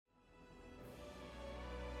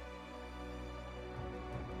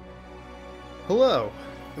Hello,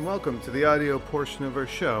 and welcome to the audio portion of our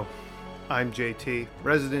show. I'm JT,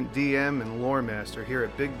 resident DM and lore master here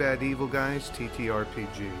at Big Bad Evil Guys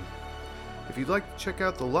TTRPG. If you'd like to check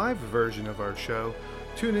out the live version of our show,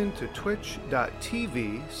 tune in to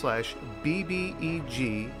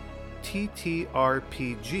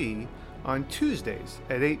twitch.tv/BBEGTTRPG on Tuesdays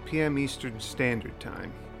at 8 p.m. Eastern Standard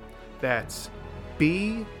Time. That's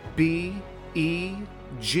BBEGTTRPG.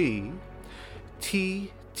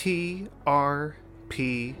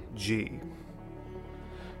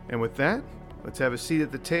 And with that, let's have a seat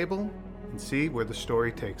at the table and see where the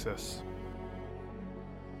story takes us.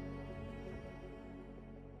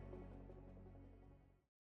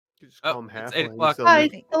 You just call him It's halfling. 8 o'clock. So Hi.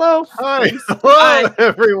 Hello. Hi. Thanks. Hello, Hi.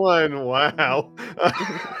 everyone. Wow.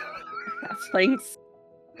 Thanks.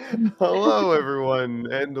 Hello, everyone,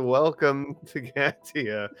 and welcome to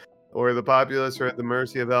Gatia, where the populace are at the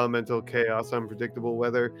mercy of elemental chaos, unpredictable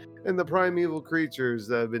weather, and the primeval creatures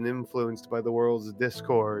that have been influenced by the world's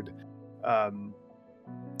discord. I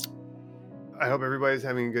hope everybody's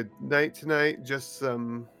having a good night tonight. Just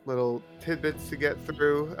some little tidbits to get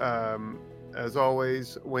through. As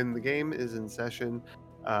always, when the game is in session,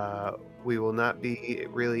 we will not be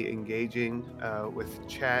really engaging with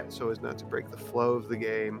chat so as not to break the flow of the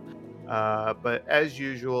game. But as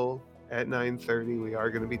usual, at 9:30, we are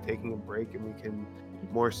going to be taking a break, and we can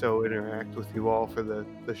more so interact with you all for the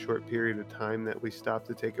short period of time that we stop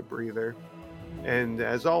to take a breather. And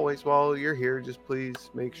as always, while you're here, just please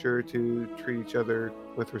make sure to treat each other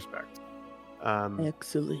with respect.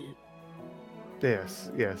 Excellent.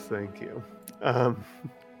 Yes, thank you.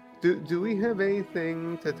 Do we have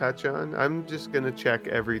anything to touch on? I'm just going to check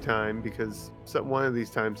every time because one of these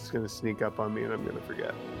times it's going to sneak up on me and I'm going to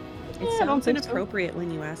forget. It I don't sounds think so. inappropriate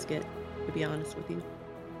when you ask it, to be honest with you.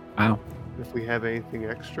 Wow. If we have anything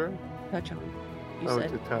extra? Touch on. You to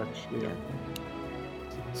said. touch, yeah. Yeah.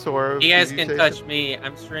 Sora, You guys did can say touch something? me.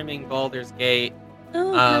 I'm streaming Baldur's Gate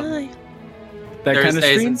Oh, Um, hi. That kind of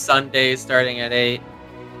Thursdays stream? and Sundays starting at 8.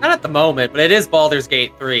 Not at the moment, but it is Baldur's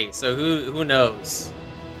Gate 3, so who knows?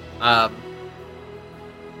 I'm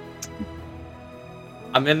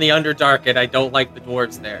in the Underdark and I don't like the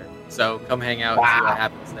dwarves there, so come hang out and see what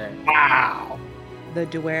happens there. Wow. The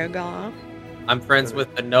Duergar. I'm friends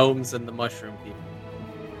with the gnomes and the mushroom people.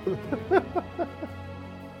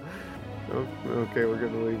 Oh, okay, we're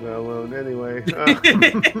going to leave that alone anyway.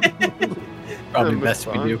 Probably move best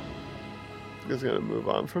we on. do. Just going to move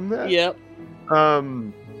on from that. Yep.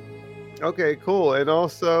 Okay, cool. And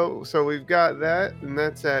also, so we've got that, and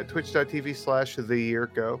that's at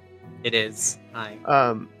twitch.tv/theyirko. It is. Hi.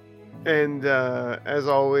 And as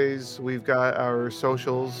always, we've got our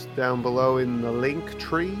socials down below in the link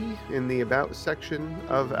tree in the about section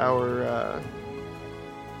of our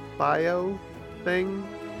bio thing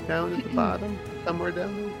down at the bottom, somewhere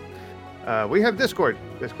down there. We have Discord.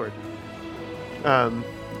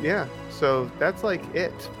 Yeah, so that's like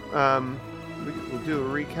it. We'll do a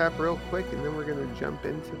recap real quick, and then we're going to jump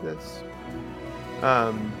into this.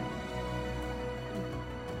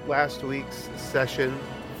 Last week's session,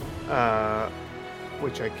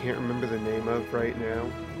 which I can't remember the name of right now,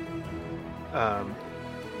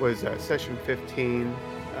 was session 15,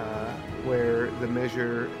 where the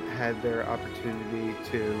Measure had their opportunity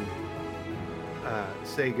to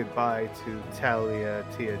say goodbye to Talia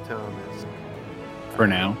Tia Thomas. For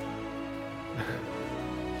now.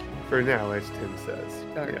 For now, as Tim says.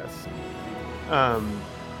 Sure. Yes.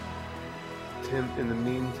 Tim, in the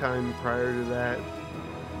meantime, prior to that,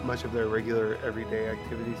 much of their regular everyday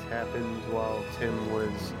activities happened while Tim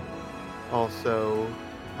was also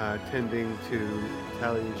tending to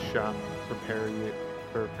Talia's shop, preparing it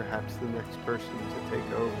for perhaps the next person to take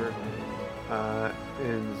over.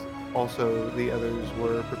 And also the others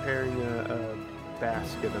were preparing a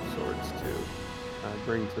basket of sorts to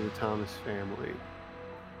bring to the Thomas family.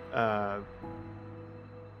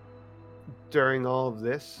 During all of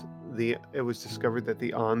this, it was discovered that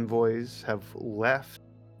the envoys have left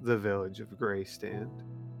the village of Greystand,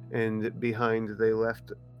 and behind they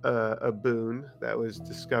left a boon that was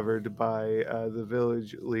discovered by the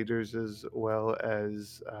village leaders as well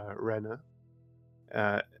as Rena.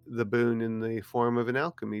 The boon in the form of an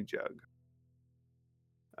alchemy jug.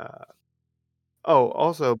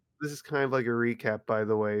 Also, this is kind of like a recap, by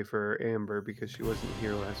the way, for Amber, because she wasn't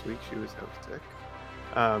here last week. She was homesick.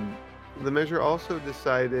 The Measure also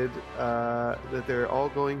decided that they're all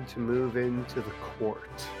going to move into the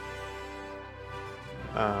court.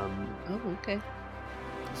 Oh, okay.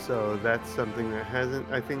 So that's something that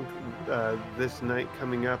hasn't, I think, this night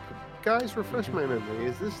coming up. Guys, refresh my memory.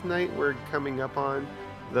 Is this night we're coming up on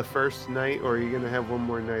the first night, or are you going to have one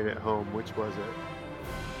more night at home? Which was it?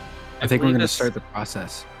 I think we're believe going to it's- start the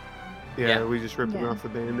process. Yeah, Yeah. are we just ripping Yeah. off the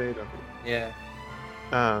Band-Aid? Yeah.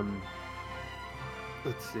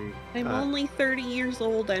 Let's see. I'm only 30 years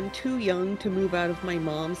old. I'm too young to move out of my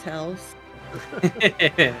mom's house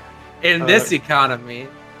In this economy.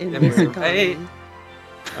 in Am this I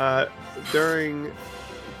economy. During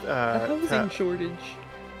A housing shortage.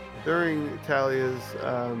 during Thalia's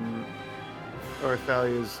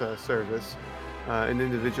service, an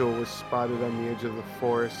individual was spotted on the edge of the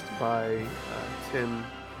forest by Tim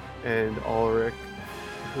and Ulrich,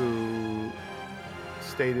 who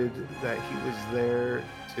stated that he was there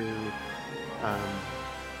to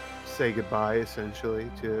say goodbye, essentially,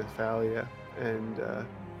 to Thalia. And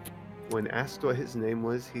when asked what his name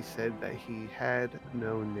was, he said that he had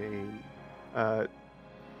no name.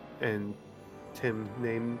 And Tim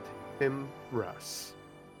named him Russ.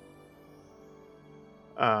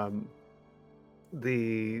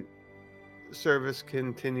 The service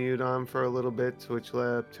continued on for a little bit, which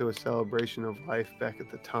led up to a celebration of life back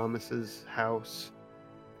at the Thomas's house.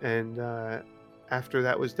 And after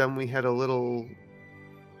that was done, we had a little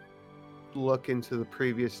look into the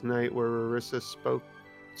previous night where Marissa spoke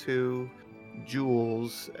to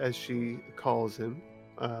Jules, as she calls him,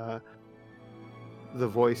 the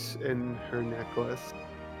voice in her necklace,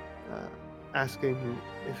 asking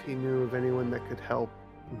if he knew of anyone that could help,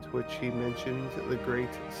 to which he mentioned the great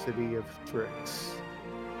city of Thrix.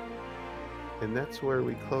 And that's where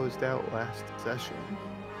we closed out last session.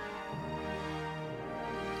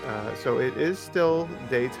 So it is still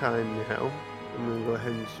daytime now. I'm going to go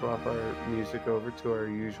ahead and swap our music over to our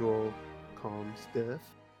usual calm stuff.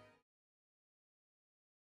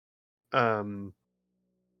 I'm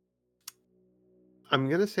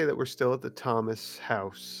going to say that we're still at the Thomas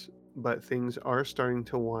house, but things are starting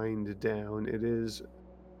to wind down. It is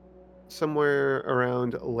somewhere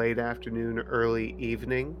around late afternoon, early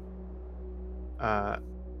evening.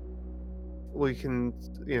 We can,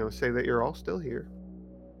 say that you're all still here.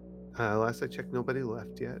 Last I checked, nobody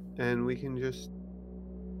left yet, and we can just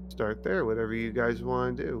start there, whatever you guys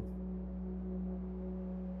want to do.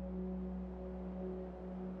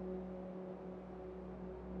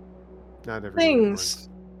 Not everyone Things.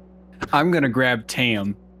 wants. I'm going to grab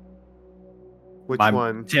Tam. Which My-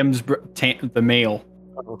 one? Tim's the male.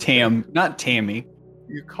 Oh, okay. Tam, not Tammy.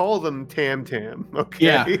 You call them Tam Tam, okay?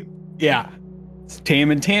 Yeah. Yeah. It's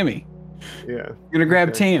Tam and Tammy. Yeah. I'm going to grab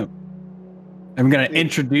Okay. Tam. I'm going to Yeah.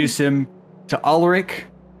 introduce him to Ulrich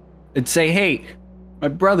and say, hey, my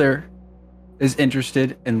brother is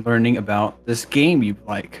interested in learning about this game you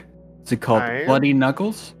like. Is it called I am? Bloody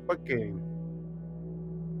Knuckles? What game?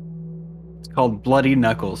 It's called Bloody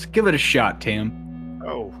Knuckles. Give it a shot, Tam.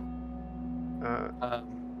 Oh.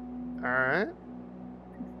 All right.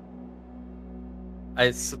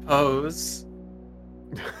 I suppose.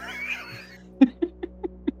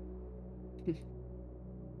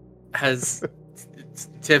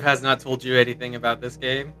 Tim has not told you anything about this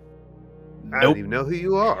game? I don't even know who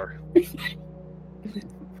you are.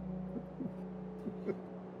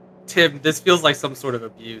 Tim, this feels like some sort of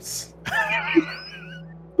abuse.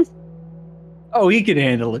 Oh, he can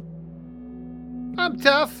handle it. I'm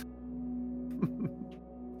tough.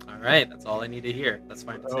 All right, that's all I need to hear. That's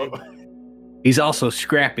fine to say. He's also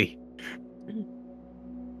scrappy.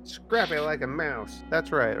 Scrappy like a mouse.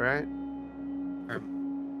 That's right, right?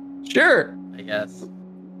 Sure. I guess.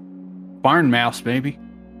 Barn mouse, maybe.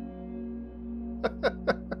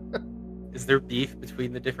 Is there beef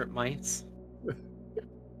between the different mice?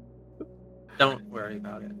 Don't worry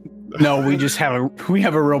about it. No, we just have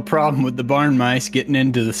a real problem with the barn mice getting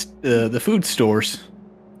into the food stores.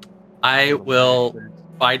 I will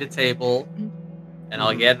find a table, and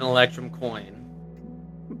I'll get an Electrum coin.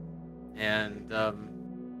 And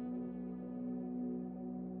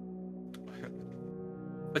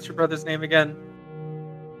what's your brother's name again?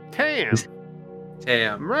 Tam.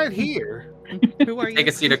 Tam. I'm right here. Who are you? Take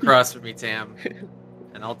a seat across from me, Tam,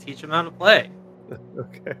 and I'll teach him how to play.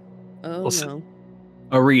 Okay. Oh, Well, no.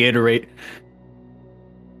 I'll reiterate.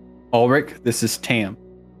 Ulrich, this is Tam.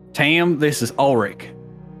 Tam, this is Ulrich.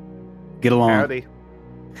 Get along. Howdy.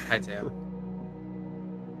 Hi, Tam.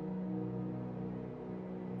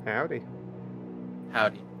 Howdy.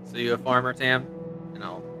 Howdy. So you a farmer, Tam? And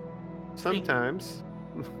I'll. Sometimes.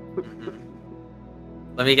 Mhm.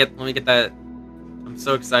 Let me get that. I'm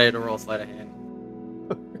so excited to roll sleight of hand.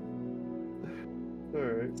 All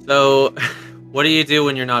right. So, what do you do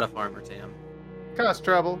when you're not a farmer, Tam? Cause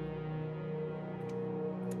trouble.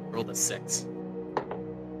 Rolled a 6.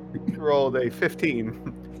 Rolled a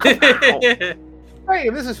 15. Hey,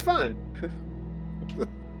 this is fun.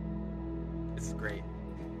 This is great.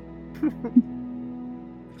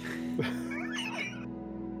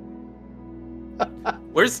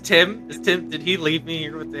 Where's Tim? Did he leave me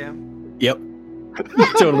here with Sam? Yep.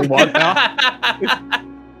 Totally walked out.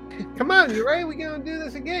 Come on, you ready? We gonna do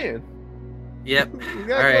this again. Yep. We All gotta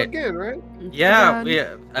go right. again, right? Yeah, God. we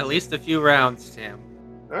at least a few rounds, Tim.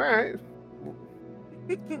 All right.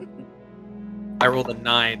 I rolled a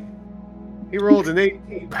 9. He rolled an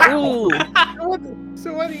 18. Ooh.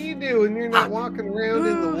 So what do you do when you're not walking around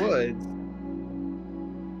in the woods?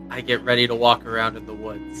 I get ready to walk around in the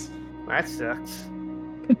woods. That sucks.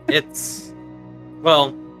 It's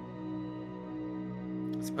well,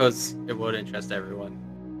 I suppose it would interest everyone.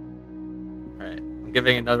 All right, I'm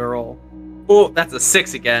giving another roll. Oh, that's a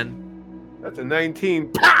 6 again. That's a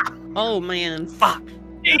 19. Oh man. Fuck.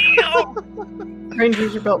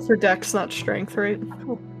 Rangers are built for dex, not strength, right?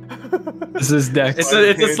 This is Dex. It's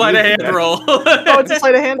a sleight of hand roll. Oh, it's a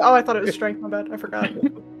sleight of hand? Oh, I thought it was strength. My bad. I forgot.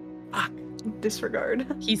 Fuck. Disregard.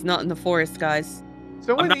 He's not in the forest, guys.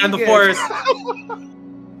 So I'm what do not in you the get? forest.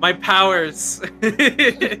 My powers.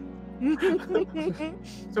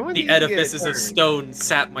 So when do The you edifices get of stone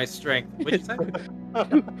sap my strength. What'd you say?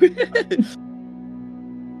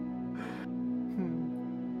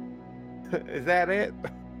 Is that it?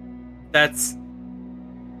 That's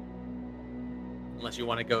unless you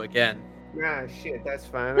want to go again. Nah, shit, that's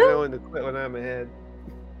fine. I know when to quit when I'm ahead.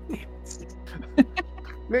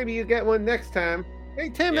 Maybe you get one next time. Hey,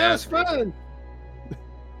 Tim, Yeah. that was fun.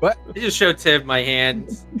 I just showed Tim my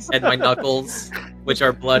hands and my knuckles, which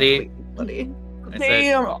are bloody. Buddy. I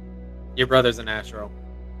said, your brother's a natural.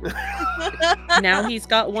 Now he's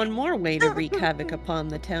got one more way to wreak havoc upon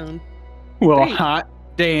the town. Well, Great. hot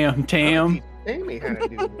damn, Tam. Amy, how to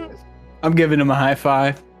do this? I'm giving him a high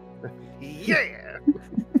five. Yeah.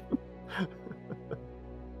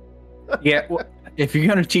 Yeah, well, if you're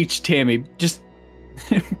gonna teach Tammy, just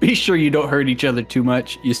be sure you don't hurt each other too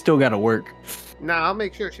much. You still gotta work. Nah, I'll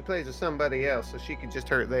make sure she plays with somebody else so she can just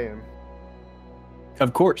hurt them.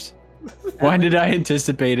 Of course. Why did I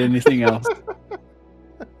anticipate anything else?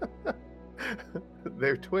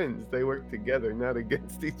 They're twins. They work together, not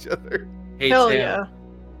against each other. Hey, Hell Tim. yeah.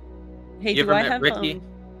 Hey, You do ever I met have Ricky?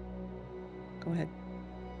 Go ahead.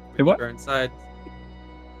 Hey, what? We're inside.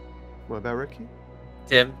 What about Ricky?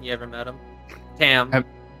 Tim, you ever met him? Tam.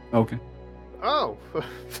 Okay. Oh,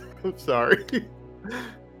 I'm sorry.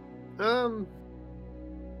 Hmm.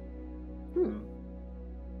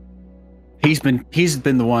 He's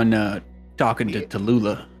been the one talking to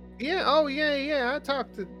Tallulah. Yeah. Oh, yeah. I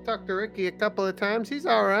talked to Ricky a couple of times. He's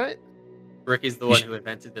all right. Ricky's the one who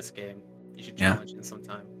invented this game. You should Yeah. challenge him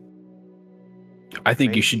sometime. I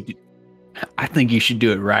think you should. I think you should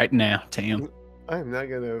do it right now, Tam. I'm not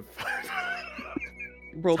gonna.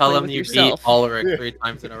 Role Tell play him with you yourself. beat Ulrich Yeah. 3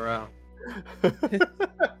 times in a row.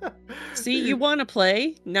 See, you want to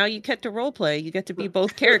play. Now you get to role play. You get to be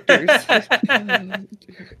both characters.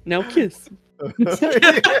 Now kiss.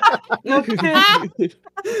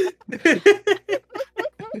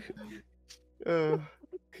 Uh,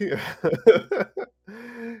 he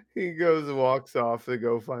he goes and walks off to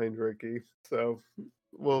go find Ricky. So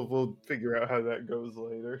we'll figure out how that goes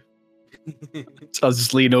later. So I'll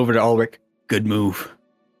just lean over to Ulrich. Good move.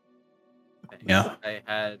 Yeah. I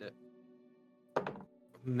had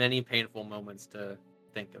many painful moments to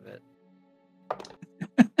think of it.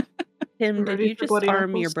 Tim, did Ready you for just bloody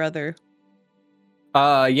arm your knuckles? brother?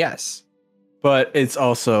 Yes, but it's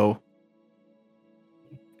also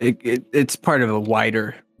it's part of a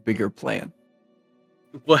wider, bigger plan.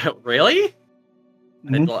 What, really?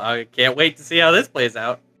 Mhm. I can't wait to see how this plays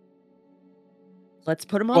out. Let's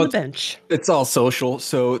put him on Well, the bench. It's all social,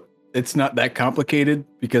 so it's not that complicated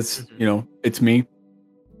because Mhm. it's me.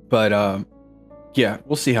 But yeah,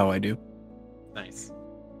 we'll see how I do. Nice.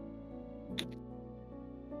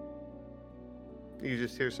 You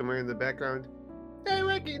just hear somewhere in the background. Hey,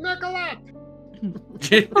 Ricky, knuckle up!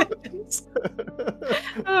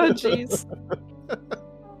 Oh, jeez.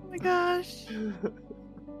 Oh my gosh.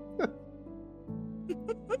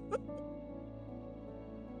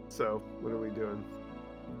 So, what are we doing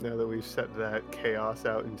now that we've set that chaos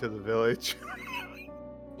out into the village?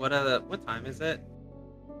 What time is it?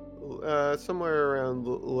 Somewhere around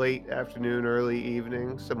late afternoon, early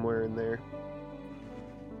evening, somewhere in there.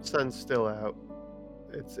 Sun's still out.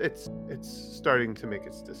 It's starting to make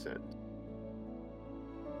its descent.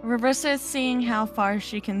 Rivissa is seeing how far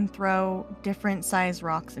she can throw different size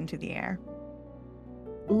rocks into the air.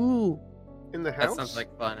 Ooh. In the That house? sounds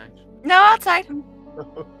like fun, actually. No, outside.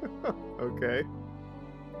 Okay.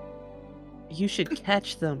 You should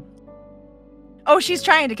catch them. Oh, she's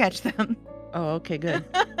trying to catch them. Oh, okay, good.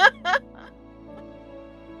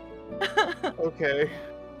 Okay.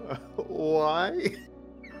 Why?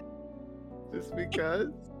 Just because?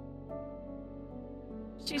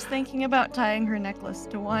 She's thinking about tying her necklace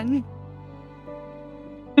to one.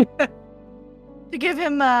 To give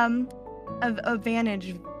him a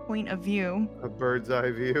vantage point of view. A bird's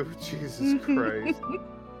eye view? Jesus Christ.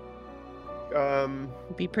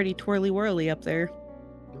 Be pretty twirly whirly up there.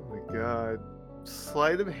 Oh my god.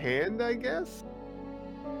 Sleight of hand, I guess?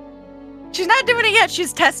 She's not doing it yet.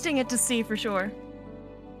 She's testing it to see for sure.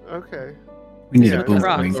 Okay. We need Yeah, a boom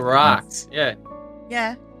rocks. ring. The rocks. Yeah.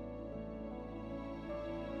 Yeah.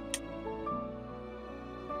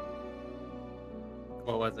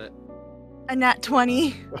 What was it? A nat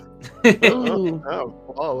 20. Ooh. Oh,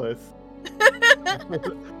 flawless.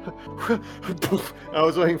 I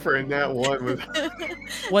was waiting for a nat 1 with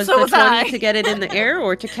Was So the was 20 I. to get it in the air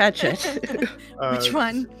or to catch it? Which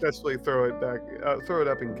one? Successfully throw it back, throw it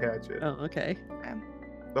up and catch it. Oh, okay.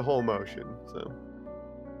 The whole motion, so.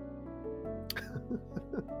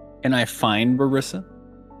 Can I find Marissa?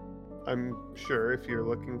 I'm sure if you're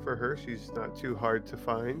looking for her, she's not too hard to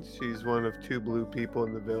find. She's one of 2 blue people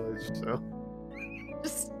in the village, so.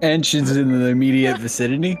 Just And she's in the immediate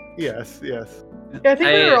vicinity? Yes, yes. Yeah, I think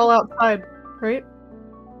we were all outside, right?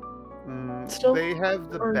 Still? They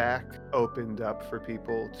have the Or- back opened up for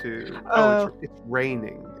people to. Oh. It's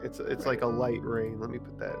raining. It's like a light rain. Let me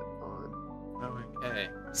put that on. Okay.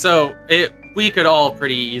 So we could all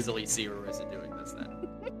pretty easily see Marissa doing this then.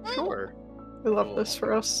 Sure. We love this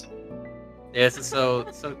for us. Yeah, this is so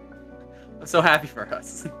I'm so happy for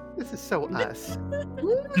us. This is so us.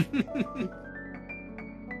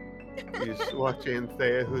 You just watch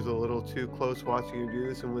Anthea, who's a little too close, watching you do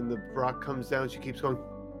this, and when the rock comes down, she keeps going,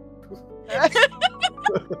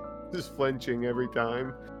 just flinching every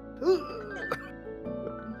time.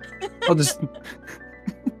 I'll just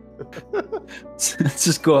let's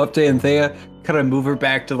just go up to Anthea, kind of move her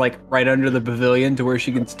back to like right under the pavilion to where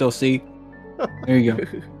she can still see. There you go.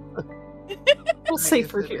 We'll save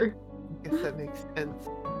her here. I guess that makes sense.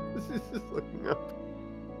 This is just looking up.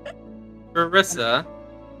 Marissa,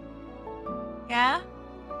 yeah.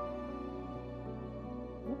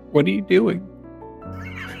 What are you doing?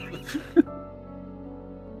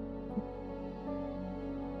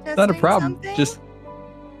 Not a Testing problem. something? Just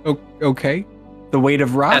okay. The weight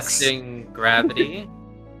of rocks. testing gravity.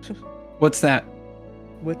 What's that?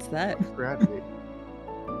 What's that? Gravity.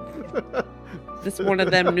 This one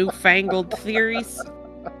of them newfangled theories?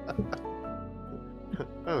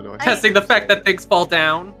 Oh no. Testing the fact that things fall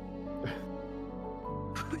down.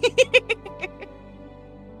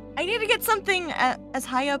 I need to get something as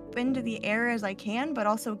high up into the air as I can, but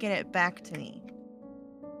also get it back to me.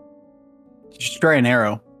 Just try an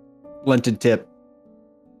arrow. Blunted tip.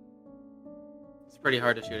 It's pretty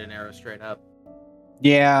hard to shoot an arrow straight up.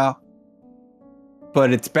 Yeah.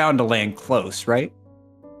 But it's bound to land close, right?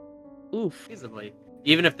 Oof. Feasibly.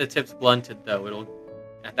 Even if the tip's blunted, though, it'll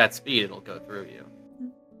at that speed it'll go through you.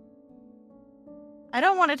 I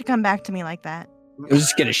don't want it to come back to me like that.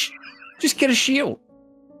 Just get a shield.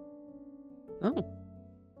 Oh.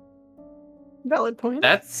 Valid point.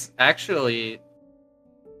 That's actually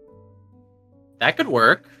that could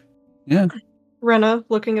work. Yeah. Renna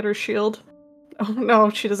looking at her shield. Oh no,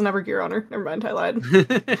 she doesn't have her gear on her. Never mind, I lied.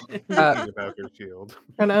 Thinking about her shield.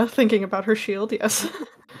 Renna thinking about her shield, yes.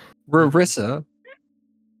 Rarissa,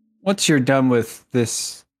 once you're done with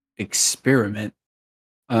this experiment,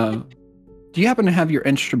 do you happen to have your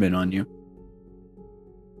instrument on you?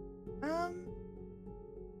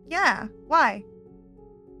 Yeah. Why?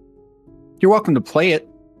 You're welcome to play it.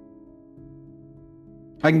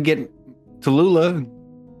 I can get Tallulah.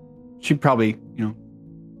 She'd probably,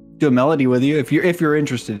 do a melody with you if you're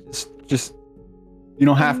interested. It's just you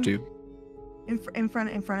don't have to. In front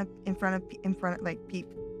of like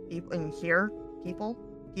people in here, people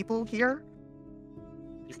here.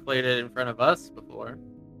 You've played it in front of us before.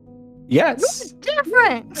 Yes, It's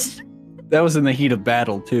different. that was in the heat of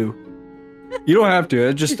battle too. You don't have to.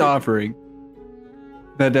 It's just offering.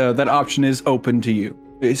 That option is open to you.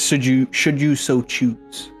 Should you so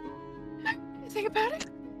choose. Think about it.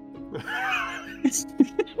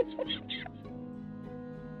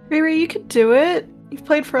 Riri, you could do it. You've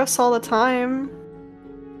played for us all the time.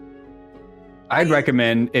 I'd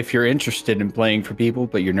recommend, if you're interested in playing for people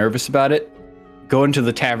but you're nervous about it, go into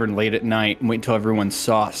the tavern late at night and wait until everyone's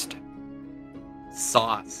sauced.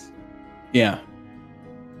 Sauce. Yeah.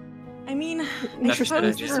 I mean, I That's a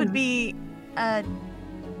suppose good this idea. would be a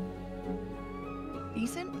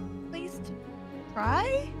decent place to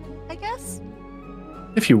try, I guess.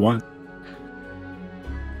 If you want.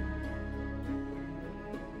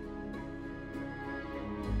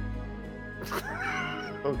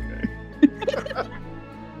 Okay.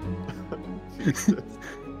 Jesus.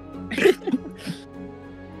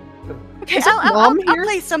 Okay, Is I'll Mom I'll here?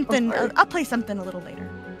 play something. sorry. I'll play something a little later.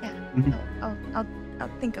 Yeah, Mhm. I'll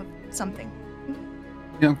think of something.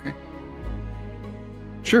 Yeah, okay.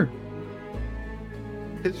 Sure.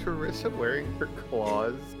 Is Harissa wearing her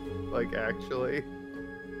claws? Like, actually?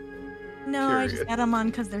 No, I Curious. just got them on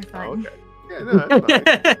because they're Oh, fun. okay. Yeah, no,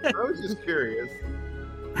 that's fine. I was just curious.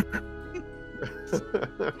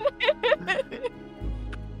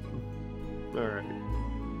 Alright.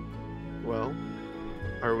 Well,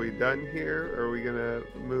 are we done here? Are we gonna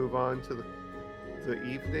move on to the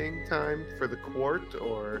evening time for the court,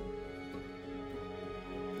 or...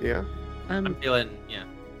 Yeah? I'm feeling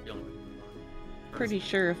Pretty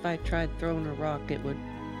sure if I tried throwing a rock, it would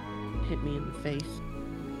hit me in the face.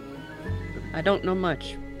 I don't know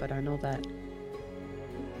much, but I know that.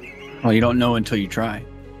 Well, you don't know until you try.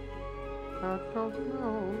 I don't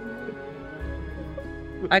know.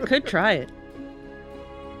 I could try it.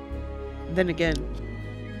 Then again,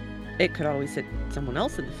 it could always hit someone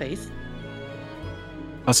else in the face.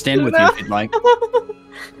 I'll stand with you if you'd like.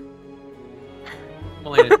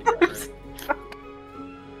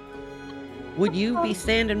 Would you be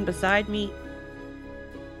standing beside me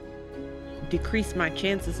decrease my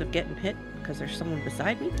chances of getting hit because there's someone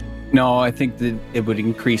beside me? No, I think that it would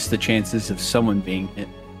increase the chances of someone being hit.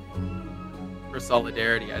 for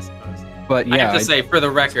solidarity, I suppose. But I yeah, have to say, for the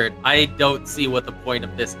record, I don't see what the point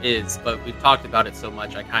of this is, but we've talked about it so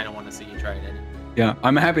much, I kind of want to see you try it anyway. yeah,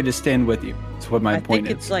 I'm happy to stand with you. That's what my I point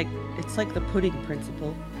think is. it's like the pudding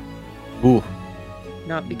principle. Ooh,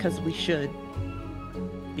 Not because we should,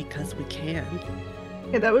 because we can.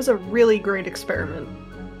 Yeah, that was a really great experiment,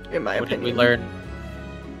 in my What did opinion. we learn?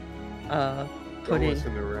 Don't Pudding.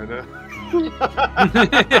 listen to Rena.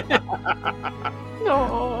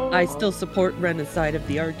 No. I still support Rena's side of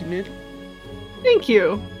the argument. Thank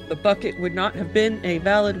you. The bucket would not have been a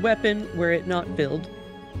valid weapon were it not filled.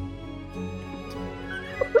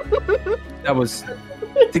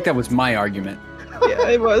 I think that was my argument. Yeah,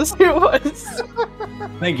 it was. It was.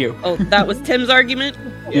 Thank you. Oh, that was Tim's argument?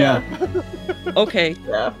 Yeah. Okay,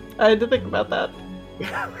 Yeah, I had to think about that.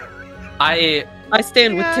 I I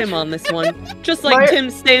stand with Yeah. Tim on this one. Just like My- Tim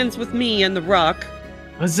stands with me and the rock.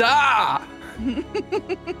 Huzzah!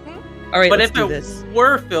 Alright, but let's if do it this.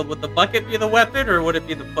 were filled, would the bucket be the weapon, or would it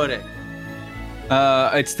be the pudding?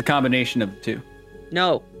 It's the combination of the two.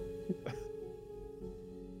 No,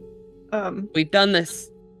 we've done this.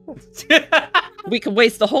 We could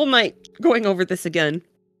waste the whole night going over this again.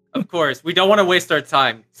 Of course, we don't want to waste our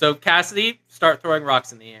time. So, Cassidy, start throwing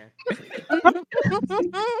rocks in the air.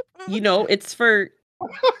 You know, it's for,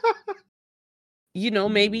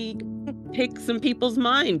 maybe take some people's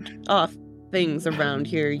mind off things around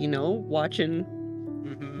here, watching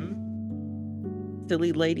Mm-hmm.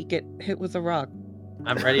 silly lady get hit with a rock.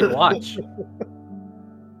 I'm ready to watch.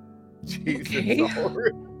 Jesus. Okay.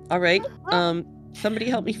 Oliver. All right, somebody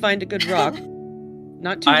help me find a good rock.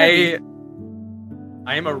 Not too heavy.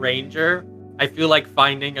 I am a ranger. I feel like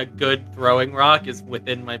finding a good throwing rock is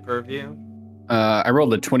within my purview. I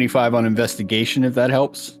rolled a 25 on investigation, if that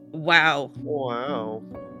helps. Wow. Wow.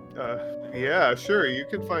 Yeah, sure. You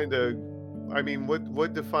could find a. I mean,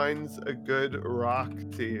 what defines a good rock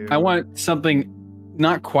to you? I want something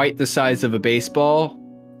not quite the size of a baseball,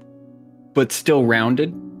 but still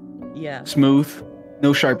rounded, Yeah. smooth,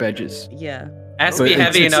 no sharp edges. Yeah. It has to But be it's-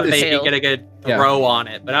 heavy it's- enough that it's- you can get a good Yeah. throw on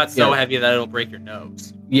it, but not so Yeah. heavy that it'll break your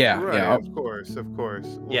nose. Yeah, Right, yeah. of course. Well,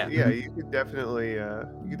 Yeah. yeah. You could definitely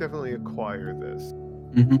acquire this.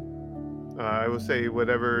 Mhm. I will say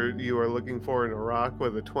whatever you are looking for in a rock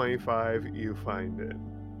with a 25, you find it.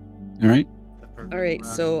 All right. The perfect All right,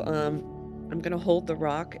 rock. so I'm gonna hold the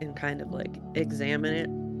rock and kind of like examine it,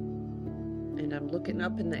 and I'm looking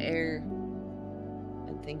up in the air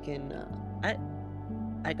and thinking,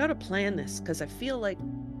 I gotta plan this because I feel like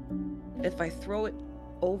if I throw it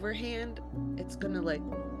overhand, it's gonna like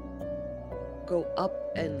go up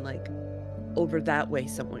and like over that way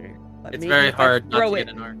somewhere. But It's maybe very if I hard not throw to it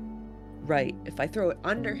get an arc. right. If I throw it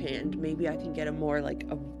underhand, maybe I can get a more like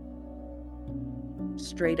a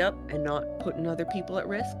straight up and not putting other people at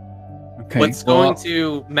risk. Okay. What's well, going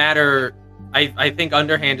to matter, I think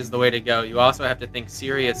underhand is the way to go. You also have to think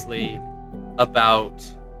seriously about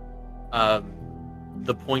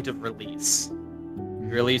the point of release. You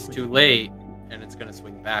release too late, and it's going to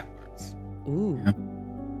swing backwards. Ooh.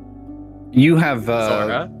 you have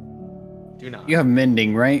Zora, do not. you have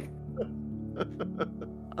mending, right?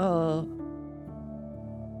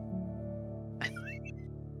 I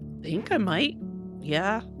think I might.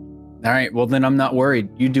 Yeah. All right. Well, then I'm not worried.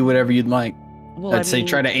 You do whatever you'd like. Well, I'd say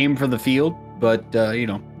try to aim for the field, but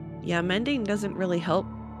Yeah, mending doesn't really help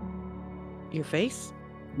your face.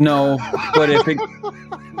 no. But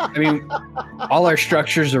all our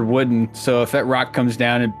structures are wooden, so if that rock comes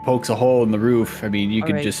down and pokes a hole in the roof, you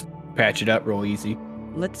can Alright. just patch it up real easy.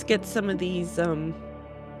 Let's get some of these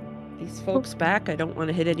folks back. I don't want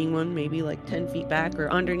to hit anyone. Maybe like 10 feet back or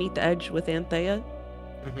underneath the edge with Anthea.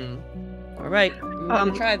 All right, I'm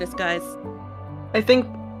gonna try this, guys. I think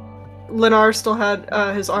Lennar still had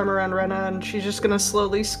his arm around Rena, and she's just gonna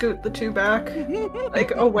slowly scoot the two back,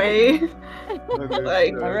 like away.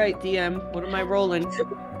 Like, All right, DM, what am I rolling?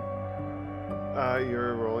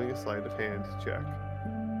 You're rolling a sleight of hand check.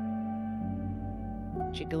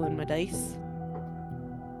 Jiggling my dice.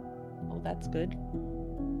 Oh, that's good.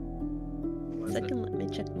 Second, let me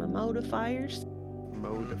check my modifiers.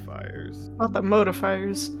 Modifiers. not the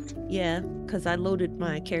modifiers. Yeah, because I loaded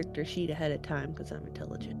my character sheet ahead of time because I'm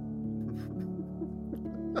intelligent.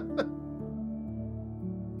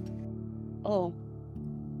 Oh.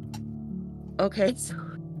 Okay, so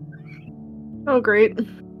Oh, great.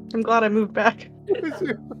 I'm glad I moved back.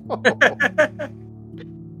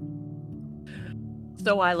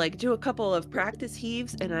 so I like do a couple of practice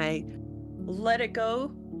heaves and I let it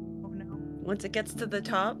go Oh no. once it gets to the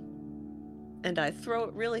top, and I throw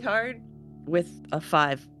it really hard with a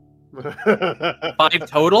 5 5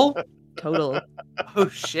 total? total. Oh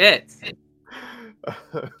shit.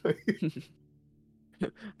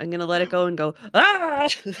 I'm gonna let it go and go, ah!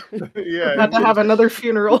 Yeah. Had to have another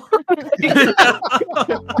funeral.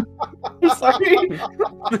 Sorry.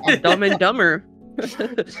 Dumb and Dumber.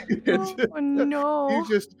 Oh no. You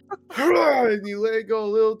just and you let it go a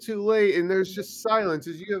little too late, and there's just silence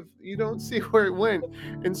as you don't see where it went,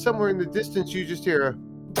 and somewhere in the distance you just hear a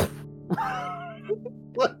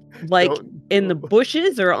what? Like Don't- in the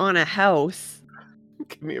bushes or on a house?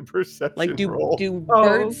 Give me a perception Like do roll.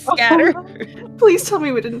 birds scatter? Please tell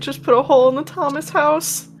me we didn't just put a hole in the Thomas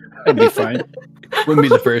house. That'd be fine. Wouldn't be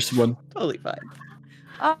the first one. Totally fine.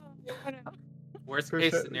 Oh, no. Worst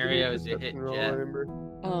case scenario is you hit Perception roll, Jet. Amber.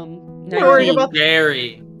 Don't worry 19. about-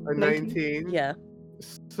 Jerry. A 19. Yeah,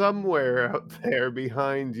 Somewhere out there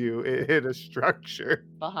behind you, it hit a structure.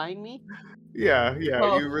 behind me. Yeah.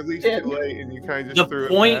 Oh, You released shit. it late, and you kind of The just threw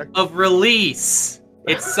point it back. of release.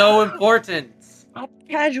 It's so important. Stop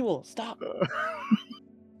casual. Stop.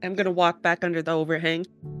 I'm gonna walk back under the overhang.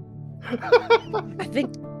 I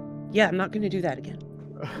think. Yeah, I'm not gonna do that again.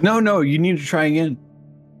 No, you need to try again.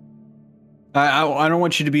 I don't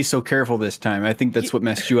want you to be so careful this time. I think that's what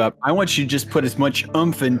messed you up. I want you to just put as much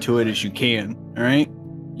oomph into it as you can. All right?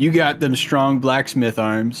 You got them strong blacksmith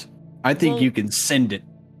arms. I think Well- you can send it.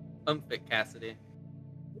 Fit Cassidy.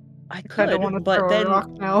 I I don't want to could, but throw then a rock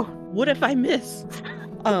now. what if I miss?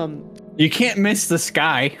 You can't miss the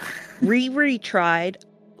sky. Riri tried.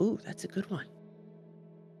 Ooh, that's a good one.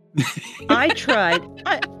 I tried.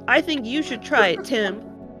 I think you should try it, Tim.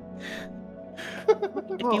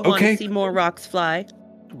 If you want Okay. to see more rocks fly.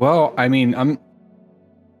 Well, I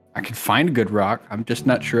could find a good rock. I'm just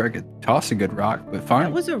not sure I could toss a good rock, but fine.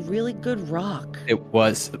 That was a really good rock. It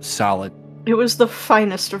was solid. It was the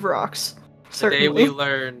finest of rocks. Today Certainly. we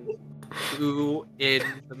learn who in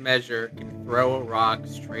the measure can throw a rock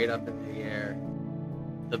straight up in the air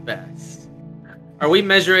the best. Are we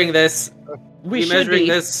measuring this? We should measuring be.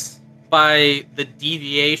 this by the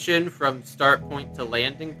deviation from start point to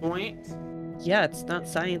landing point? Yeah, it's not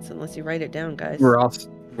science unless you write it down, guys. We're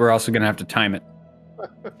also gonna have to time it.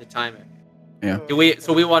 To time it. Yeah.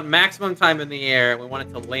 So we want maximum time in the air, and we want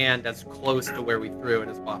it to land as close to where we threw it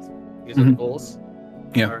as possible. These are the Mhm. goals?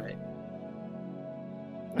 Yeah. All right.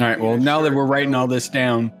 All right. Well, now that we're writing all this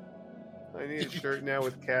down, I need a shirt now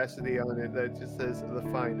with Cassidy on it that just says the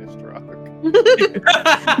finest rock.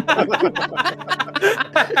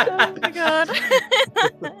 Oh my god.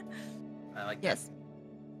 I like Yes.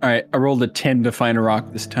 all right. I rolled a 10 to find a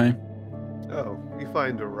rock this time. Oh, you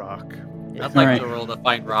find a rock. that. I'd like Alright. to roll to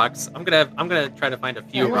find rocks. I'm gonna try to find a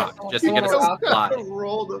few Yeah, rocks just to get us a roll supply.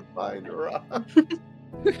 Roll to find a rock.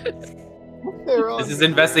 They're on This is the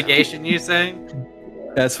investigation, you saying?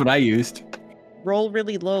 That's what I used. Roll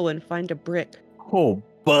really low and find a brick. Oh,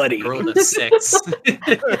 buddy. Roll a 6.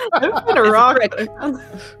 I found a rock. All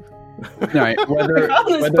right. I found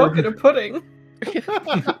this bucket of pudding.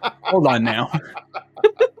 Hold on now.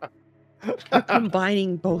 You're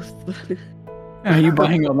combining both. Are you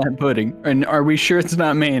buying all that pudding? And are we sure it's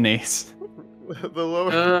not mayonnaise? The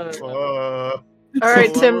lower, All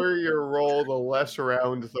right, the Tim. lower your roll, the less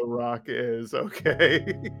round the rock is.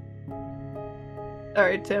 Okay. All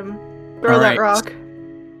right, Tim. Throw All that right. rock.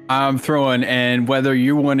 I'm throwing, and whether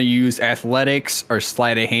you want to use athletics or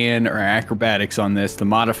sleight of hand or acrobatics on this, the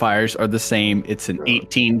modifiers are the same. It's an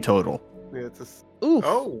 18 total. Yeah, it's Oof.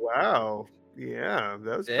 Oh wow. Yeah,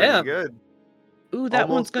 that was Damn. pretty good. Ooh, that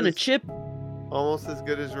one's Almost gonna as- chip. Almost as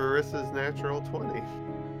good as Rarissa's natural 20.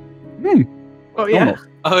 Oh yeah. Almost.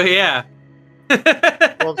 Oh yeah.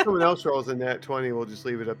 Well, if someone else rolls a nat 20, we'll just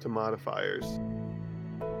leave it up to modifiers.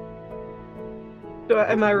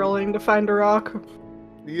 Am I rolling to find a rock?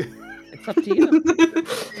 Yeah. It's up to you.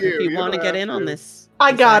 If you You want to don't get have in on to. this.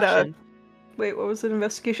 I this got action. Wait, what was it?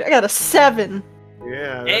 Investigation. I got a 7.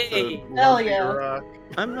 Yeah, that's Hey. a Hell lumpy yeah. rock.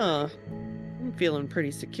 I'm feeling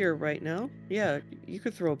pretty secure right now. Yeah, you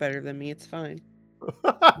could throw better than me. It's fine.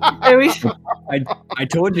 I mean, I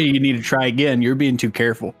told you need to try again. You're being too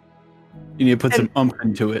careful. You need to put some oomph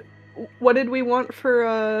into it. what did we want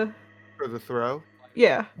for For the throw,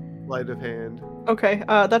 yeah. sleight of hand. Okay,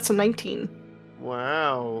 that's a 19.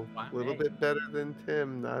 Wow. Wow. A little bit better than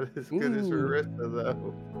Tim. Not as good as Ooh. Rarissa,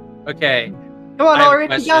 though. Okay. Come on, I have a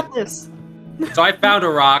Ulrich, you got this. So I found a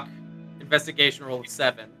rock. Investigation roll of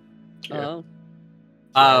 7. Yeah.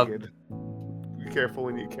 Oh, Jagged. Be careful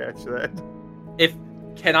when you catch that. If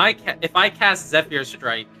I cast Zephyr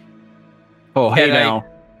Strike, Oh, hey Can I- now.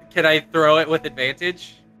 can I throw it with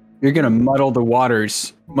advantage? You're going to muddy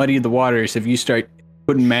the waters if you start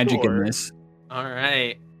putting magic in Sure. this. All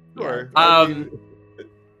right. Sure. Um,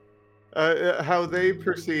 How they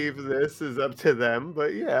perceive this is up to them,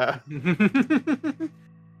 but yeah.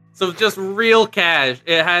 So just real cash.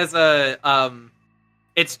 It has a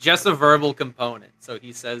it's just a verbal component. So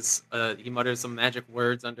he says he mutters some magic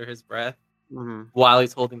words under his breath hmm while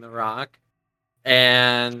he's holding the rock.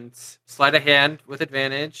 And sleight of hand with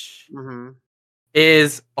advantage hmm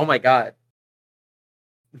is, oh my god.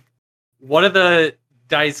 One of the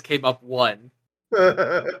dice came up 1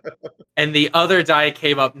 and the other die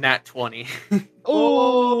came up nat 20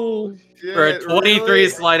 oh, for a 23 really?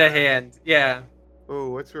 sleight of hand. Yeah. Oh,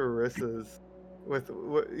 what's Rarissa's? With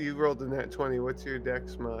what you rolled a nat 20? What's your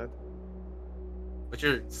dex mod? What's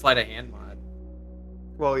your sleight of hand mod?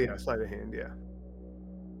 Well, yeah, sleight of hand, yeah.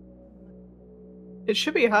 It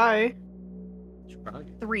should be high. Should probably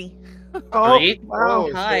be 3. Oh, 3? wow.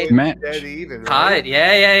 so Tied. it's Match. dead even, right? Tied.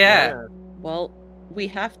 Yeah. well, we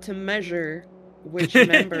have to measure which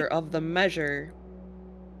member of the measure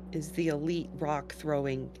is the elite rock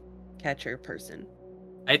throwing catcher person.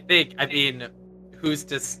 I mean, who's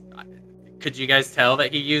just? Could you guys tell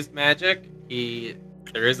that he used magic?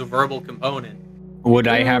 There is a verbal component. Would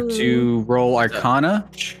I have to roll Arcana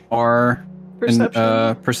or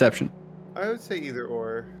Perception. Perception? I would say either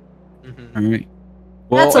or. Mhm. All right.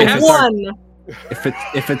 Well, That's a if it's, 1.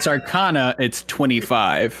 if it's Arcana, it's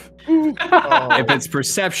 25. Oh, If it's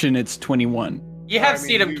Perception, it's 21. You have I mean,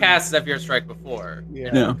 seen him you- cast Zephyr Strike before Yeah.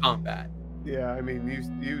 in No. combat. yeah, I mean,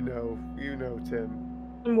 you know, Tim.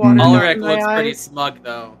 Water Mm. Ulrich in my looks pretty eyes. smug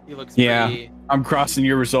though. He looks Yeah. pretty. I'm crossing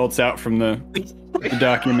your results out from the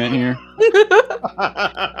document here.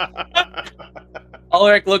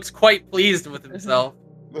 Ulrich looks quite pleased with himself.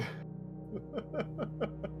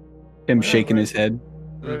 Him shaking his head.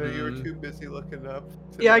 Rena, you were Mhm. too busy looking up.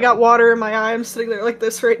 to Yeah, I know. got water in my eye. I'm sitting there like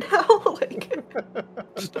this right now. Like,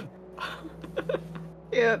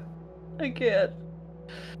 can't. I can't.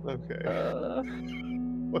 Okay. I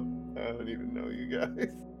don't even know you guys.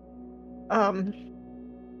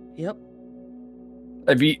 Yep.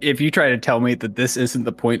 If you try to tell me that this isn't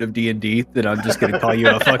the point of D&D, then I'm just gonna call you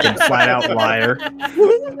a fucking flat out liar.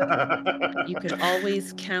 You could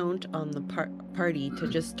always count on the party to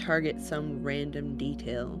just target some random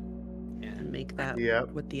detail and make that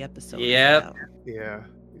Yep. what the episode Yep. is about. Yeah,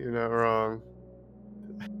 you're not wrong.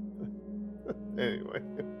 Anyway.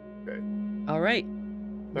 All right.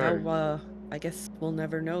 Alright. Now, I guess we'll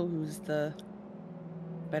never know who's the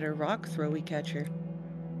better rock throwy catcher.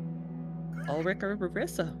 Ulrich or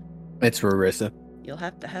Rarissa. It's Rarissa. You'll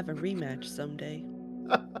have to have a rematch someday.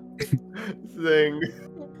 Zing.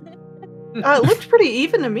 It looked pretty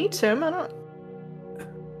even to me, Tim. I don't.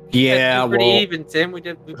 Yeah, It's pretty well, even, Tim. We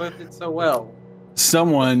both did so well.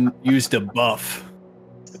 someone used a buff.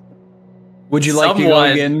 Would you like to go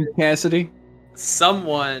Someone- again, Cassidy?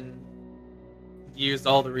 Someone used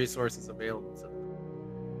all the resources available to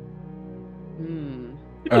them.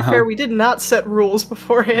 To be fair, we did not set rules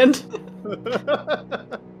beforehand.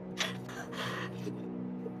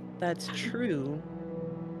 That's true.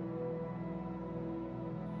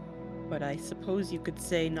 But I suppose you could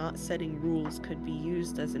say not setting rules could be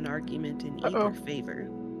used as an argument in either Uh-oh. favor.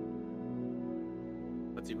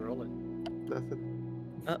 What's he rolling?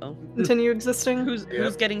 Nothing. Uh-oh. Continue existing. Who's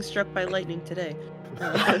getting struck by lightning today?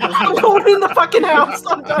 I'm going in the fucking house.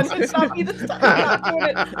 I'm done. It's not me this time. I'm not doing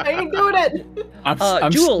it. I ain't doing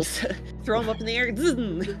it. Jules, throw them up in the air.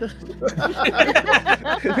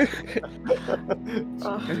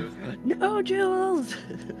 No, Jules.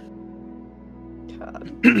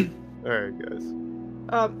 God. All right, guys.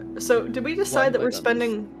 So did we decide that One we're bite on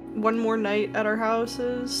spending one more night at our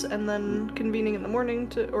houses and then convening in the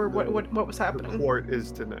morning or what was The happening? court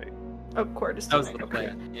is tonight. Oh, court is That was tonight. the Okay.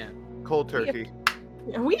 plan. Yeah. Cold turkey.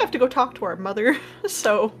 Yeah, we have to go talk to our mother.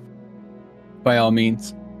 So By all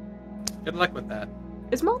means. Good luck with that.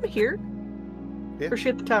 is Mom here? Yeah. Or is she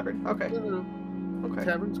at the tavern? Okay. No. Okay.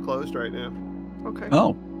 Tavern's closed right now. Okay.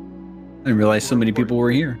 Oh. I didn't realize so many people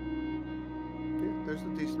were here. Yeah, there's a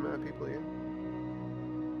decent amount of people here.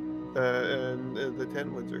 And the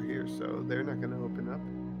Tenwoods are here, so they're not going to open up.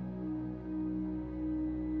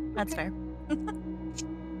 That's fair.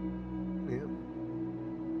 Yeah.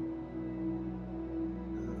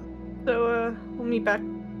 So we'll meet back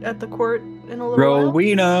at the court in a little while.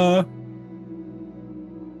 Rowena.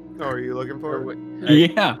 Oh, are you looking for it?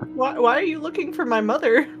 Yeah. Why are you looking for my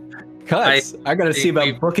mother? Cuts. I gotta see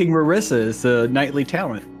about booking Marissa as a nightly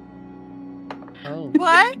talent. Oh,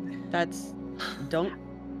 What? that's don't.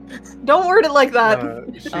 Don't word it like that.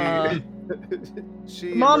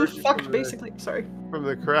 She Mom emerges fucked, from the- basically. Sorry. from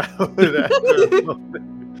the crowd after a moment.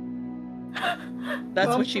 That's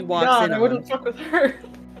Mom, what she walks God, in I on. wouldn't fuck with her.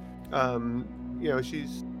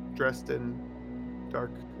 She's dressed in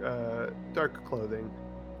dark clothing.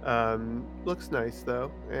 Looks nice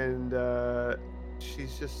though, and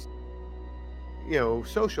she's just,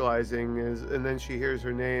 socializing, and then she hears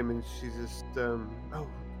her name, and she's just,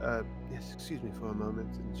 yes, excuse me for a moment,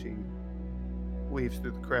 and she weaves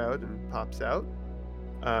through the crowd and pops out.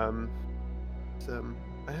 I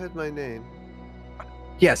heard my name.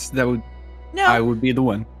 Yes, that would. No. I would be the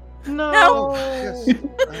one. No. Yes,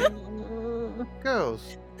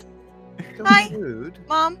 girls. Don't Hi. be rude.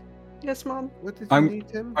 Mom. Yes, Mom. What did you I'm- need,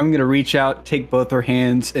 Tim? I'm gonna reach out, take both her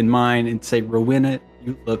hands in mine, and say, Rowena,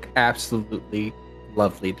 you look absolutely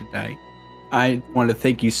lovely tonight. I want to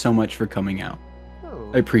thank you so much for coming out.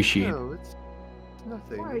 Oh, I appreciate it. no, it's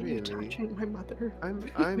nothing. Why are you really. touching my mother?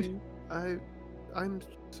 I'm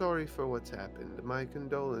sorry for what's happened. My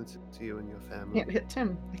condolences to you and your I family. can't hit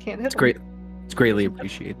Tim. I can't hit It's him. great. It's greatly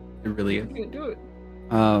appreciated. It really I is. can't do it.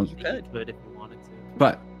 You could if you wanted to.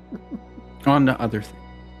 But on to other things.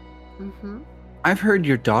 Mm-hmm. I've heard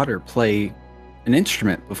your daughter play an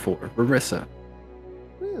instrument before, Marissa.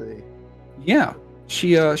 Really? Yeah,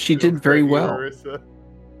 she did very well. Marissa.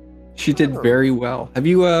 She did Oh. very well. Have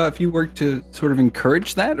you worked to sort of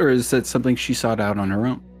encourage that, or is that something she sought out on her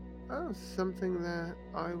own? Oh, something that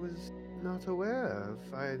I was not aware of.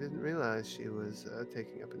 I didn't realize she was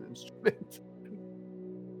taking up an instrument.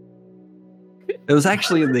 It was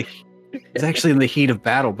actually in the heat of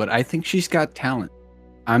battle, but I think she's got talent.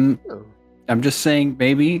 I'm Oh. just saying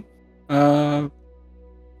maybe as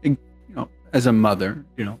a mother,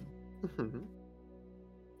 Mhm.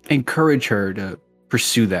 encourage her to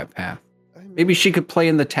pursue that path. Maybe she could play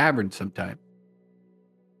in the tavern sometime.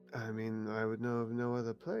 I mean, I would know of no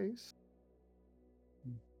other place.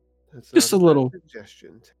 That's Just not a bad little-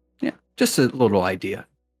 suggestion. Yeah, just a little idea.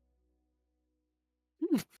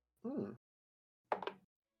 Hmm.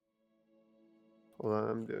 Hold on,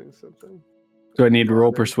 I'm doing something. Do I need to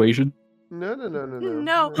roll Father. persuasion? No.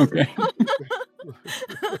 No. Okay.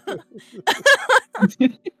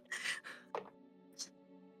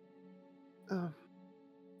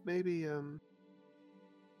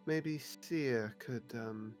 Maybe Sia could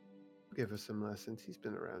give us some lessons. He's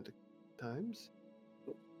been around a times.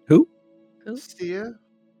 Who? Who? Sia.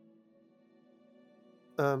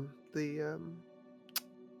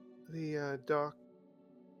 The dark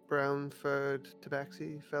brown furred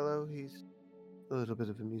tabaxi fellow. He's a little bit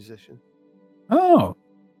of a musician. Oh.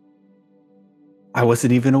 I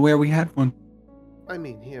wasn't even aware we had one. I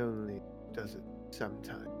mean, he only does it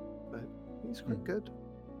sometime, but he's quite good.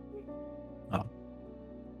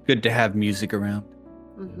 Good to have music around.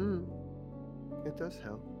 Mm-hmm. It does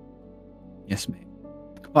help. Yes, ma'am.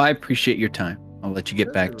 Well, I appreciate your time. I'll let you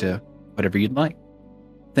get back to whatever you'd like.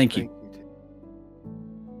 Thank you. Thank you,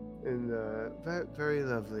 Tim. And very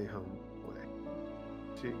lovely home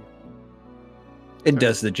way. It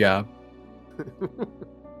does the job.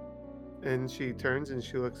 And she turns and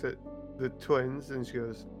she looks at the twins and she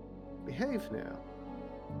goes, "Behave now.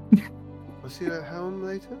 We'll see you at home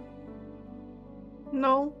later."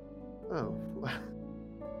 No. Oh.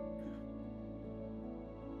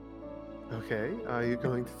 Okay. Are you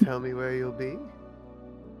going to tell me where you'll be?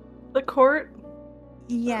 The court?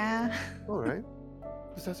 Yeah. All right.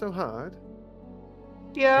 Was that so hard?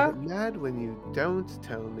 Yeah. get mad when you don't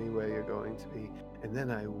tell me where you're going to be, and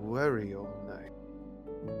then I worry all night.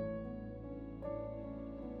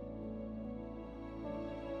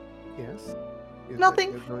 Yes? You thought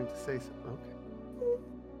Nothing. you were going to say something.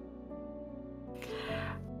 Okay.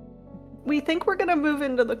 We think we're gonna move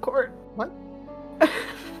into the court. What?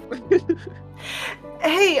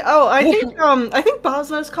 Hey, I think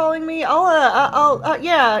Bosna's calling me. I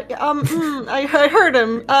heard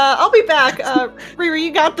him. I'll be back. Riri,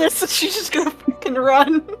 you got this. She's just gonna fucking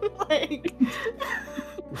run. Like.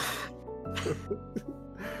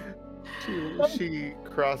 She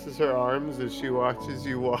crosses her arms as she watches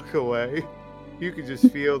you walk away. You can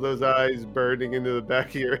just feel those eyes burning into the back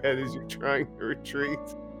of your head as you're trying to retreat.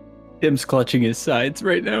 Tim's clutching his sides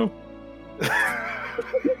right now.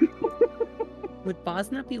 Would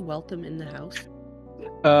Bosna be welcome in the house?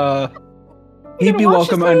 He'd be wash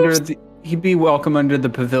his welcome under moves? the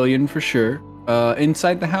pavilion for sure.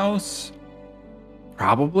 Inside the house,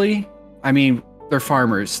 probably. I mean, they're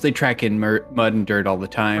farmers. They track in mud and dirt all the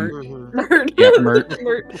time. Mhm. Mert. Yeah, Mert.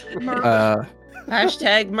 Mert.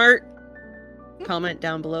 Hashtag Mert. Comment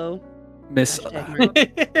down below. Miss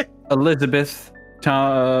Hashtag Mert. Elizabeth,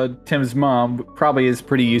 Tim's mom, probably is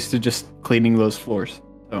pretty used to just cleaning those floors.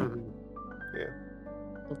 So. Mhm.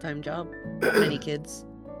 Full-time job. Many kids.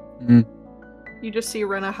 You just see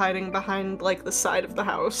Rena hiding behind like the side of the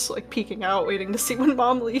house, like peeking out, waiting to see when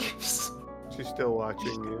Mom leaves. She's still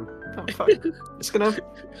watching you. Oh fuck! Just gonna.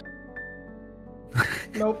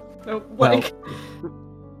 Nope. Well, Like.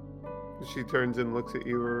 She turns and looks at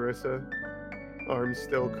you, Marissa. Arms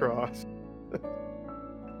still crossed.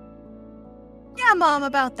 Yeah, Mom,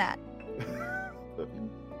 about that.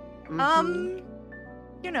 Mhm.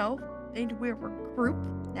 You know, we're a group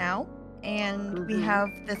now, and we Mhm. have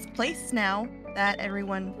this place now that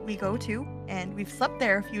everyone we go to, and we've slept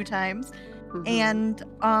there a few times. Mhm. And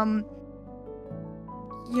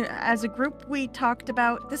you know, as a group, we talked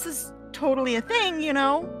about this is totally a thing, you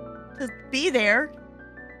know, to be there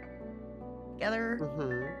together.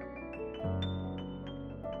 Mhm.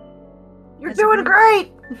 You're As a doing group.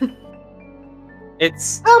 great.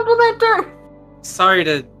 It's Compliment her. sorry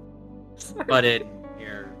to butt in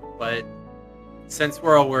here, but since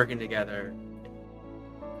we're all working together,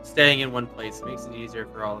 staying in one place makes it easier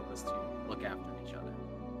for all of us to look after each other.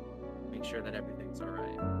 Make sure that everything's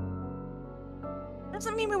alright.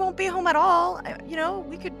 Doesn't mean we won't be home at all. You know,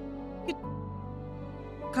 we could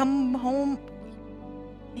come home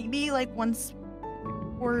maybe like once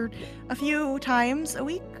or a few times a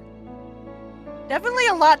week. Definitely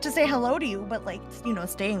a lot to say hello to you, but like, you know,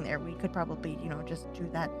 staying there, we could probably, you know, just do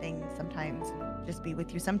that thing sometimes and just be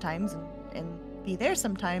with you sometimes and be there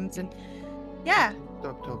sometimes. And yeah,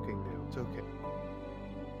 Stop talking now. It's okay.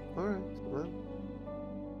 Alright, well.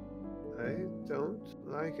 I don't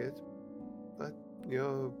like it, but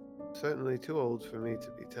you're certainly too old for me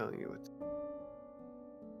to be telling you it.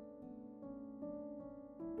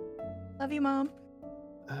 love you, Mom.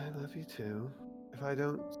 I love you too. If I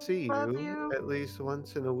don't see Love you you. at least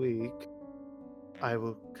once in a week, I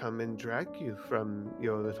will come and drag you from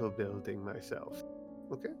your little building myself.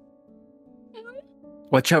 Okay?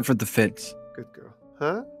 Watch out for the fence. Good girl.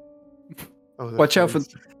 Huh? Oh, the Watch out for.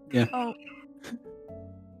 fence. Yeah. Oh,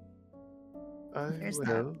 I There's will.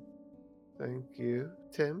 that. Thank you.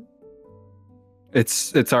 Tim?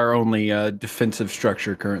 It's our only defensive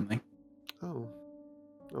structure currently. Oh.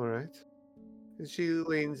 Alright. She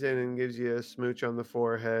leans in and gives you a smooch on the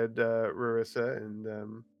forehead, Marissa,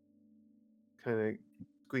 and kind of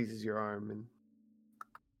squeezes your arm and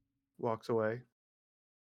walks away.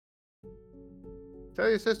 Tell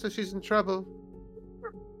your sister she's in trouble.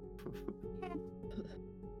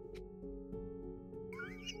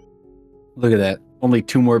 Look at that. Only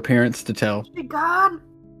 2 more parents to tell. She gone.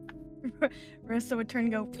 Marissa would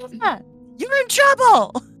turn and go, "Yeah, you're in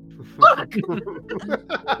trouble."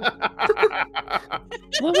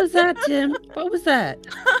 What was that, Tim? What was that?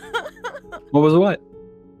 What was what?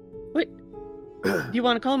 Wait, do you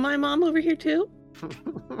want to call my mom over here too?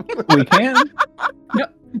 We can.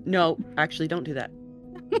 No, actually, don't do that.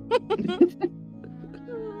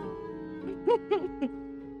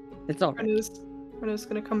 It's all right. Rena's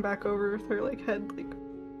gonna come back over with her like head like.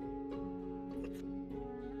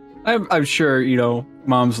 I'm sure, you know,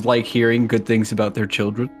 moms like hearing good things about their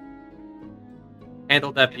children.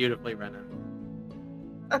 Handled that beautifully, Rena.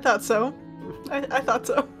 I thought so. I thought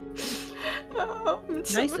so. Oh, I'm in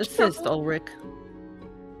so Nice much assist, trouble. Ulrich.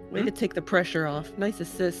 Way to take the pressure off. Nice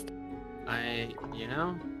assist. I could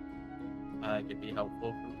be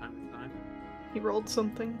helpful from time to time. He rolled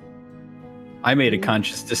something. I made a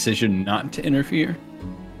conscious decision not to interfere.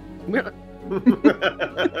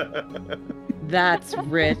 That's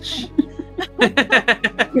rich.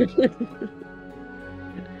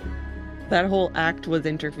 That whole act was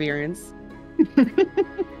interference.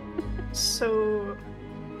 So,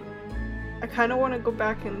 I kind of want to go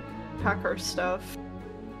back and pack our stuff.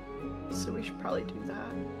 So we should probably do that.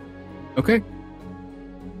 Okay.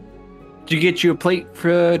 Did you get you a plate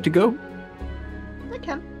for to go? I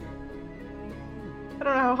can. I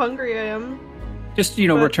don't know how hungry I am. Just But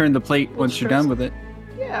return the plate we'll once you're stress- done with it.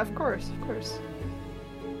 Yeah, of course, of course.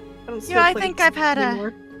 I don't Yeah, I steal think plates I've had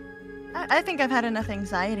anymore. I think I've had enough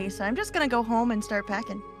anxiety, so I'm just gonna go home and start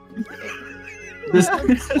packing. This-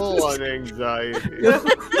 Full on anxiety.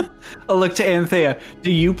 I'll look to Anthea.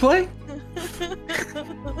 Do you play?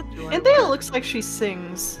 Anthea looks like she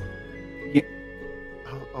sings.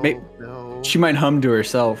 Oh, May- no. She might hum to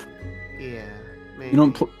herself. Yeah. Maybe.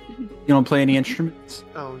 You don't play any instruments?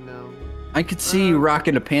 Oh no. I could see you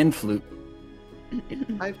rocking a pan flute.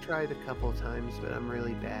 I've tried a couple times, but I'm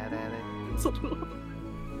really bad at it.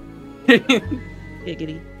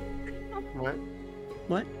 Giggity. What?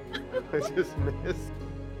 What? I just missed.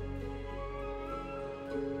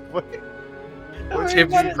 What?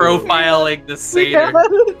 Jim's profiling the satyr.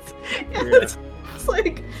 It's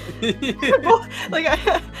like, like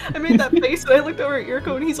I made that face and I looked over at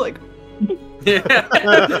Yurko and he's like, Yeah.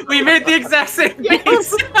 We made the exact same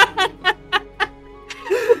Yes. face.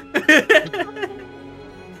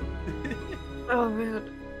 oh man.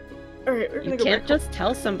 All right, we're You gonna go can't back. just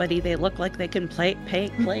tell somebody they look like they can play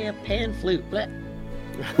a pan flute. Blech.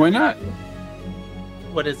 Why not?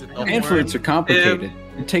 What is it? The Pan horn? flutes are complicated.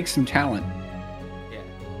 It takes some talent. Yeah.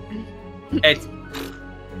 It's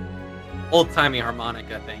old-timey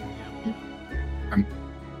harmonica thing. Yeah, I'm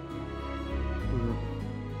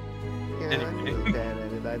Anyway. really bad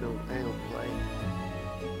at it. I don't play.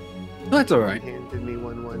 That's all He right. handed me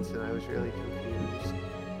one once, and I was really confused.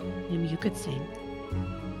 Tim, you could sing.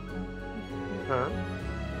 Huh?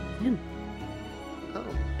 Tim, Oh.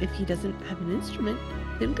 if he doesn't have an instrument,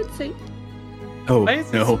 Tim could sing. Oh Why, is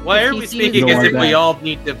this, no, why are we He's speaking using as if all we that. all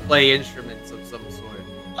need to play instruments of some sort?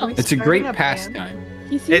 Are we it's a starting great band? pastime.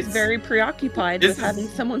 He seems It's- very preoccupied this with having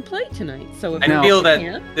is- someone play tonight. So if I Now- feel he that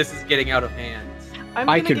can't, this is getting out of hand. I'm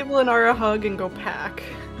I gonna could- give Lenara a hug and go pack.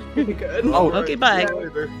 It'll be good. Oh, okay, bye.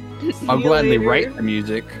 Later. I'll See you gladly later. write the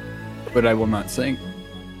music, but I will not sing.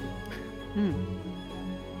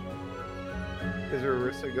 Is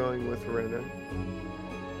Arissa going with Rena?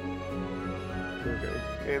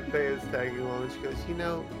 Okay. Anthea's tagging along, and she goes, "You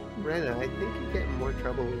know, Rena, I think you get in more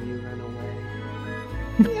trouble when you run away."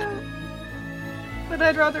 Yeah. But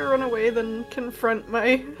I'd rather run away than confront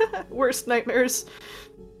my worst nightmares.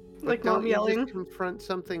 Like Don't mom you yelling. just confront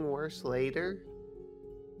something worse later?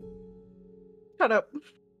 Shut up.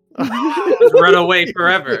 Just run away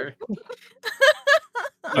forever.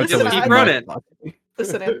 That's just always keep been my running. philosophy.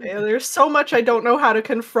 Listen, Anthea, there's so much I don't know how to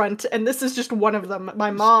confront, and this is just one of them.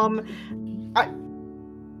 My mom.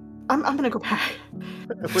 I'm gonna go back.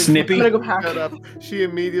 When Snippy? you I'm gonna go pack. shut up, she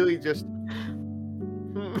immediately just.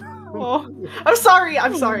 Oh, I'm sorry.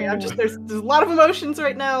 I'm sorry. I'm just there's a lot of emotions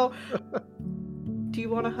right now. Do you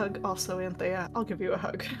want a hug also, Anthea? I'll give you a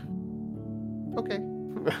hug. Okay.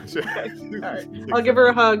 Alright. I'll give her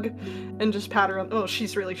a hug and just pat her on. Oh,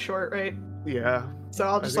 she's really short, right? Yeah, So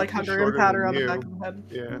I'll I just think like hug she's her and shorter pat than her on the you. back of the head.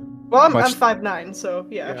 yeah. Well, I'm Watch- 5'9", so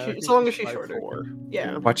yeah, I think as long as she's she's shorter. 5'4".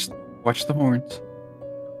 Yeah. Watch the horns.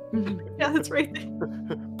 Yeah, that's right.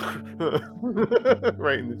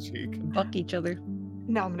 Right in the cheek. buck each other.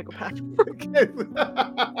 Now I'm gonna go pack.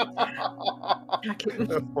 Packing.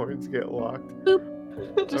 The horns get locked.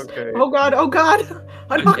 Just, Okay. oh god,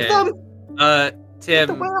 unhook Okay. them. Uh, Get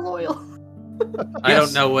the Tim, whale oil. I Yes.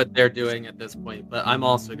 don't know what they're doing at this point, but I'm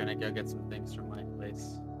also gonna go get some things from my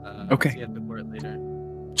place. Okay. See you at the port later.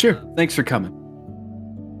 Sure. Thanks for coming.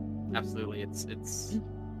 Absolutely, it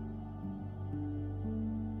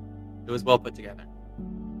was well put together.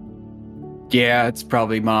 Yeah, it's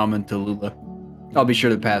probably Mom and Tallulah. I'll be sure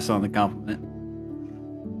to pass on the compliment.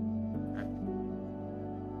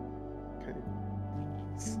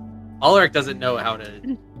 Ulrich doesn't know how to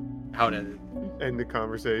End the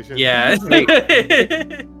conversation. yeah.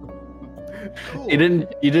 Cool. You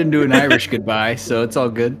didn't do an Irish goodbye, so it's all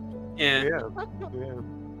good. yeah. Yeah. Yeah.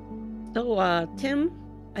 So, Tim,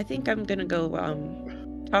 I think I'm gonna go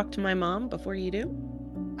talk to my mom before you do.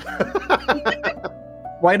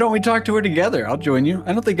 Why don't we talk to her together? I'll join you.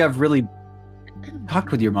 I don't think I've really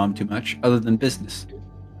talked with your mom too much, other than business.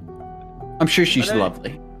 I'm sure she's But I-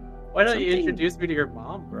 lovely. Why don't you Something- introduce me to your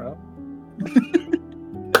mom, bro?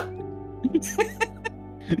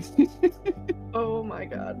 Oh my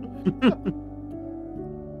god.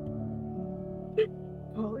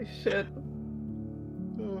 shit.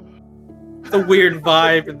 It's a weird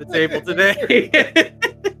vibe in the table today.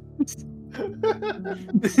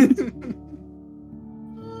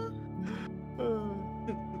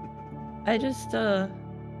 I just, no,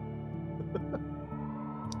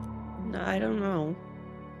 I don't know.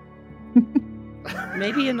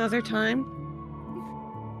 Maybe another time.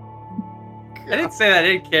 I didn't say that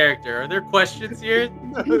in character. Are there questions here?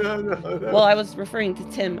 No. Well, I was referring to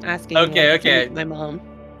Tim asking Okay, like, to okay. meet my mom.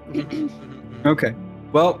 Okay.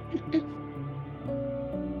 Well,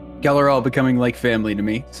 y'all are all becoming like family to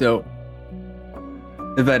me, so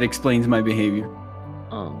if that explains my behavior.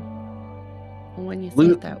 Oh. Well, when you say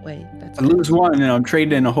Lo- it that way, that's I lose one and I'm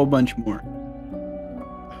trading in a whole bunch more.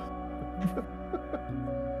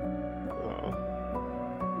 Oh.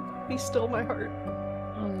 Be still my heart.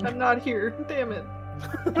 Oh. I'm not here. Damn it.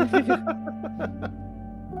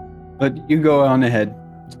 But you go on ahead.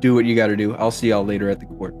 Do what you gotta do. I'll see y'all later at the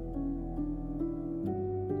court.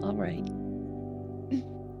 All right.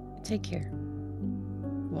 Take care.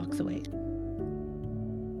 Walks away.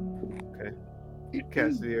 Okay.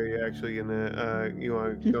 Cassidy, are you actually gonna you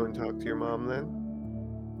want to go and talk to your mom then?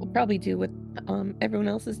 We'll probably do what everyone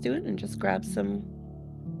else is doing and just grab some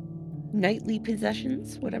nightly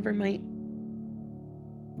possessions, whatever might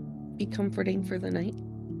be comforting for the night.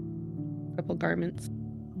 A couple garments.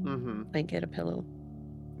 Mm-hmm. Might get a pillow.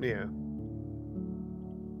 Yeah.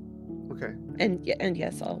 Okay. And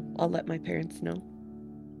yes, I'll let my parents know.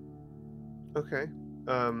 Okay.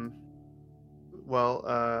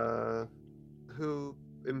 Well, who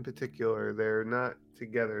in particular? They're not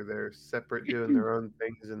together. They're separate, doing their own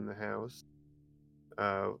things in the house.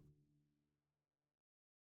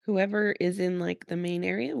 Whoever is in like the main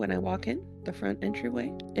area when I walk in, the front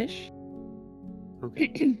entryway ish.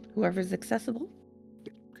 Okay. Whoever's accessible.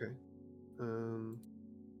 Okay.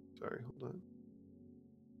 Sorry, hold on.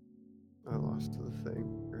 I lost the thing.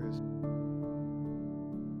 Where is it?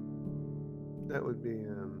 That would be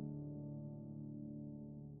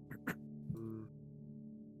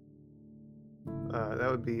that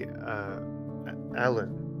would be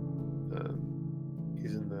Alan.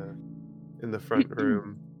 He's in the front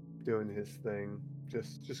room doing his thing.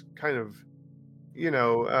 Just kind of,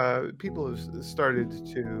 people have started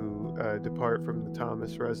to depart from the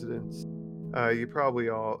Thomas residence.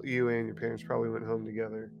 You and your parents probably went home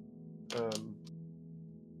together.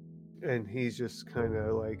 And he's just kind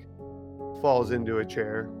of like falls into a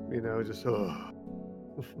chair, just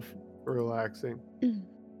relaxing.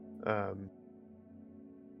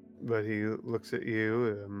 But he looks at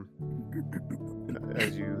you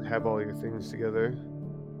as you have all your things together,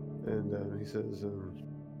 and he says,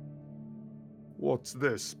 "What's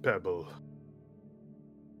this, Pebble?"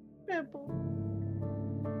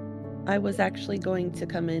 I was actually going to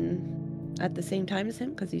come in at the same time as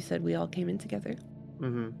him because you said we all came in together.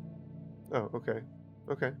 Mm-hmm. Oh, okay.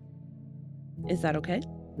 Okay. Is that okay?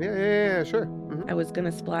 Yeah, sure. Mm-hmm. I was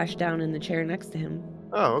gonna splash down in the chair next to him.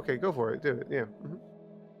 Oh, okay, go for it. Do it. Yeah. Mm-hmm.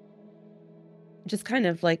 Just kind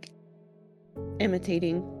of like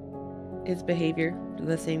imitating his behavior,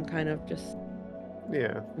 the same kind of just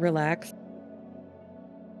relax.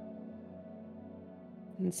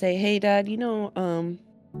 And say, "Hey Dad, the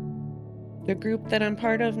group that I'm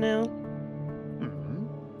part of now,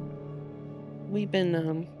 we've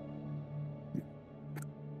been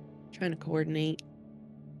trying to coordinate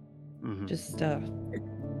just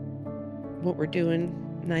what we're doing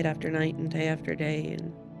night after night and day after day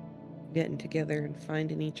and getting together and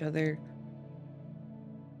finding each other."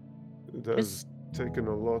 It has taken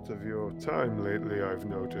a lot of your time lately, I've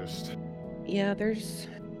noticed. Yeah, there's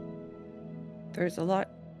a lot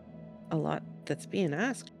that's being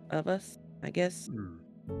asked of us, I guess.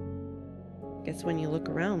 I guess when you look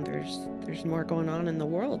around, there's more going on in the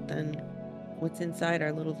world than what's inside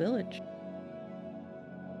our little village.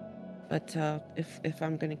 But if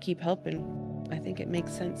I'm gonna keep helping, I think it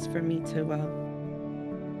makes sense for me to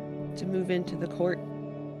move into the court,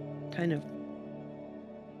 kind of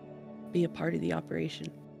be a part of the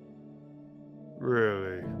operation.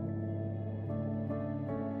 Really?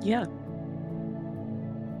 Yeah.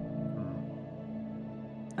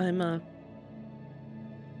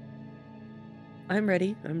 I'm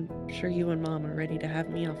ready. I'm sure you and Mom are ready to have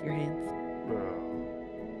me off your hands. No,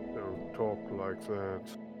 don't talk like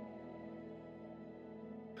that.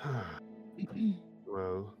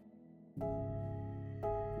 Well,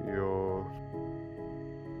 your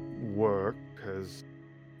work has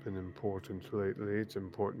been important lately. It's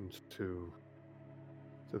important to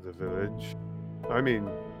the village. I mean,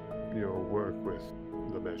 your work with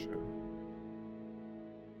the measure.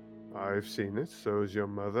 I've seen it, so has your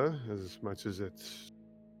mother, as much as it's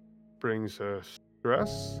brings her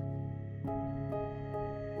stress.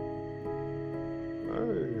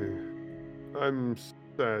 I'm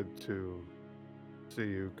sad to see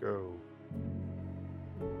you go.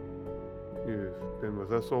 You've been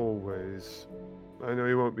with us always. I know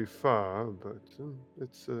you won't be far, but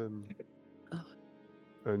it's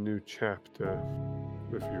a new chapter,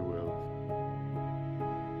 if you will.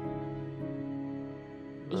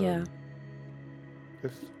 Yeah.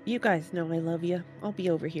 If You guys know I love you. I'll be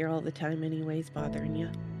over here all the time anyways, bothering you.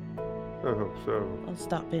 I hope so. I'll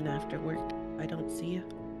stop in after work if I don't see you.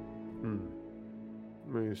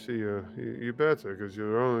 Well, you see, you better, because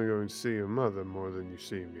you're only going to see your mother more than you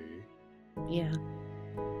see me. Yeah.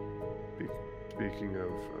 Speaking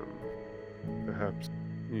of, perhaps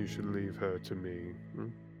you should leave her to me.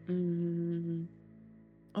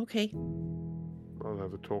 Okay. I'll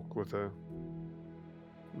have a talk with her.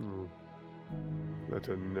 Let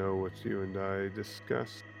her know what you and I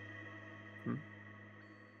discussed.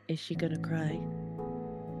 Is she gonna cry?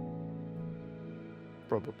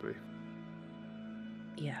 Probably.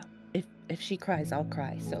 Yeah. If she cries, I'll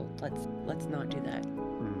cry. So let's not do that.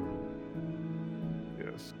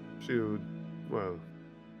 Yes. She would, well,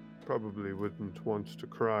 probably wouldn't want to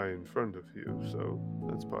cry in front of you, so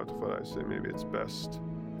that's part of what I say. Maybe it's best.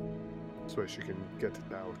 This way she can get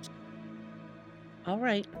it out. All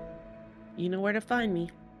right. You know where to find me.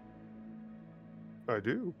 I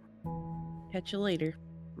do. Catch you later.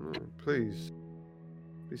 Please,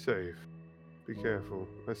 be safe. Be careful.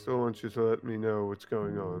 I still want you to let me know what's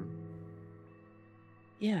going on.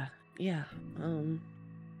 Yeah.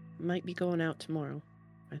 Might be going out tomorrow,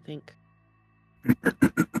 I think.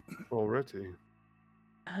 Already?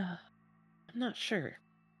 I'm not sure.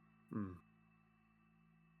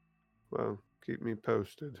 Well, keep me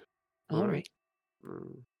posted. All right.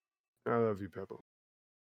 I love you, Pebble.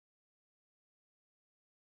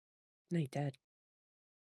 Night, Dad.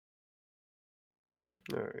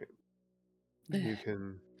 All right. You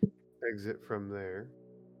can exit from there.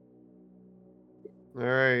 All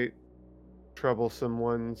right. Troublesome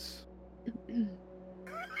ones.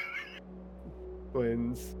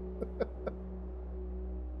 Twins.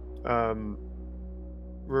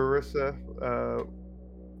 Marissa,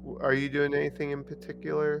 are you doing anything in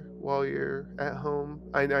particular while you're at home?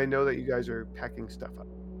 I know that you guys are packing stuff up.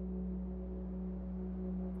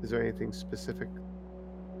 Is there anything specific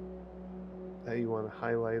that you want to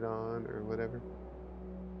highlight on or whatever?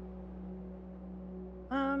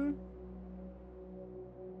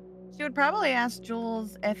 She would probably ask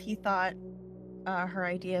Jules if he thought her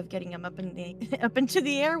idea of getting him up into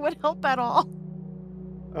the air would help at all.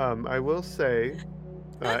 I will say,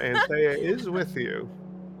 Anthea is with you.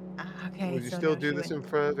 Okay. Would you so still no, do she this in wouldn't.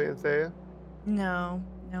 front of Anthea? No,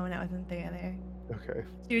 not with Anthea there. Okay.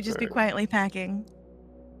 She would just be Alright. quietly packing.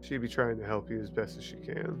 She'd be trying to help you as best as she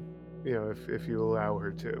can. You know, if you allow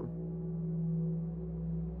her to.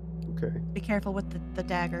 Okay. Be careful with the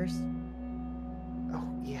daggers. Oh,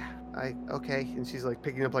 yeah. Okay. And she's like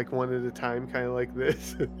picking up like one at a time, kind of like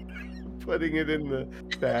this. Putting it in the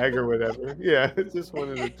bag or whatever. Yeah, it's just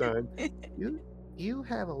one at a time. You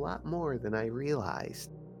have a lot more than I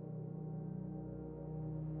realized.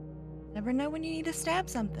 Never know when you need to stab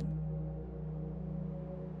something.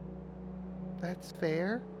 That's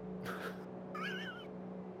fair.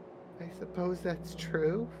 I suppose that's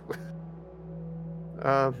true.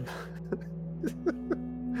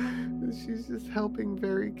 She's just helping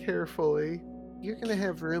very carefully. You're gonna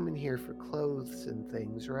have room in here for clothes and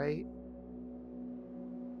things, right?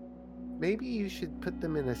 Maybe you should put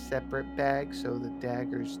them in a separate bag so the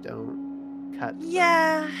daggers don't cut them.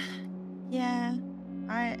 Yeah.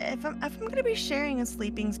 If I'm gonna be sharing a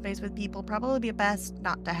sleeping space with people, probably be best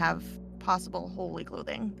not to have possible holy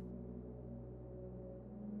clothing.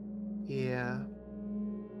 Yeah,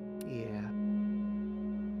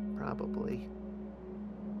 probably.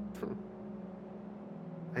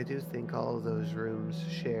 I do think all of those rooms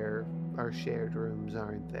are shared rooms,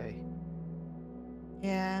 aren't they?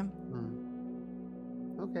 Yeah.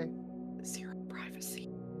 Okay. Zero privacy.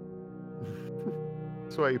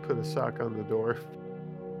 That's why you put a sock on the door.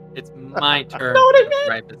 It's my turn Know what I for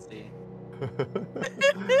meant? privacy.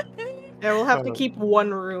 Yeah, we'll have to keep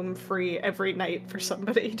one room free every night for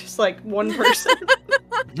somebody, just like one person.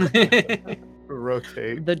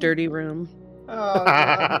 Rotate. The dirty room. Oh,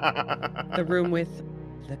 God. The room with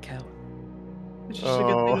the couch. It's just a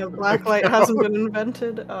good thing Oh, a black light the hasn't couch. been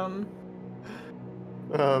invented.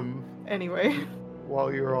 Anyway.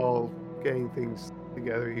 While you're all getting things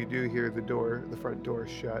together, you do hear the front door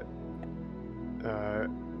shut.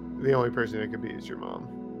 The only person it could be is your mom.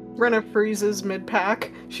 Renna freezes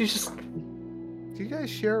mid-pack. She's just... Do you guys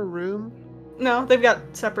share a room? No, they've got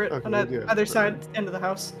separate Okay, on they the do have other separate. side end of the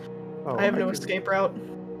house. Oh, I have no can, escape route.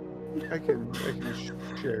 I can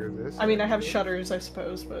share this. I mean, I have actually. shutters, I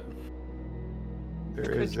suppose, but I There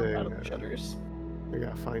could is jump out a. of the shutters. I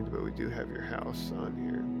gotta find, but we do have your house on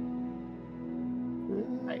here.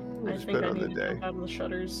 We'll I just think put I on the need to day. jump out of the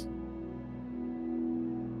shutters.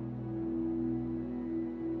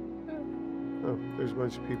 Oh, there's a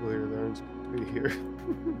bunch of people here that aren't supposed to be here.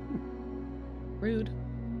 Rude.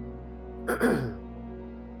 Okay.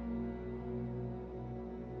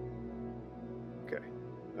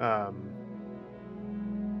 Let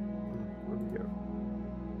me go.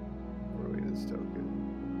 Where are we this token?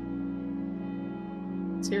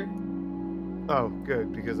 It's here. Oh,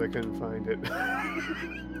 good, because I couldn't find it.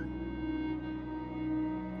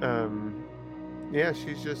 Yeah,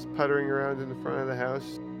 she's just puttering around in the front of the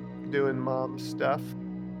house, doing mom stuff.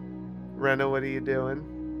 Rena, what are you doing?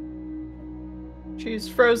 She's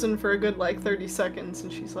frozen for a good, 30 seconds,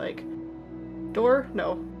 and she's like, door?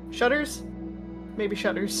 No. Shutters? Maybe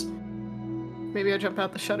shutters. Maybe I jump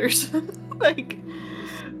out the shutters.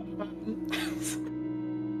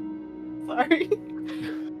 Sorry.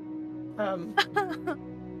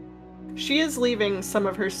 She is leaving some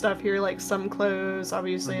of her stuff here, like some clothes,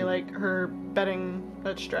 obviously, like her bedding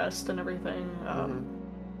that's dressed and everything.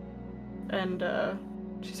 And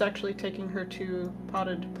she's actually taking her 2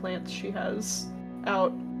 potted plants she has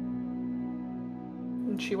out.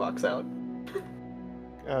 And she walks out.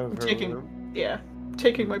 Out of her taking, room. Yeah,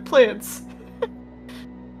 taking my plants.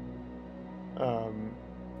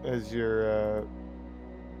 As you're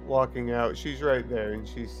walking out, she's right there and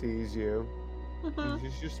she sees you. And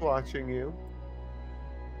she's just watching you.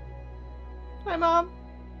 Hi, Mom.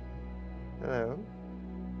 Hello.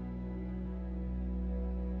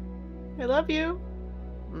 I love you.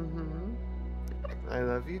 Mm-hmm. I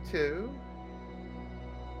love you too.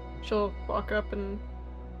 She'll walk up and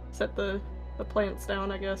set the plants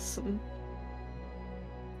down, I guess, and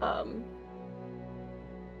I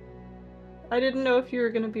didn't know if you were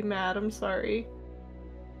gonna be mad, I'm sorry.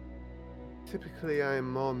 Typically, I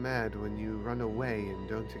am more mad when you run away and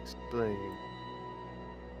don't explain.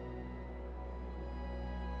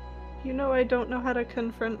 You know I don't know how to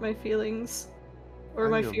confront my feelings. Or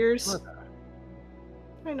I'm my your fears. brother.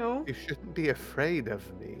 I know. You shouldn't be afraid of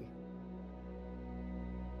me.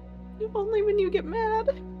 Only when you get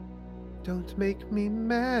mad. Don't make me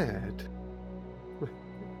mad.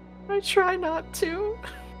 I try not to.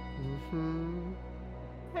 Mm-hmm.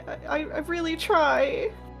 I really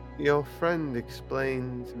try. Your friend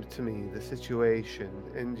explained to me the situation,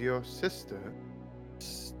 and your sister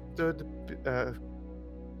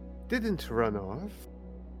didn't run off,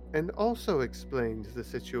 and also explained the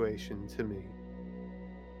situation to me.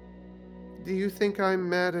 Do you think I'm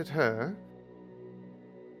mad at her?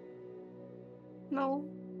 No.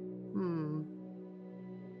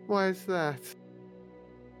 Why is that?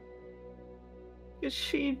 Did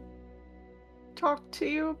she talk to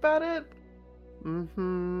you about it?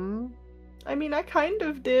 Mm-hmm. I mean, I kind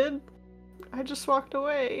of did. I just walked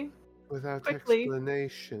away. Without Quickly.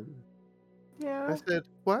 explanation. Yeah. I said,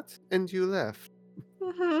 what? And you left.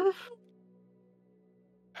 Mm-hmm.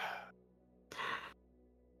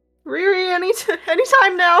 Riri,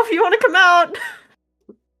 anytime now if you want to come out.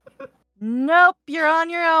 Nope, you're on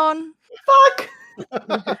your own. Fuck!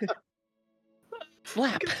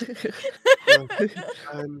 Slap.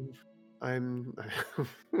 I'm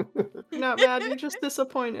You're not mad, you're just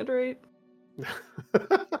disappointed, right?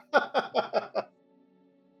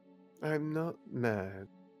 I'm not mad.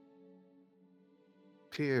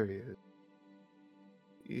 Period.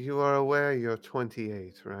 You are aware you're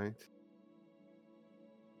 28, right?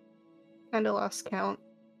 Kinda lost count.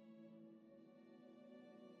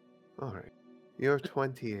 Alright. You're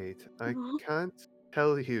 28. I Mhm. can't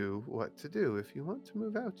tell you what to do. If you want to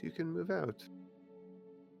move out, you can move out.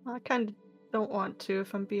 I kinda don't want to,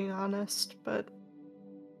 if I'm being honest, but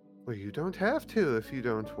Well, you don't have to if you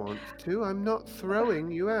don't want to. I'm not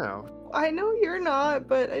throwing you out. I know you're not,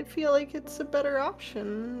 but I feel like it's a better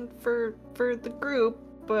option for the group,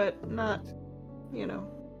 but not, Alright. you know.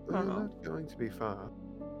 I Well, don't you're know. not going to be far.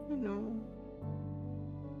 I know.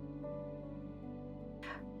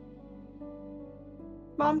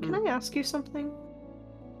 Mom, can I ask you something?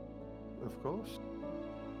 Of course.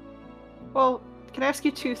 Well, can I ask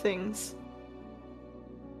you 2 things?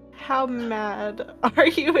 How mad are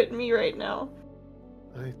you at me right now?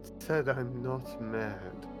 I said I'm not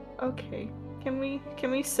mad. Okay. Can we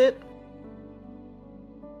sit?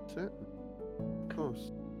 Sit. Of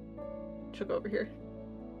course. She'll go over here.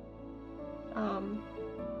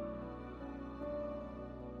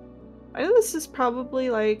 I know this is probably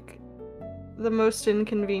like the most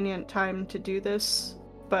inconvenient time to do this,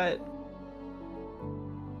 but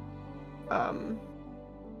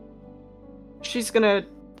she's gonna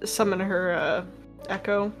summon her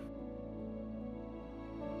echo.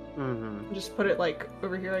 Mm-hmm. Just put it like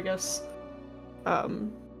over here, I guess.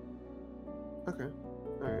 Okay.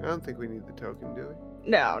 Alright, I don't think we need the token, do we?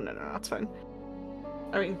 No, it's fine.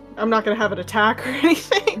 I mean, I'm not gonna have it attack or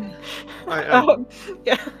anything. I-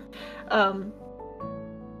 Yeah.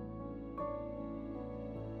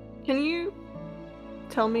 Can you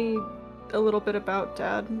tell me a little bit about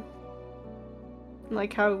Dad?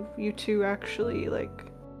 Like how you two actually like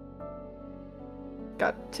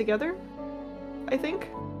got together? I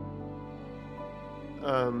think.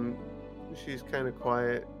 She's kind of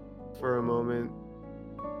quiet for a moment,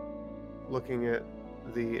 looking at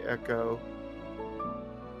the echo,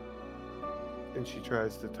 and she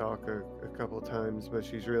tries to talk a couple times, but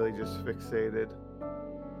she's really just fixated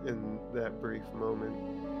in that brief moment.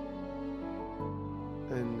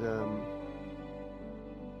 And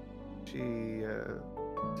she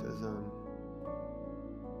says,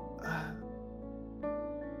 have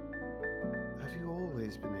you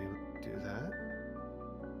always been able to do that?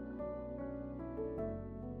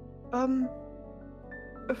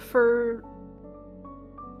 For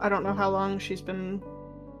I don't know how long she's been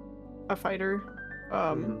a fighter.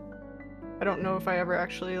 I don't know if I ever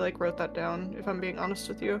actually like wrote that down, if I'm being honest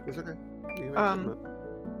with you. It's okay. You can make something up.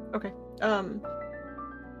 Okay.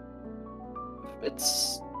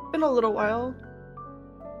 It's been a little while.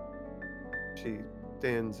 She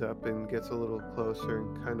stands up and gets a little closer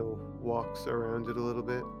and kind of walks around it a little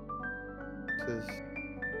bit. Says,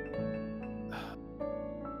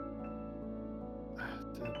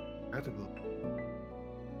 "It's incredible.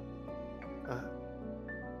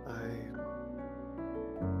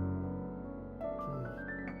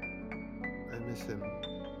 I miss him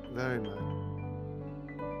very much."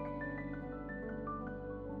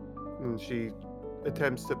 And she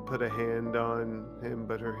attempts to put a hand on him,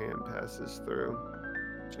 but her hand passes through.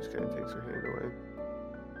 Just kind of takes her hand away.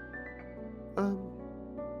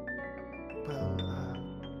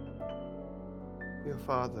 Your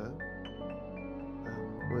father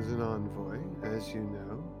was an envoy, as you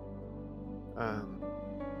know.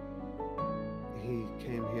 He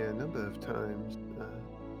came here a number of times.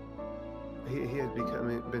 He had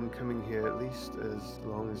been coming here at least as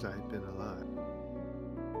long as I had been alive.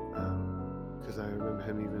 Because I remember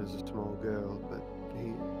him even as a small girl, but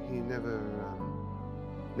he never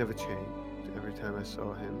changed. Every time I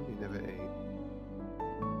saw him, he never aged.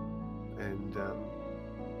 And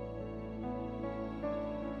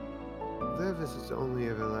their visits only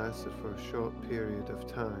ever lasted for a short period of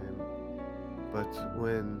time. But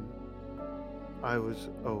when I was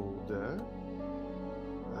older,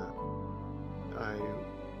 I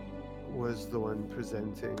was the one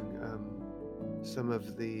presenting some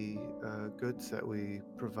of the goods that we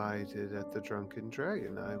provided at the Drunken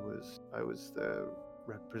Dragon. I was the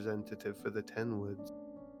representative for the Tenwoods,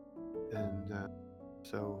 and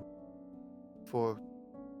so for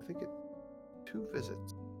I think 2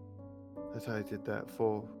 visits that I did that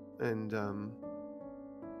for, and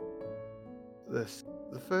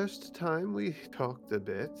the first time we talked a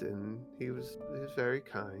bit, and he was very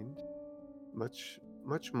kind, much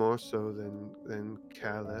more so than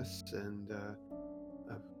callous and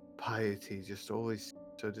piety, just always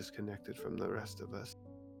so disconnected from the rest of us.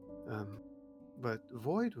 But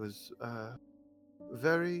Void was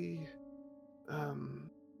very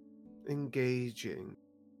engaging.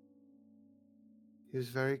 He was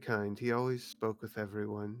very kind. He always spoke with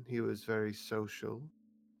everyone. He was very social,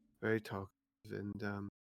 very talkative, and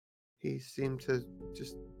he seemed to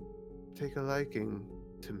just take a liking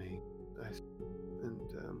to me. And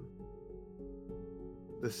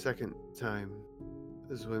the second time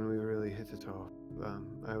is when we really hit it off.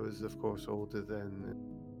 I was, of course, older then.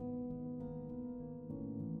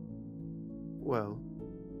 Well,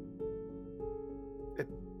 it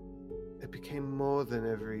became more than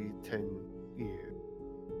every 10 years.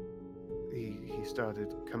 He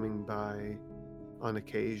started coming by on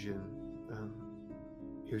occasion.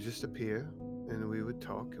 He would just appear, and we would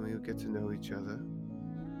talk, and we would get to know each other.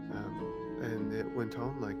 And it went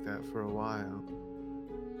on like that for a while.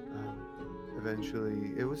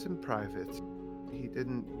 Eventually, it was in private. He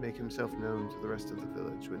didn't make himself known to the rest of the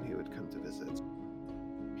village when he would come to visit.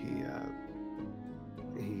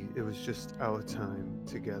 It was just our time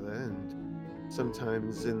together, and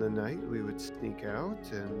sometimes in the night we would sneak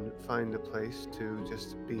out and find a place to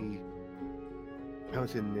just be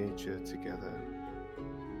out in nature together.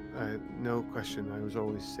 No question, I was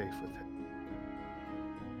always safe with him.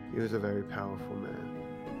 He was a very powerful man.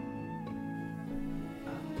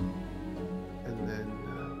 And then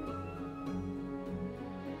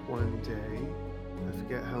one day, I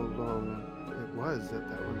forget how long it was that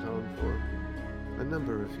went on for, a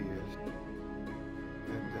number of years.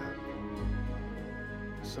 And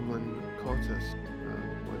someone caught us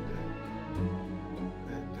one day.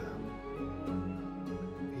 And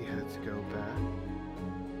he had to go back.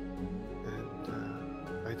 And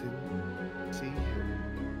I didn't see him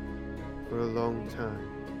for a long time.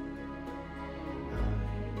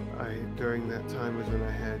 During that time was when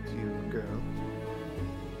I had you, girl,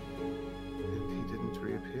 and he didn't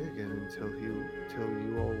reappear again until you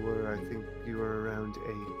all were, I think you were around 8,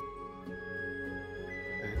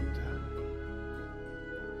 and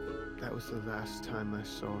that was the last time I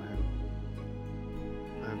saw him.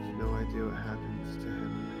 I have no idea what happened to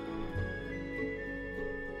him.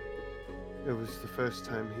 It was the first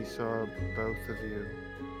time he saw both of you.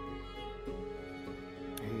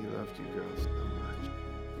 He loved you girls so much.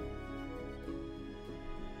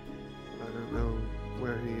 I don't know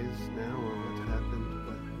where he is now or what happened,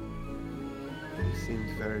 but he seemed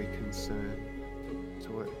very concerned. So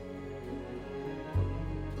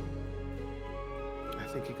I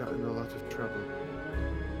think he got in a lot of trouble.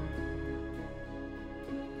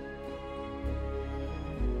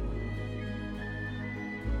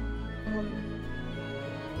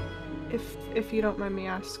 If you don't mind me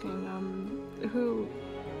asking, who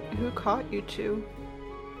caught you two?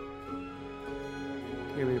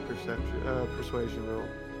 Give me a persuasion roll.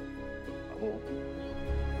 Oh.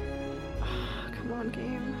 Come on,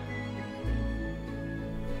 game.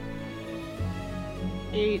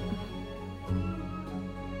 8.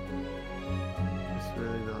 It's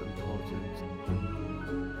really not important.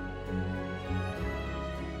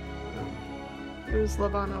 It was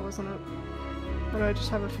Lavana, wasn't it? Or do I just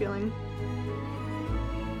have a feeling?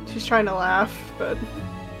 She's trying to laugh, but...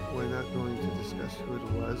 We're not going to discuss who it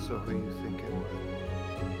was or who you think it was.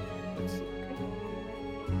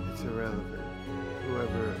 It's irrelevant.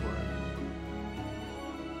 Whoever it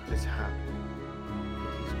was is happy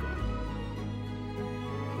that he's gone.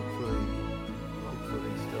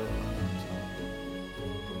 Hopefully still alive.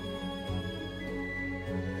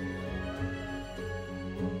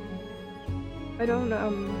 I don't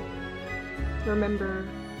remember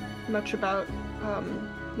much about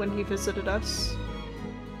when he visited us.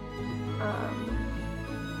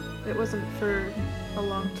 It wasn't for a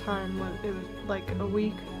long time. It was like a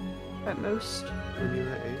week at most. When you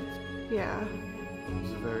were 8? Yeah. It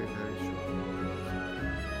was a very, very short period.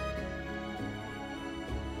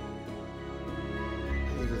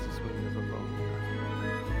 Neither does this one ever long enough.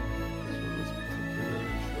 This one was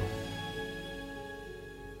particularly short.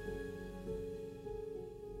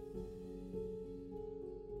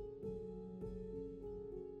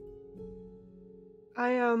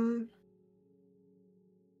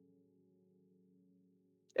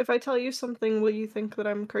 If I tell you something, will you think that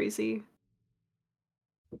I'm crazy?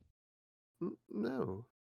 No.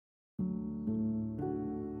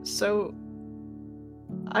 So,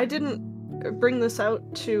 I didn't bring this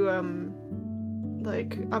out to,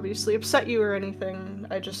 like, obviously upset you or anything.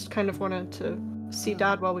 I just kind of wanted to see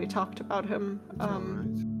Dad while we talked about him. It's alright.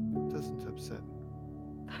 It doesn't upset me.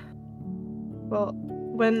 Well,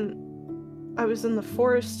 when I was in the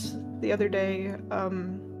forest the other day,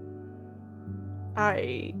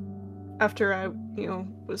 after I,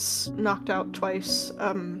 was knocked out twice,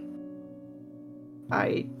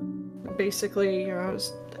 I basically, I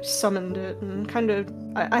summoned it and kind of,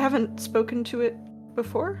 I haven't spoken to it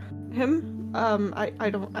before, him. I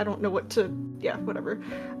don't know what to, whatever.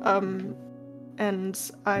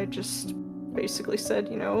 And I just basically said,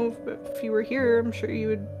 if you were here, I'm sure you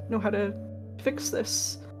would know how to fix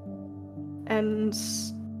this. And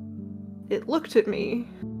it looked at me.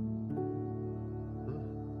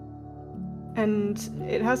 And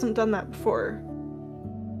it hasn't done that before.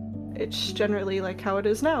 It's generally like how it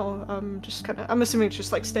is now. Just kind of, I'm assuming it's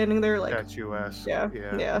just like standing there like... Statuesque.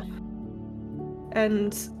 Yeah.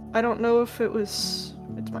 And I don't know if it's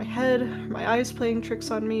my head, my eyes playing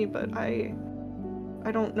tricks on me, but I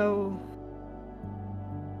don't know.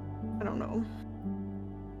 I don't know.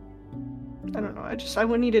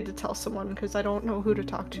 I needed to tell someone because I don't know who to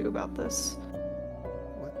talk to about this.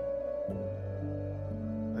 What?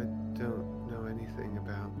 I don't know anything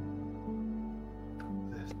about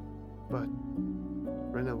this. But,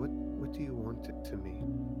 Rena, what do you want it to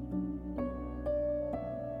mean?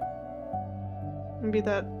 Maybe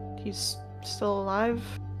that he's still alive?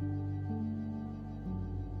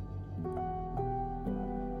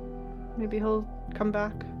 Maybe he'll come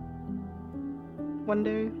back one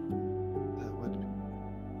day. That would be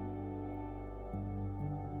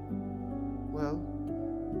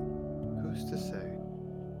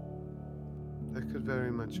could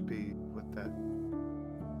very much be what that.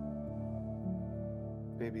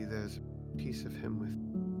 Maybe there's a piece of him with.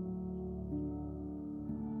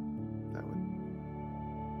 That would.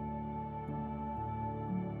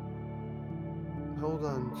 Hold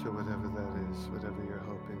on to whatever that is, whatever you're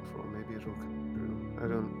hoping for. Maybe it'll come true.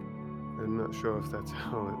 I'm not sure if that's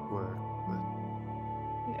how it works, but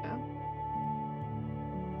Yeah.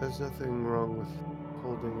 there's nothing wrong with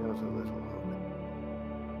holding out a little hope.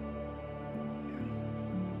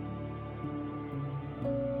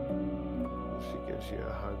 She gives you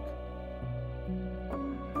a hug.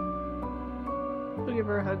 We'll give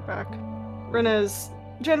her a hug back. Rena is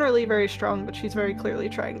generally very strong, but she's very clearly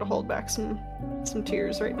trying to hold back some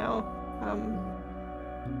tears right now.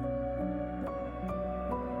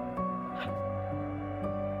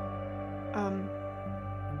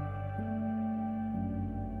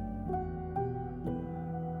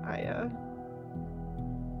 I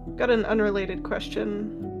got an unrelated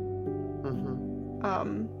question.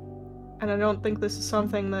 Mm-hmm. And I don't think this is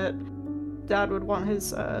something that Dad would want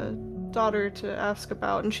his daughter to ask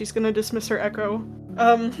about, and she's gonna dismiss her echo.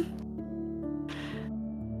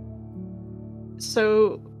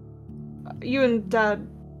 So you and Dad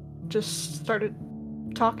just started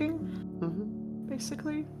talking, Mm-hmm.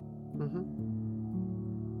 basically? Mm-hmm.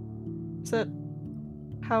 Is that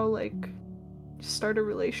how, like, you start a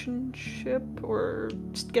relationship or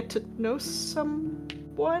just get to know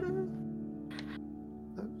someone?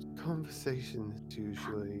 Conversation is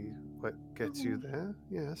usually what gets you there,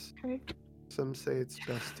 yes. Okay. Some say it's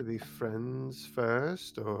best to be friends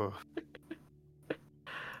first, or...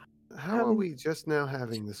 How are we just now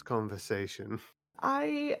having this conversation?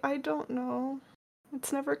 I don't know.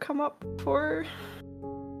 It's never come up before.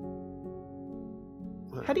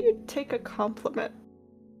 How do you take a compliment?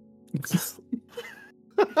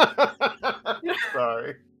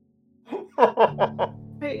 Sorry.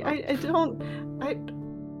 I don't.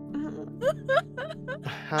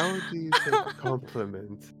 How do you take a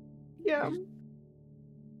compliment? Yeah.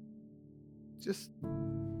 Just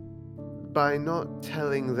by not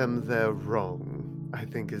telling them they're wrong, I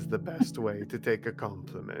think is the best way to take a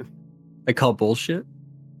compliment. I call bullshit.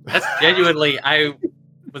 That's genuinely. I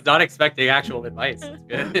was not expecting actual advice.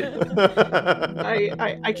 That's good.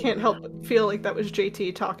 I can't help but feel like that was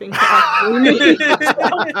JT talking to actually me.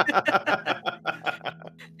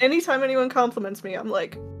 Anytime anyone compliments me, I'm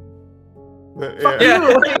like, fuck Yeah.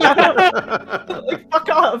 you! Like, I don't, like, fuck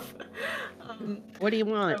off. What do you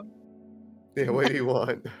want? Yeah, what do you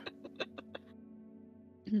want?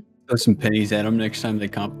 Throw some pennies at them next time they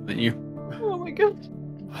compliment you. Oh my god.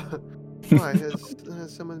 Why,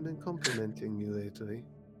 has someone been complimenting you lately?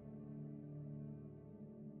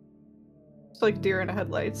 It's like deer in the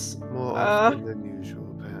headlights. More often than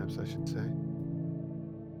usual, perhaps I should say.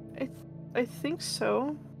 I think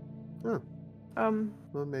so. Oh.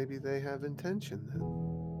 Well, maybe they have intention then.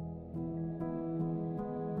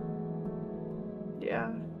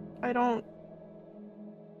 Yeah. I don't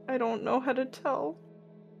know how to tell.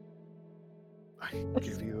 I can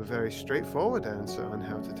give you a very straightforward answer on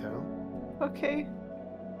how to tell. Okay.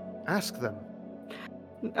 Ask them.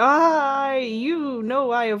 You know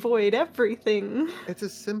I avoid everything. It's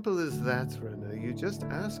as simple as that, Rena. You just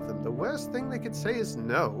ask them. The worst thing they could say is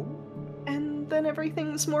no. And then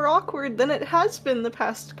everything's more awkward than it has been the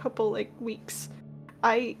past couple, like, weeks.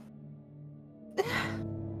 I'm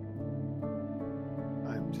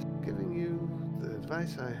just giving you the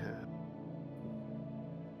advice I have.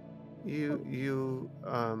 You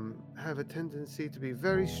have a tendency to be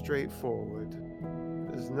very straightforward.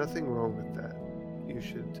 There's nothing wrong with that. You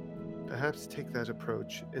should perhaps take that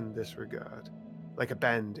approach in this regard. Like a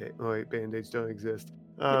band-aid. Oh, wait, band-aids don't exist.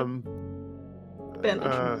 Bandage.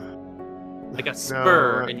 Like a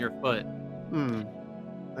spur No, in your foot.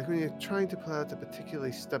 Like when you're trying to pull out a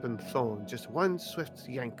particularly stubborn thorn, just one swift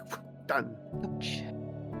yank, done. Ouch.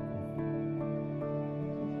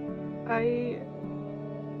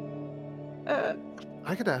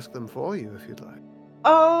 I could ask them for you if you'd like.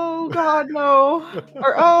 Oh god, no.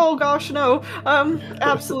 Or oh gosh, no.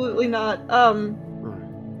 Absolutely not.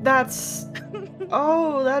 That's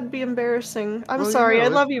that'd be embarrassing. I'm Well, sorry. I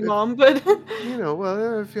love you, Mom, but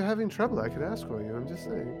well, if you're having trouble, I could ask for you. I'm just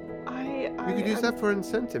saying. You could use that for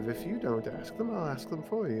incentive. If you don't ask them, I'll ask them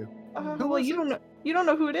for you. Well, you don't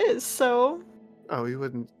know who it is, so. Oh, you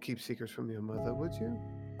wouldn't keep secrets from your mother, would you?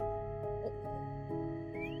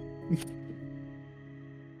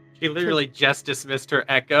 She literally just dismissed her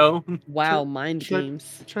echo. Wow, mind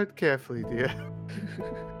games. Tread carefully, dear.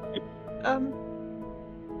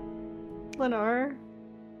 Lennar.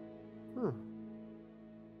 Oh.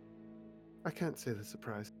 I can't say that's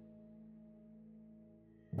surprising.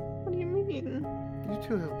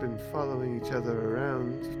 two have been following each other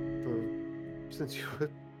around since you were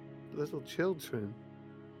little children.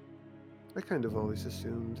 I kind of always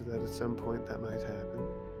assumed that at some point that might happen.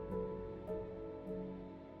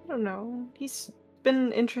 I don't know. He's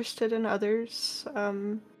been interested in others.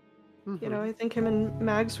 You know, I think him and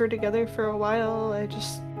Mags were together for a while. I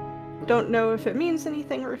just don't know if it means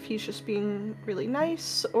anything or if he's just being really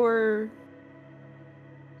nice or...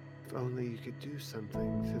 If only you could do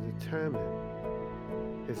something to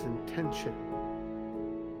determine his intention.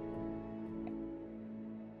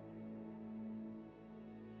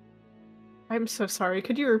 I'm so sorry.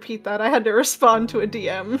 Could you repeat that? I had to respond to a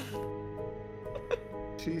DM.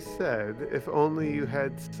 She said, if only you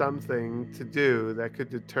had something to do that could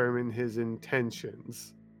determine his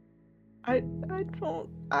intentions. I don't...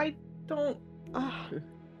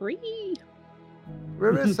 Free.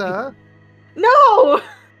 Rarissa! No!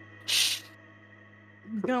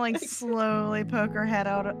 I'm gonna like slowly poke her head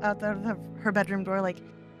out of her bedroom door, like,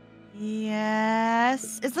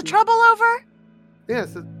 yes. Is the trouble over?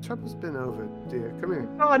 Yes, the trouble's been over, dear. Come here.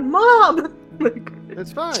 God, Mom!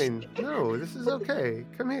 It's fine. No, this is okay.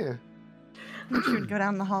 Come here. She would go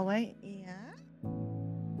down the hallway. Yeah.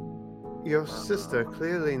 Your sister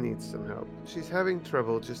clearly needs some help. She's having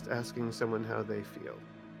trouble just asking someone how they feel.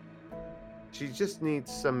 She just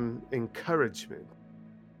needs some encouragement.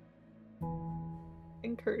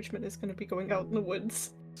 Encouragement is going to be going out in the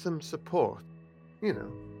woods. Some support. You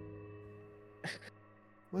know.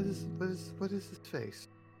 What is his face?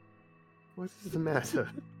 What is the matter?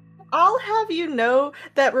 I'll have you know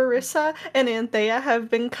that Rarissa and Anthea have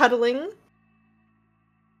been cuddling.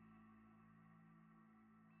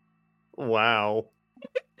 Wow.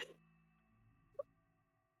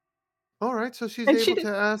 All right, so she's And she able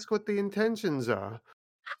to ask what the intentions are.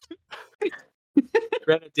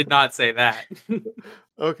 Greta did not say that.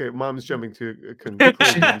 Okay, Mom's jumping to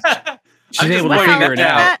conclusions. She's able to figure it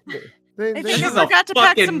out. They, I they- think I is a forgot to pack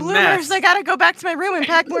fucking some bloomers. mess. I gotta go back to my room and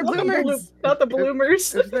pack more bloomers. Not the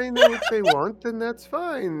bloomers. if they know what they want, then that's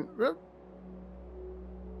fine.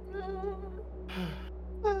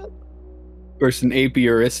 Of course, an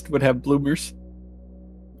apiarist would have bloomers.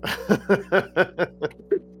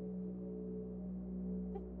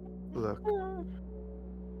 Look,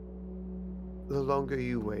 the longer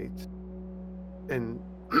you wait and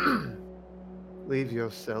leave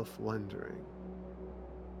yourself wondering,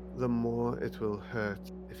 the more it will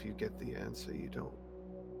hurt if you get the answer you don't.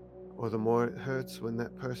 Or the more it hurts when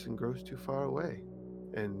that person grows too far away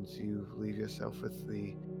and you leave yourself with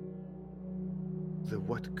the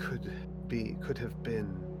what could have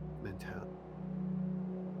been mentality.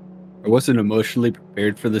 I wasn't emotionally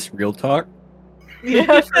prepared for this real talk.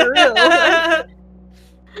 Yeah, for real.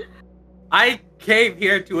 I came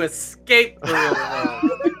here to escape the real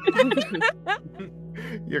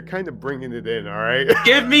world. You're kind of bringing it in, all right?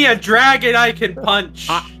 Give me a dragon I can punch.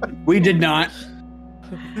 We did not.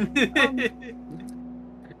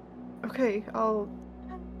 Okay,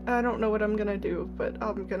 I don't know what I'm gonna do, but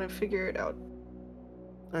I'm gonna figure it out.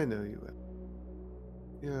 I know you will.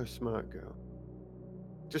 You're a smart girl.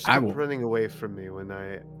 Just I stop will. running away from me when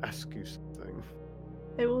I ask you something.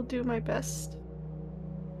 I will do my best.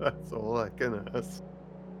 That's all I can ask.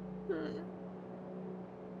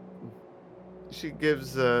 She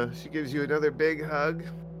gives you another big hug.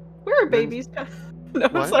 Where are Then- babies? No,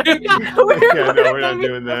 I'm What? sorry. Yeah, no, we're not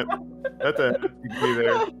doing that. That's a be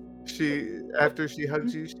there. After she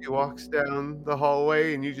hugs you, she walks down the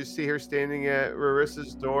hallway, and you just see her standing at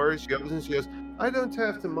Rarissa's door. She opens and she goes, "I don't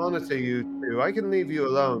have to monitor you two. I can leave you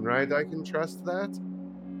alone, right? I can trust that."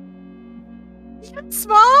 Yes,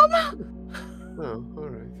 Mom. Oh, all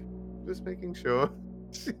right. Just making sure.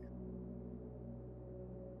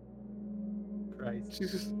 Christ.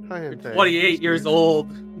 She's just, "Hi, You're Anthea." 28 years old.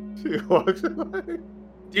 She walks away.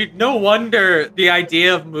 Dude, no wonder the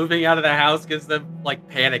idea of moving out of the house gives them, like,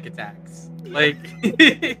 panic attacks. Like...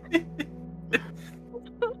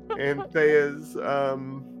 Anthea's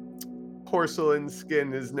porcelain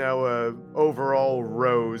skin is now a overall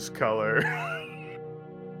rose color.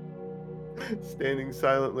 Standing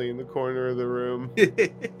silently in the corner of the room.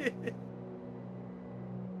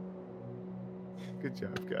 Good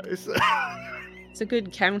job, guys. It's a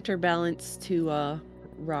good counterbalance to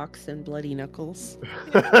Rocks and Bloody Knuckles.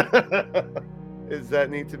 Does that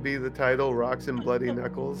need to be the title, Rocks and Bloody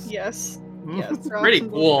Knuckles? Yes. Hmm? Yes. Pretty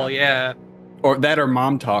cool, yeah. Or that or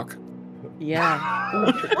mom talk. Yeah.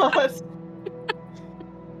 God.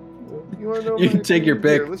 You want to know You my can take your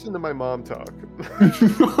opinion? Here, pick. listen to my mom talk.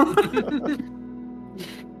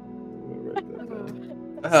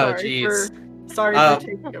 Oh, Sorry jeez. Sorry Um, for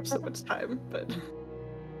taking up so much time, but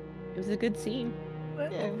It was a good scene.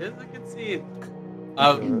 Yeah. It's a good scene.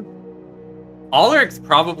 Ulrich's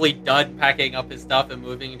probably done packing up his stuff and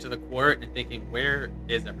moving into the court and thinking, where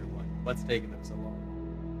is everyone? What's taking them so long?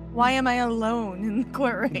 Why am I alone in the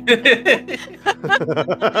court right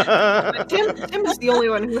Tim is the only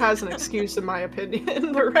one who has an excuse, in my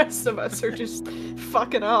opinion. The rest of us are just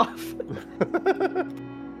fucking off.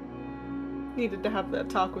 Needed to have that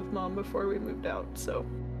talk with Mom before we moved out, so.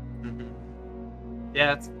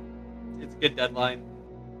 Yeah, it's a good deadline.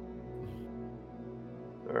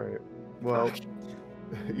 All right. Well,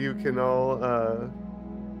 you can all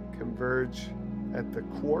converge at the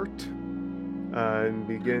court and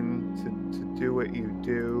begin to do what you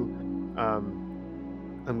do.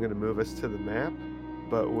 I'm going to move us to the map,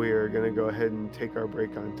 but we are going to go ahead and take our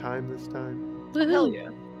break on time this time. Hell yeah.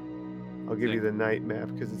 I'll give you the night map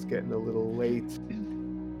because it's getting a little late.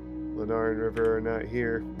 Lennar and River are not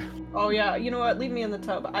here. Oh yeah, you know what? Leave me in the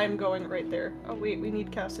tub. I'm going right there. Oh wait, we need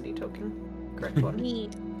Cassidy token. Correct one.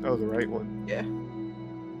 Oh, the right one. Yeah.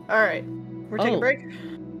 Alright. We're taking a break?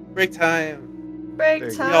 Break time. Break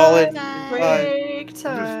There you time! go. Y'all in Break It's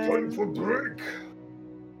time time! for break.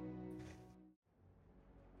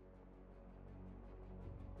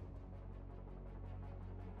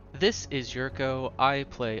 This is Yurko. I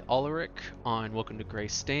play Ulrich on Welcome to Grey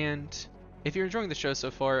Stand. If you're enjoying the show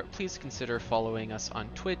so far, please consider following us on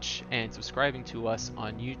Twitch and subscribing to us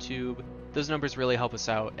on YouTube. Those numbers really help us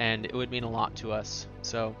out, and it would mean a lot to us.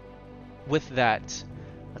 So, with that,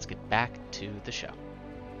 let's get back to the show.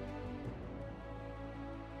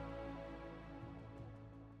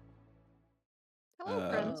 Hello,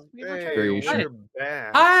 friends. We've Hey, returned. Very we're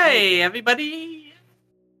back. Hi, everybody.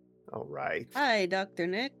 All right. Hi, Dr.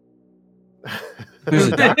 Nick. Who's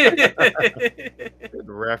a doctor? Good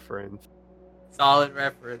reference. Solid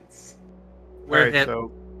reference. We're All right, hip.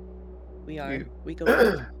 so We are. You- We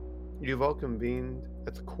go. you've all convened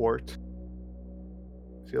at the court.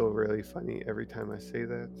 I feel really funny every time I say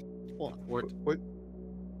that. Court. What?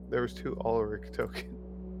 There was 2 Ulrich tokens.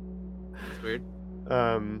 That's weird.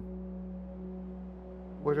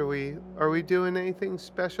 What are we doing anything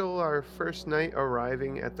special? Our first night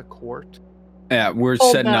arriving at the court? Yeah, we're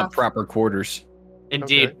Old setting up math. proper quarters.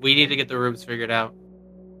 Indeed, Okay. we need to get the rooms figured out.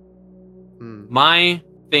 Hmm. My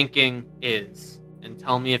thinking is, and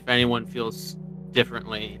tell me if anyone feels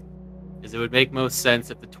differently, is it would make most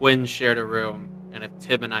sense if the twins shared a room and if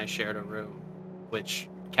Tim and I shared a room, which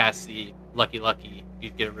Cassie, lucky,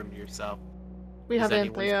 you'd get a room to yourself. We Is have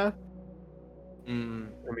anyone's- Anthea. I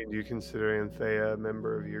mean, do you consider Anthea a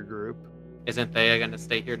member of your group? Isn't Thea going to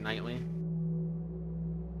stay here nightly?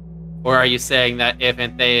 Or are you saying that if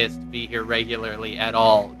Anthea is to be here regularly at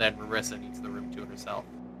all, then Marissa needs the room to herself?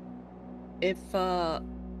 If, I'll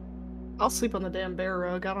sleep on the damn bear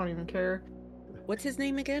rug. I don't even care. what's his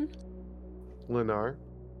name again? Lennar?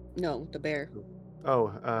 No, the bear.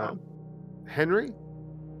 Oh, Henry?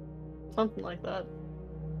 Something like that.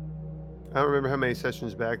 I don't remember how many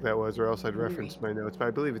sessions back that was, or else I'd Henry. reference my notes, but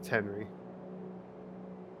I believe it's Henry.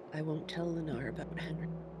 I won't tell Lennar about Henry.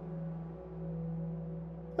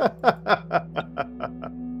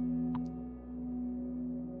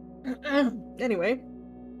 Anyway,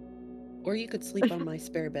 Or you could sleep on my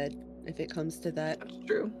spare bed if it comes to that. that's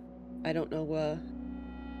true. I don't know.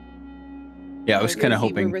 Yeah, I was how kind of rosy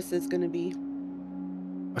hoping. Marissa's gonna be.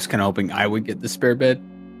 I was kind of hoping I would get the spare bed.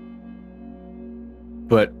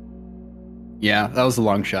 But yeah, that was a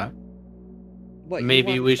long shot. What?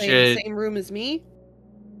 Maybe you want we to stay in the should- same room as me.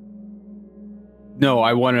 No,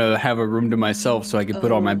 I want to have a room to myself so I can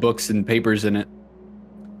put all my Oh. books and papers in it.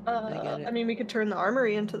 get it. I mean, we could turn the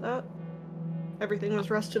armory into that. Everything was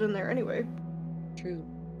rested in there anyway. True.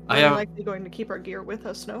 We're likely going to keep our gear with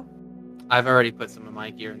us, no? I've already put some of my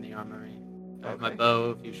gear in the armory. I have my Okay. bow,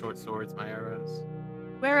 a few short swords, my arrows.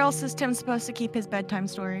 Where else is Tim supposed to keep his bedtime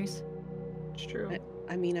stories? It's true.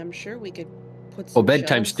 I mean, I'm sure we could put Well, some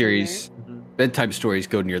bedtime shelves in there. stories. Bedtime stories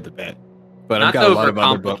go near the bed. But Not I've got to a lot of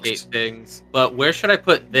other overcomplicate books. things, but where should I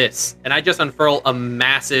put this? And I just unfurl a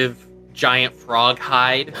massive, giant frog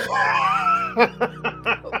hide. A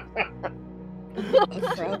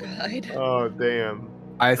frog hide. Oh, damn.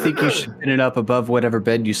 I think you should pin it up above whatever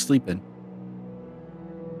bed you sleep in,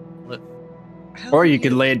 Look, How or did you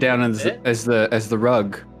could lay it down as Bed? as the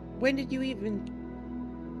rug, When did you even?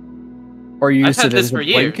 or you I've use had it this as a for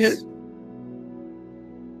blanket.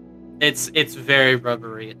 years. It's very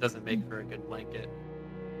rubbery. It doesn't make for a good blanket.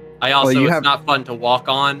 you It's have- not fun to walk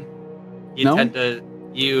on. You No? tend to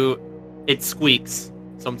it squeaks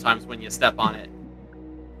sometimes when you step on it.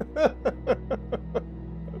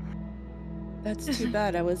 That's too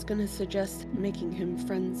bad. I was gonna suggest making him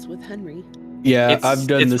friends with Henry. Yeah, I've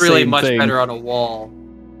done the It's really same much thing. better on a wall.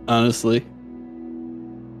 Honestly.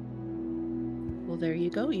 Well, there you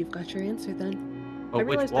go. You've got your answer then. I But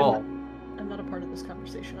which realized wall? I'm not a part of this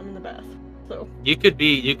conversation. I'm in the bath. So You could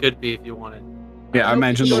be if you wanted. Yeah, I Nope.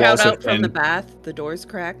 imagine the Shout walls are out from the thin. bath. The door's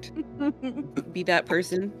cracked. Be that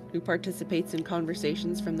person who participates in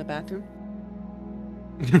conversations from the bathroom.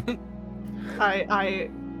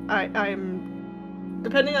 I'm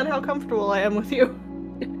depending on how comfortable I am with you.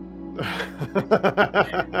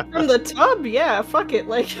 From the tub, yeah, fuck it,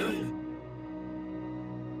 like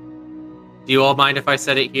Do you all mind if I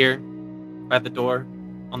set it here? By the door?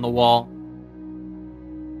 On the wall?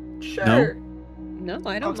 sure. No,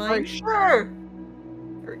 I don't Sorry, mind. sure.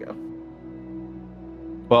 There we go.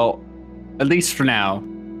 Well, at least for now,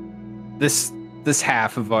 this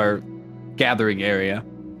half of our gathering area.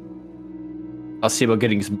 I'll see about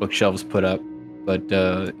getting some bookshelves put up, but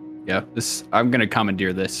yeah, I'm gonna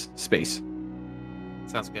commandeer this space.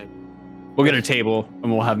 Sounds good. We'll get a table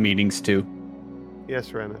and we'll have meetings too.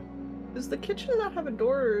 Yes, Rena. Does the kitchen not have a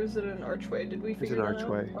door, or is it an archway? Did we figure an that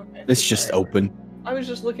archway. out? Okay. It's just Alright. open. I was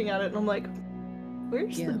just looking at it and I'm like,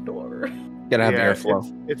 where's Yeah. the door? Gotta have Yeah,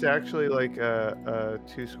 airflow. It's actually like a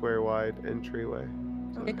 2 square wide entryway.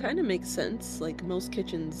 So, It kind of makes sense. Like most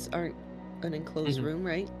kitchens aren't an enclosed Mhm. room,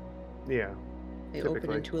 right? yeah. They open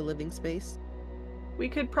Typically. into a living space. We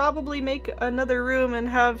could probably make another room and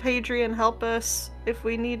have Hadrian help us if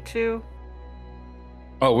we need to.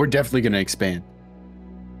 Oh, we're definitely gonna expand.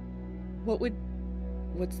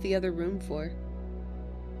 What's the other room for?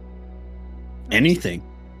 Anything.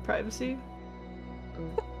 Privacy?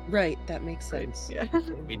 Oh, right, that makes sense. Yeah.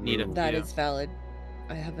 We'd need a That few. is valid.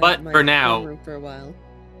 I haven't But had my for now- own room for a while.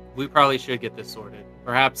 We probably should get this sorted.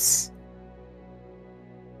 Perhaps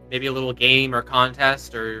maybe a little game or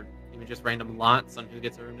contest, or even just random lots on who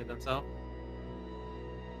gets a room to themselves.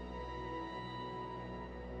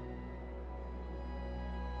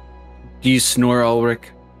 Do you snore,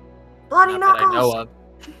 Ulrich? Bloody Not that I know knuckles! of.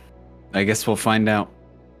 I guess we'll find out.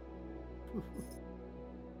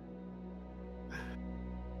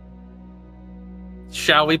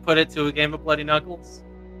 Shall we put it to a game of Bloody Knuckles?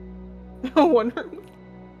 One room.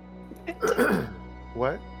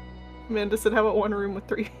 What? Amanda said, how about one room with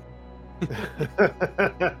 3?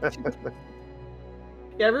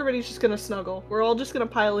 Yeah, everybody's just gonna snuggle. We're all just gonna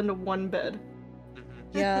pile into one bed.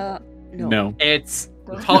 Yeah, no. No. It's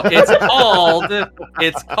called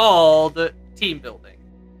team building.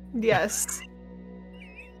 Yes.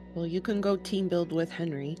 Well, you can go team build with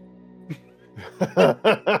Henry.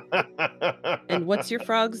 And what's your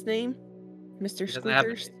frog's name? Mr. He doesn't have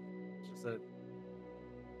a Squeakers? name. It's just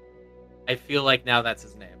I feel like now that's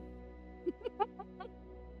his name.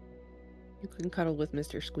 You can cuddle with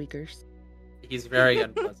Mr. Squeakers. He's very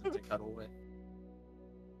unpleasant to cuddle with.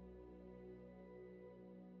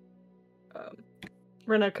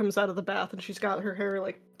 Rena comes out of the bath and she's got her hair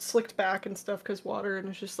like slicked back and stuff because water, and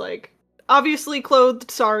it's just like obviously clothed.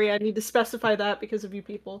 Sorry, I need to specify that because of you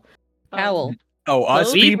people. Owl. Oh, us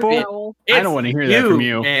Well, people? Owl. I don't want to hear that from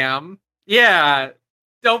you. ma'am. Yeah,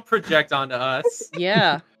 don't project onto us.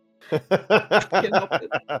 Yeah, help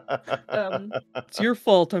it's your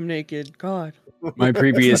fault I'm naked. God. My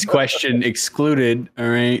previous question excluded. All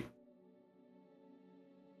right.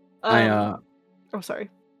 Oh, sorry.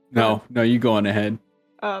 No, you go on ahead.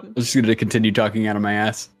 I'm just gonna continue talking out of my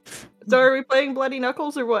ass. So are we playing Bloody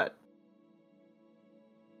Knuckles or what?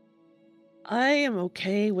 I am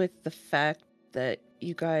okay with the fact that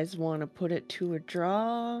you guys want to put it to a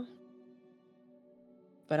draw,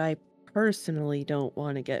 but I personally don't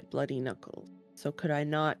want to get Bloody Knuckles. So could I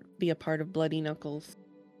not be a part of Bloody Knuckles?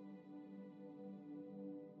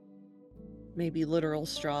 Maybe literal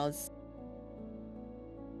straws.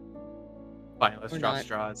 Fine, let's Or drop not.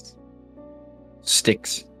 straws.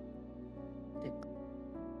 Sticks.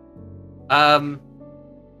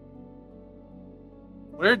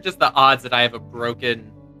 What are just the odds that I have a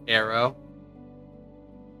broken arrow?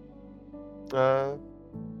 Sure.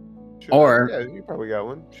 Or- yeah, you probably got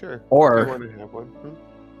one. Sure. Or- I want to have one.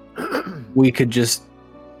 Hmm? We could just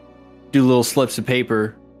do little slips of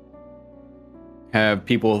paper, have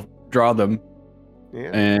people draw them, Yeah.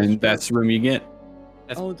 and that's the room you get.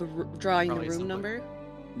 That's Oh, drawing the probably room simpler. number?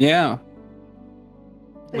 Yeah.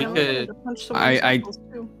 We Yeah, could- to punch someone's I- knuckles,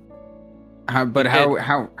 too. But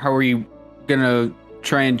how are you gonna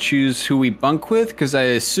try and choose who we bunk with? Because I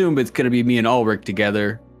assume it's gonna be me and Ulrich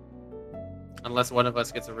together. Unless one of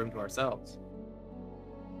us gets a room to ourselves.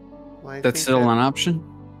 Well, I That's think still that- an option.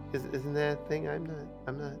 Isn't that a thing? I'm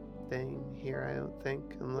not staying here. I don't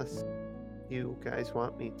think, unless you guys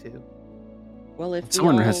want me to. Well, if we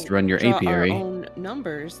Someone has all to run your draw apiary. our own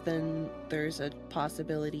numbers, then there's a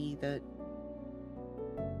possibility that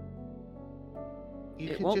You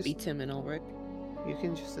it could won't just be Tim and Ulrich. you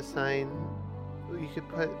can just assign. You could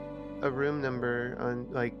put a room number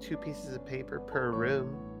on like 2 pieces of paper per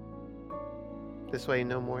room. This way,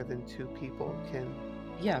 no more than 2 people can.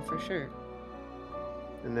 Yeah, for sure.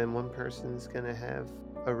 And then one person's gonna have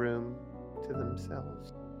a room to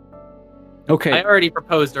themselves. Okay. I already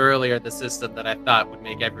proposed earlier the system that I thought would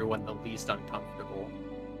make everyone the least uncomfortable.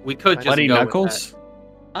 We could just Bloody go Knuckles?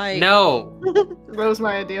 I No, That was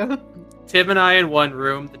my idea. Tim and I in one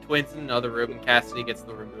room, the twins in another room, and Cassidy gets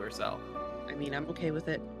the room to herself. I mean, I'm okay with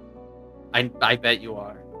it. I bet you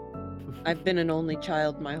are. I've been an only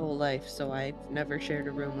child my whole life, so I've never shared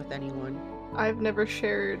a room with anyone. I've never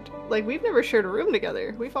shared, like, we've never shared a room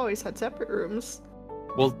together. We've always had separate rooms.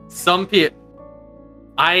 Well, some people.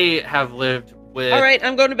 I have lived with. All right,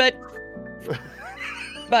 I'm going to bed.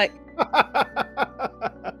 Bye.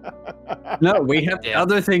 No, we have Yeah.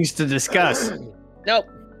 other things to discuss. Nope.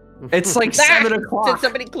 It's like Ah! 7 Did o'clock.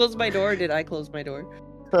 somebody close my door? Or did I close my door?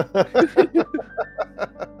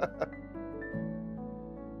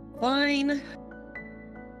 Fine.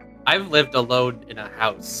 I've lived alone in a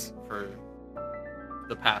house for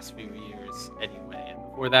the past few years, anyway. And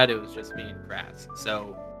before that, it was just me and Kraz.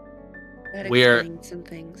 So That We're- explains some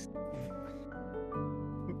things.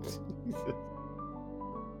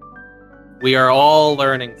 we are all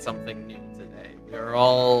learning something new today. We are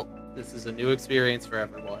all. This is a new experience for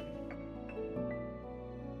everyone.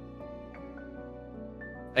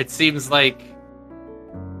 It seems like.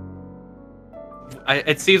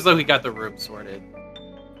 It seems like we got the room sorted.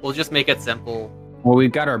 We'll just make it simple. Well,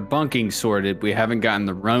 we've got our bunking sorted. We haven't gotten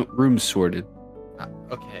the room sorted.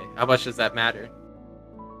 Okay, how much does that matter?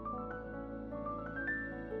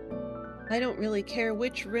 I don't really care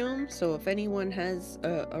which room, so if anyone has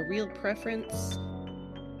a real preference,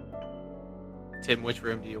 Tim, which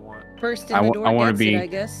room do you want? first in I the wa- door I wanna gets be- it, I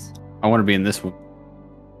guess. I want to be in this one.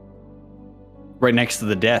 Right next to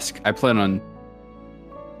the desk. I plan on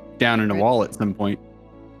down in a Right. wall at some point.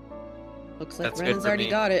 Looks like That's good Ren's for already me.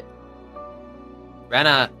 got it.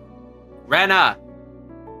 Renna!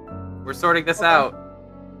 We're sorting this Okay. out.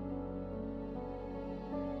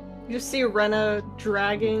 You just see Rena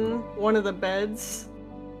dragging one of the beds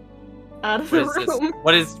out of What the is this? room.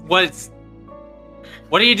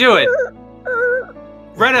 What are you doing?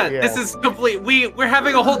 Renna, Yeah. this is complete. We're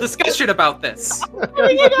having a whole discussion about this.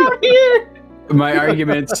 Bring it out here! My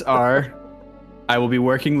arguments are I will be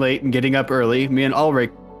working late and getting up early. Me and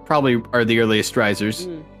Ulrich probably are the earliest risers.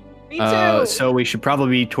 Mm. Me too! So we should probably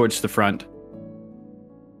be towards the front.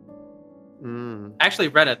 Mm. Actually,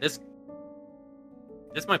 Renna, this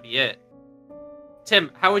might be it.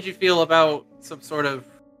 Tim, how would you feel about some sort of?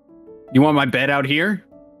 You want my bed out here?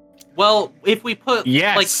 Well, if we put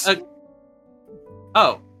Yes. like a.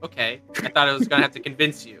 Oh, okay. I thought I was gonna have to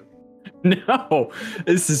convince you. No,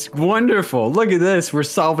 this is wonderful. Look at this. We're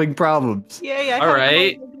solving problems. Yay, I All have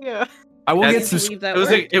right. no idea. I will That's- get some. believe that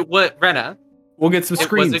It was worked. Renna. We'll get some It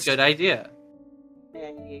screens. was a good idea.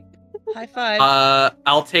 Yay. High five.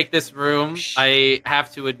 I'll take this room. I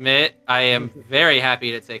have to admit, I am very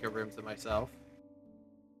happy to take a room to myself.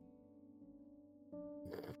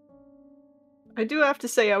 I do have to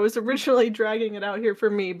say, I was originally dragging it out here for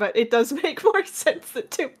me, but it does make more sense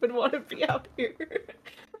that Tim would want to be out here.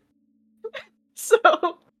 So,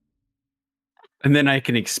 And then I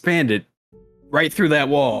can expand it right through that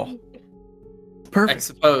wall. I Perfect.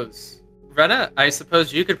 suppose. Renna, I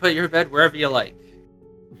suppose you could put your bed wherever you like.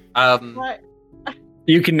 what?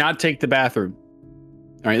 You cannot take the bathroom.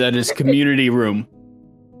 All right, that is community room,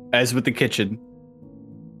 as with the kitchen.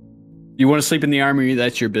 You want to sleep in the armory?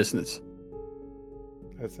 That's your business.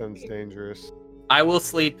 That sounds dangerous. I will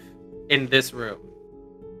sleep in this room.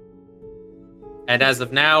 And as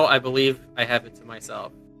of now, I believe I have it to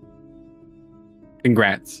myself.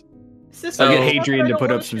 Congrats. Sister, I'll get not that Hadrian I to don't put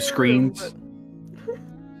wanna up some share a room, screens.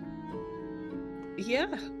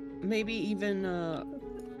 Yeah, maybe even a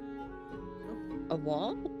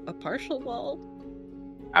wall, a partial wall.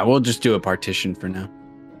 I will just do a partition for now.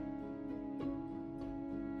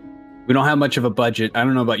 We don't have much of a budget. I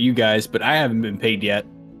don't know about you guys, but I haven't been paid yet.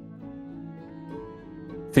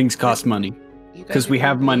 Things cost money You guys because are we gonna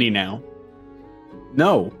have pay- money now.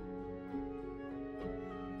 No.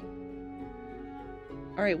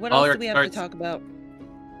 All right, what All else your do we have to cards- talk about?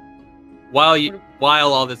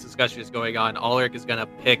 While all this discussion is going on, Ulrich is gonna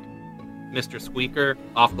pick Mr. Squeaker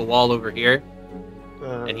off the wall over here,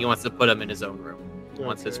 and he wants to put him in his own room. He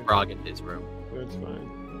wants his Okay. frog in his room. That's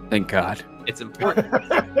fine. Thank God. It's important.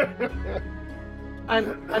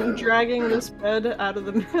 I'm dragging this bed out of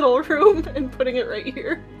the middle room and putting it right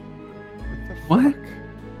here. What?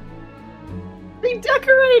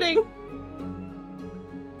 Redecorating.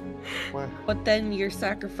 What? But then you're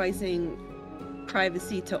sacrificing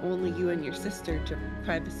privacy to only you and your sister to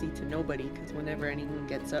privacy to nobody, because whenever anyone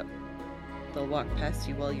gets up, they'll walk past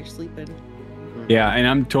you while you're sleeping. Yeah, and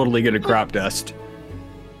I'm totally gonna crop dust.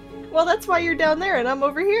 Well, that's why you're down there and I'm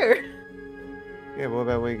over here. Yeah, what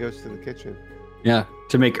about when he goes to the kitchen? Yeah,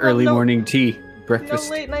 to make Well, early no- morning tea, No breakfast.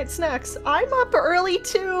 late night snacks. I'm up early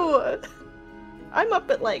too. I'm up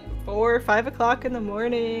at like 4 or 5 o'clock in the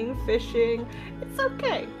morning fishing. It's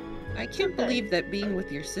okay. I can't Okay. believe that being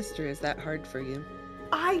with your sister is that hard for you.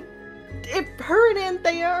 If her and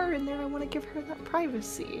Anthea are in there, I want to give her that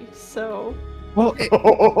privacy. So Well,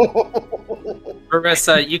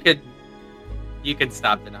 Marissa, you could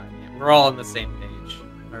stop denying it. We're all on the same page.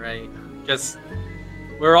 All right,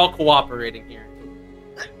 we're all cooperating here.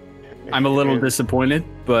 I'm a little disappointed,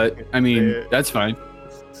 but I mean that's fine.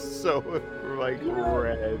 So like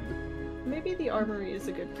red. maybe the armory is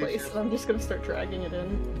a good place. And I'm just gonna start dragging it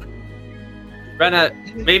in.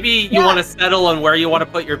 Brenna, maybe you want to settle on where you want to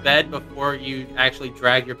put your bed before you actually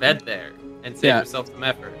drag your bed there and save Yeah. yourself some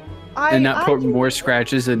effort. And not put more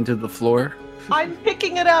scratches into the floor. I'm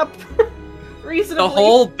picking it up. Reasonably. The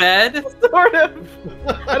whole bed? Sort of.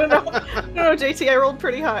 I don't know. JT, I rolled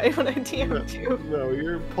pretty high when I DM'd you. No,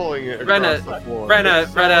 you're pulling it Brenna, across the floor.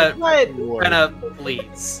 Brenna, What? Brenna,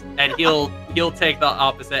 please. And he'll take the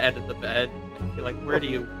opposite end of the bed. And be like, where are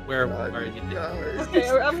you Okay,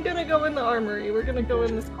 I'm gonna go in the armory. We're gonna go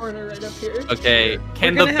in this corner right up here. Okay,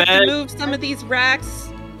 can We're the gonna have to bed move some of these racks.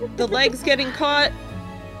 The legs getting caught.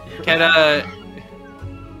 can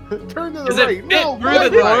Turn to the does it right. fit No, through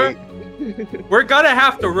the right. door? We're gonna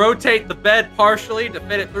have to rotate the bed partially to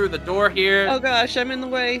fit it through the door here. Oh gosh, I'm in the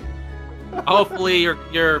way. Hopefully your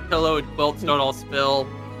pillow and quilts don't all spill.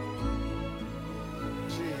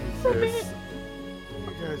 Jesus.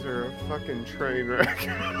 You guys are a fucking train wreck.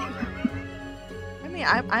 I mean,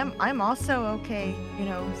 I'm also okay,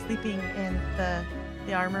 sleeping in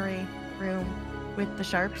the armory room with the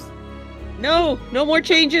sharps. No more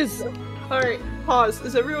changes. Alright, pause.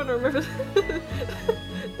 Does everyone remember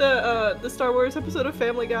the Star Wars episode of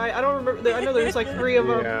Family Guy? I don't remember. I know there's like 3 of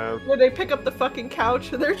them Yeah, where they pick up the fucking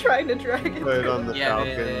couch and they're trying to drag it. put it through. on the Yeah,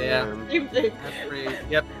 Falcon. yeah. Same thing. That's pretty.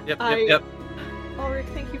 Yep. I- Ulrich,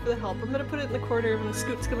 thank you for the help. I'm gonna put it in the corner. I'm gonna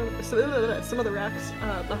scoot some of the racks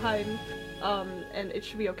behind, and it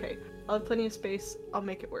should be okay. I'll have plenty of space. I'll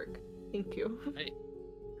make it work. Thank you.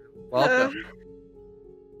 Welcome.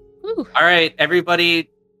 Whew. All right, everybody,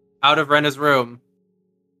 out of Rena's room.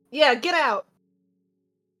 Yeah, get out.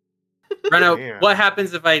 Rena, Damn. what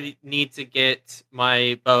happens if I need to get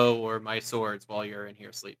my bow or my swords while you're in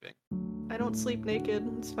here sleeping? I don't sleep naked.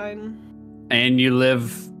 It's fine. And you're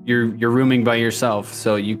rooming by yourself,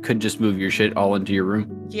 so you could just move your shit all into your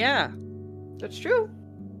room. Yeah, That's true.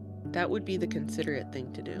 that would be the considerate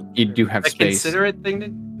thing to do. You do have A space. considerate thing to.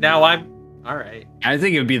 Now I'm all right. I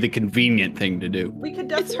think it would be the convenient thing to do. We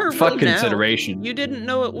could It's definitely. her Fuck room now. consideration. You didn't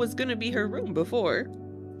know it was gonna be her room before.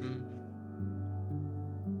 Mm.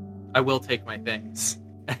 I will take my things,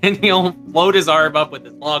 and he'll load his arm up with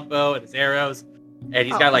his longbow and his arrows, and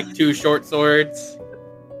he's got like 2 short swords.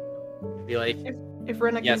 Be like, If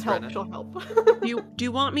Rena Yes, can help, Rena. she'll help. Do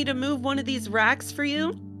you want me to move one of these racks for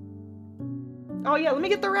you? Oh yeah, let me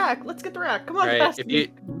get the rack. Let's get the rack. Come all on, right, fast. if you,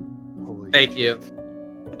 Holy thank you.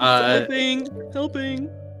 Helping.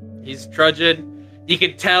 He's trudging. You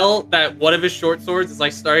can tell that one of his short swords is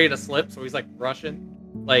like starting to slip, so he's like rushing.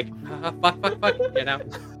 Like, fuck,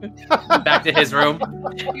 back to his room.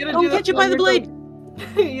 You gotta Don't do that get you by the when you're blade.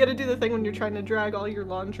 you gotta do the thing when you're trying to drag all your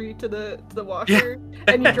laundry to the washer,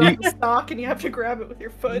 and you drop the stock, and you have to grab it with your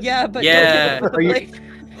foot. Yeah, but Yeah. don't Are you- get it with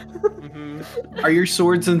the blade. Mhm. Are your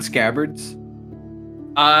swords and scabbards?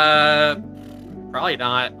 Probably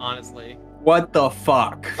not, honestly. What the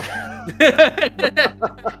fuck?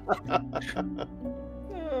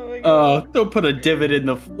 Oh my god. Don't put a divot in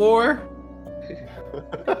the floor.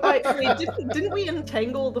 Wait, didn't we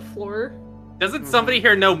entangle the floor? Doesn't somebody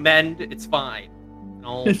here know mend? It's fine.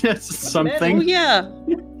 No. That's Oh something. yeah.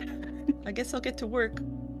 I guess I'll get to work.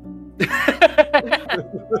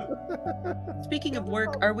 Speaking of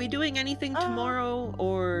work, are we doing anything tomorrow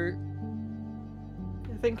or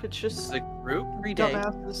I think it's just The group? every day?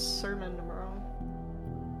 dumbass's sermon tomorrow.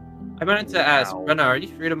 I wanted to ask, Rena, are you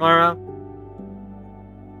free tomorrow?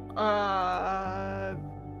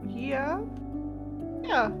 Yeah.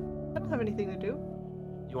 Yeah. I don't have anything to do.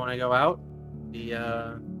 You want to go out?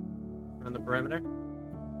 On the perimeter?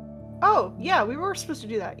 Oh, yeah, we were supposed to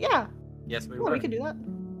do that. Yeah. Yes, we Yeah, were. we can do that.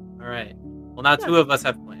 All right. Well, now Yeah. 2 of us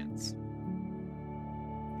have plans.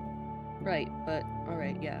 Right, but all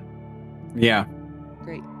right, yeah, Yeah.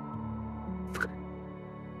 great.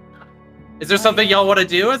 Is there something y'all want to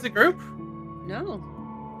do as a group? No.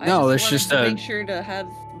 No, I there's just just wanted to a- make sure to have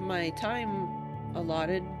my time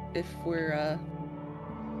allotted if we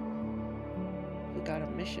got a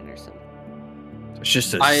mission or something. It's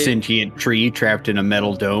just a I- sentient tree trapped in a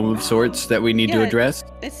metal dome of sorts that we need to Yeah. address.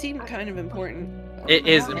 It seemed kind of important. It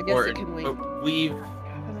is I guess it important. can wait. But we've. I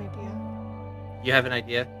have an idea. You have an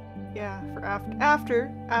idea? Yeah, for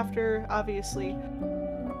after, obviously.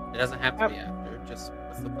 It doesn't have to be after. Just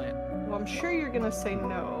what's the plan? Well, I'm sure you're gonna say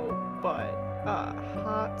no, but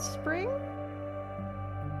hot spring.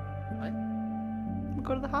 What? We'll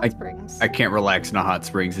go to the hot springs. I can't relax in a hot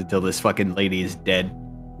springs until this fucking lady is dead.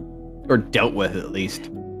 Or dealt with, at least.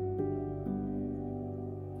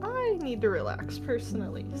 I need to relax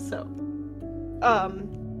personally, so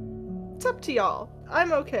it's up to y'all.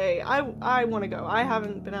 I'm okay. I want to go. I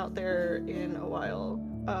haven't been out there in a while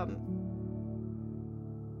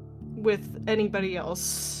with anybody else,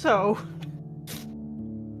 so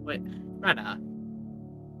Wait, Rena.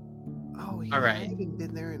 Oh, yeah, All I right. haven't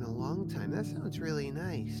been there in a long time. That sounds really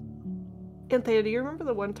nice. Anthea, do you remember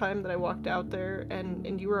the one time that I walked out there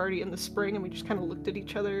and you were already in the spring and we just kind of looked at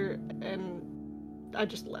each other and I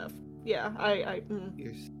just left? Yeah,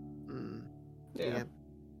 You're, yeah,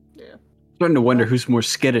 yeah. Starting to wonder who's more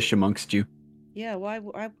skittish amongst you. Yeah, why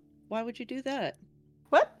would you do that?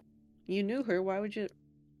 What? You knew her. Why would you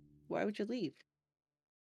leave?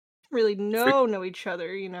 Really know each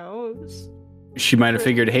other, you know? It was... She might have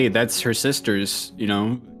figured, hey, that's her sister's,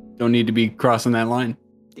 don't need to be crossing that line.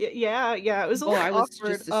 Yeah, it was a little I was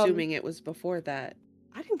awkward. just assuming it was before that.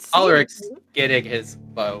 I didn't see Ulrich's anything. getting his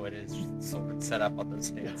bow and his sword set up on those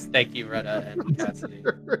stands. Thank you, Rena and Cassidy.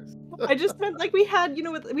 I just meant like we had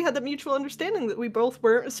the mutual understanding that we both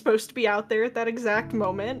weren't supposed to be out there at that exact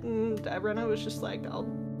moment, and Rena was just like,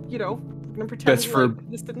 we're gonna pretend Best for- like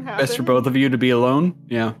this didn't happen. Best for both of you to be alone?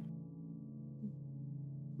 Yeah.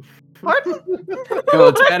 Pardon? Well,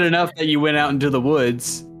 it's bad enough that you went out into the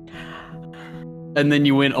woods, and then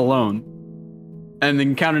you went alone, and then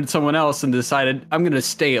encountered someone else and decided, I'm gonna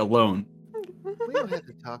stay alone. We don't have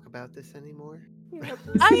to talk about this anymore.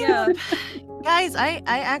 Guys, I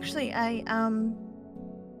actually I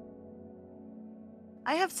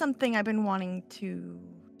have something I've been wanting to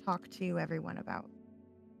talk to everyone about.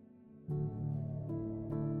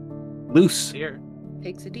 Loose. Here.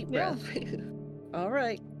 Takes a deep Yeah. breath. All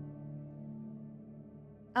right.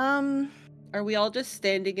 Are we all just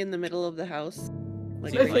standing in the middle of the house?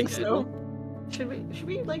 Like, Seems I like think it. so. Should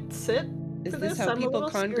we like sit? Is for this how I'm a people little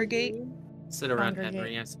scared. congregate? Sit around Congregate.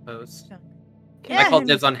 Henry, I suppose. Can I Yeah, call Henry.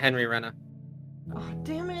 dibs on Henry, Rena. Oh,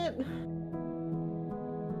 damn it.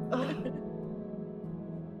 Ugh.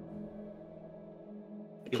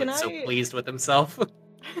 He Can looks so I? pleased with himself.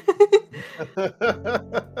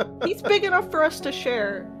 He's big enough for us to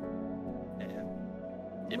share.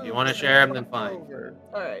 If you want to share him, then fine. Over.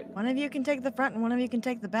 All right. one of you can take the front and one of you can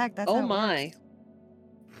take the back. That's Oh how it my.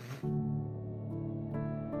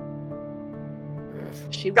 works.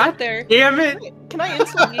 She went there. Damn it! Can I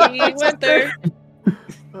insult? She went there.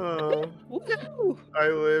 Oh, Woo. I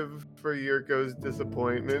live for Yurko's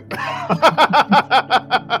disappointment.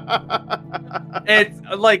 It's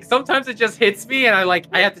like sometimes it just hits me, and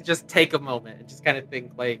I have to just take a moment and just kind of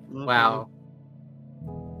think like, wow.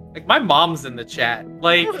 Like my mom's in the chat.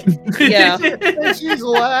 Like, Yeah. And she's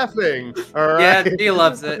laughing. All right. Yeah, she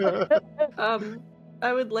loves it.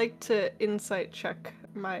 I would like to insight check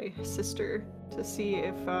my sister to see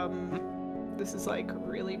if this is like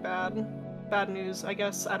really bad news. I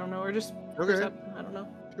guess I don't know, or just Okay. I don't know,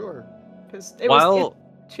 Sure. because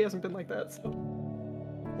she hasn't been like that. So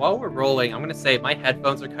While we're rolling, I'm gonna say my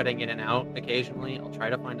headphones are cutting in and out occasionally. I'll try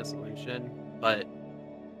to find a solution, but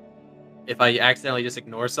if I accidentally just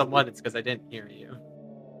ignore someone, it's because I didn't hear you.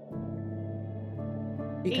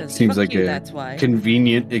 Because Seems fuck like you, a that's why.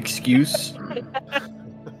 convenient excuse.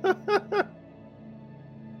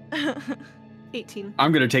 18.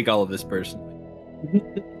 I'm gonna take all of this personally.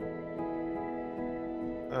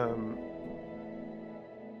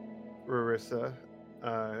 Rarissa,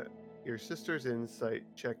 your sister's insight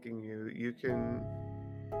checking you. You can,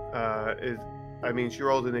 she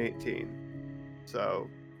rolled an 18. So,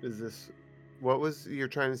 is this, you're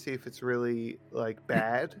trying to see if it's really, like,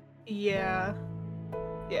 bad? Yeah,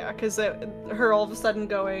 because her all of a sudden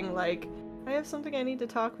going like, I have something I need to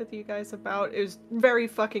talk with you guys about. It was very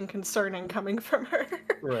fucking concerning coming from her.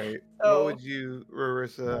 Right. What So, would you,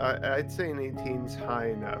 Rarissa? I'd say an 18's high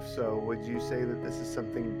enough. So would you say that this is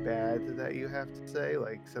something bad that you have to say,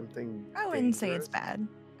 like something I wouldn't say it's dangerous? bad.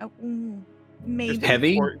 Oh, Just maybe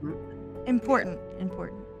Heavy? important? important.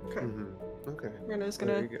 okay. Okay. Rena's There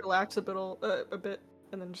gonna you go. relax a bit,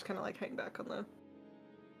 and then just kind of like hang back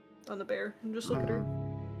on the bear and just look at her.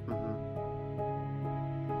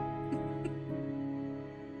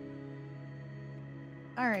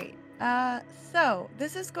 All right. So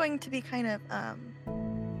this is going to be kind of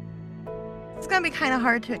it's going to be kind of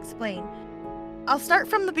hard to explain. I'll start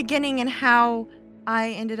from the beginning and how I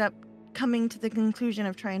ended up coming to the conclusion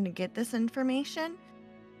of trying to get this information.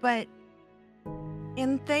 But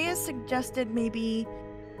Anthea suggested maybe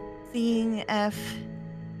seeing if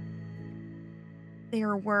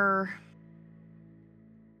there were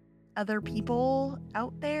other people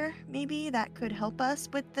out there maybe that could help us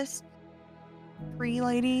with this tree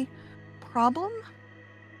lady problem.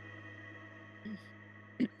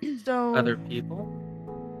 So Other people?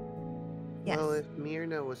 yes. Well, if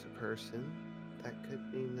Myrna was a person, that could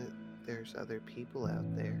mean that there's other people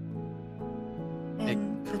out there.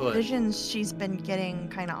 And the could. visions she's been getting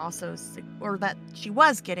kind of also, or that she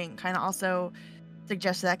was getting kind of also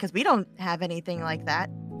suggested that, because we don't have anything like that,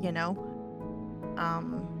 you know?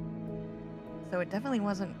 So it definitely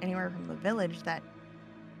wasn't anywhere from the village that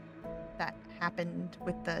happened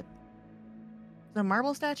with the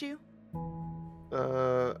marble statue.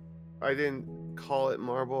 I didn't call it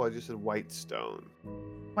marble. I just said white stone.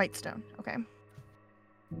 White stone. Okay.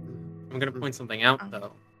 I'm going to point something out, Oh.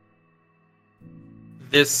 though.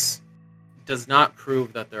 This does not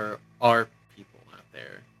prove that there are people out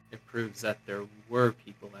there. It proves that there were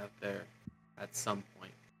people out there at some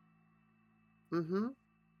point. Mm-hmm.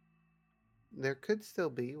 There could still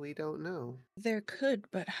be. We don't know. There could,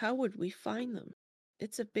 but how would we find them?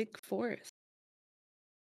 It's a big forest.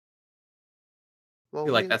 I Well,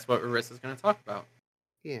 feel like that's what Marissa's going to talk about.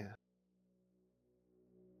 Yeah.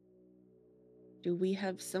 Do we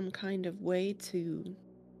have some kind of way to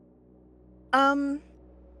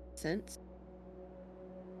sense?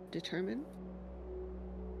 Determine?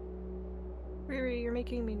 Riri, you're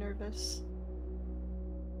making me nervous.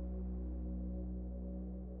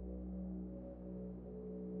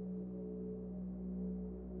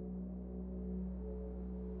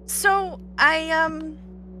 So I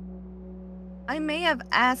may have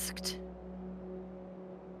asked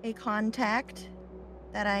a contact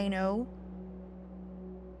that I know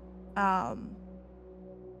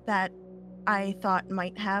that I thought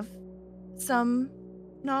might have some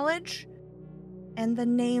knowledge, and the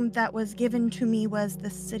name that was given to me was the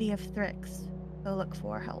City of Thrix. So look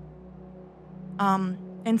for help.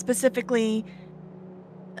 And specifically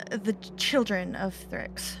the children of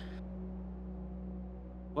Thrix.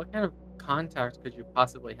 What kind of contact could you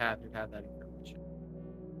possibly have who had that information?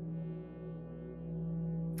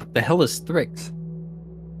 The hell is Thrix?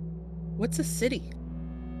 What's a city?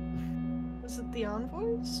 Was it the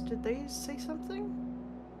envoys? Did they say something?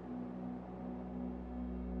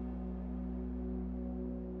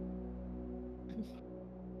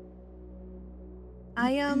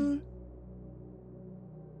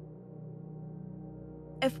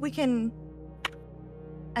 If we can,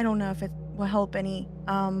 I don't know if it will help any.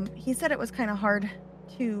 He said it was kind of hard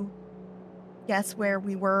to guess where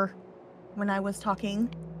we were when I was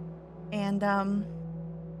talking, and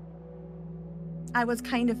I was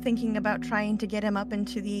kind of thinking about trying to get him up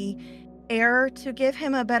into the air to give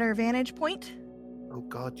him a better vantage point. Oh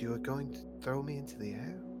God, you are going to throw me into the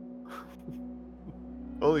air?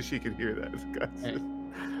 Only she could hear that, guys. Hey.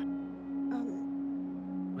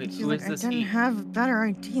 Wait, She's who like, is I this didn't he? have a better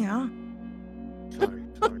idea. Sorry.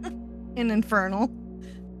 In Infernal.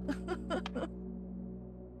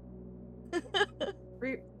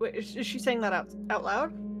 Wait, is she saying that out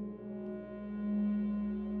loud?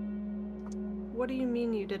 What do you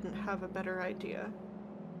mean you didn't have a better idea?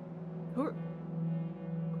 Who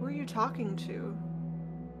are you talking to?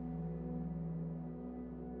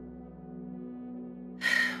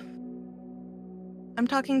 I'm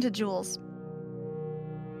talking to Jules.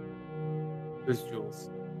 Who's Jules?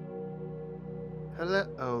 Hello?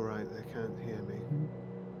 Oh, right, they can't hear me.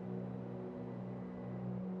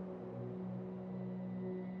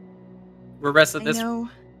 Rarissa, I know.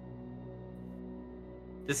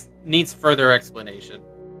 this needs further explanation.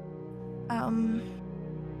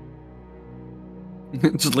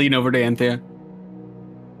 Just lean over to Anthea.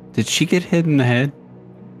 Did she get hit in the head?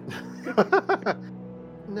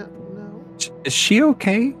 No. Is she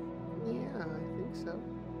okay? Yeah, I think so.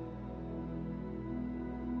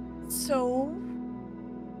 So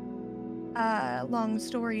So, long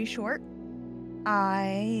story short,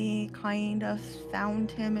 I kind of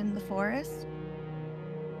found him in the forest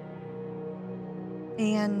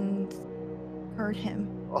and hurt him.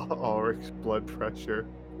 Ulrich's blood pressure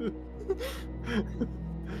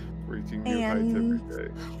reaching new heights And every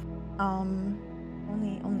day.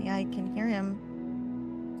 only I can hear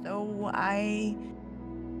him. So I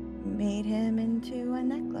made him into a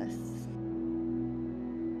necklace.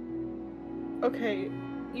 Okay,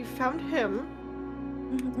 you found him.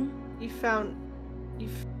 Mhm. You found. You.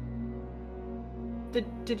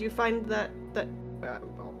 Did you find that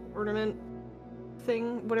ornament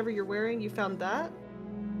thing, whatever you're wearing? You found that?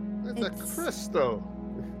 It's It's- a crystal.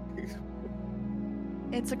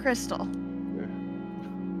 It's a crystal.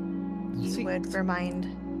 You See- would remind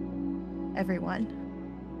everyone.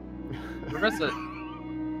 Marissa,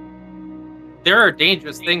 there are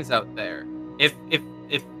dangerous things out there. If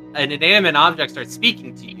an inanimate object starts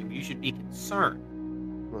speaking to you, you should be concerned.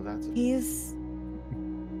 Well, that's He's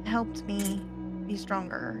helped me be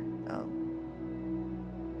stronger, though.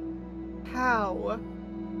 How?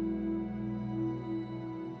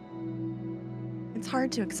 It's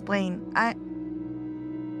hard to explain.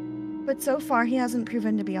 But so far he hasn't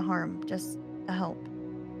proven to be a harm, just a help.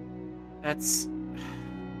 That's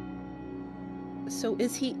So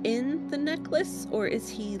is he in the necklace, or is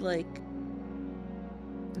he like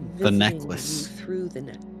The visiting necklace. you through the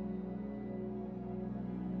necklace?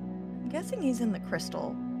 I'm guessing he's in the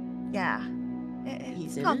crystal. Yeah. He's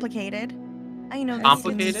It's in it? complicated. I know How's he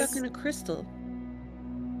Complicated? stuck in a crystal?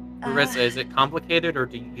 Marissa. Is it complicated, or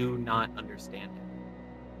do you not understand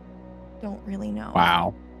it? Don't really know.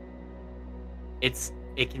 Wow.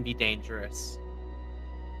 It can be dangerous.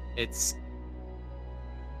 It's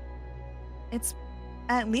It's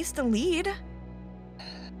at least a lead.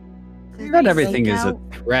 Not everything Seek is a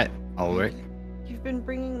out- threat, Ulrich. You've been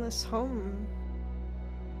bringing this home.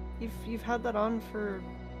 You've had that on for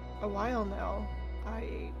a while now.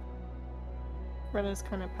 Rena's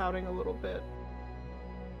kind of pouting a little bit.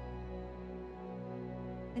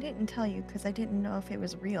 I didn't tell you because I didn't know if it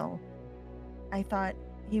was real. I thought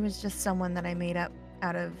he was just someone that I made up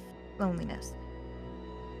out of loneliness.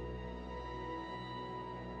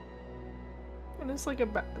 And it's like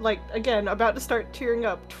about to start tearing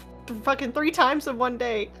up fucking 3 times in one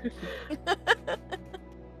day.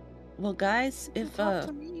 Well, guys, if Talk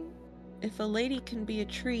to me. a lady can be a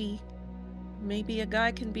tree, maybe a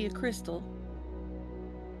guy can be a crystal.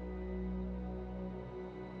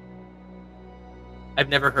 I've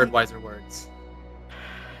never heard wiser words.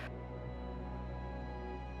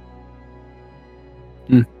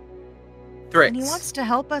 Threats. And he wants to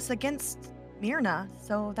help us against Myrna,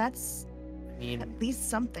 so that's I mean, at least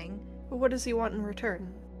something. But what does he want in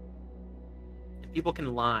return? if people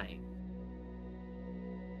can lie.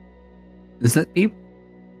 Is that deep?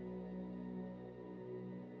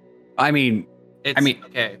 I mean, It's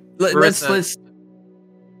okay. let's Marissa-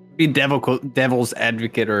 be devil's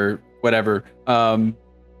advocate or whatever. To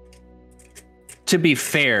be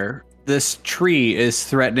fair, this tree is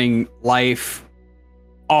threatening life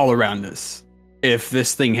all around us. If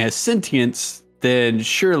this thing has sentience, then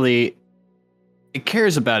surely it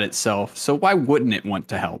cares about itself. So why wouldn't it want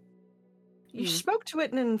to help? You spoke to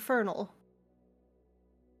it in Infernal.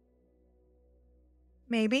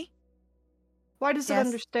 Maybe. Why does it Yes.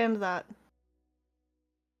 understand that?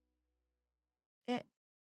 It.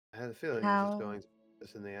 I had a feeling How- this was going to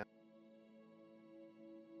this in the app.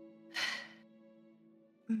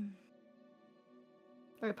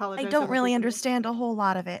 I apologize. I don't wasn't really thinking. understand a whole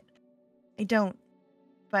lot of it. I don't.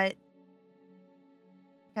 But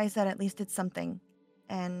like I said, at least it's something.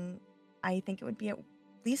 And I think it would be at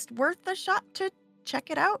least worth a shot to check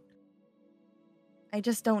it out. I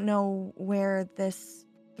just don't know where this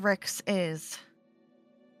Thrix is.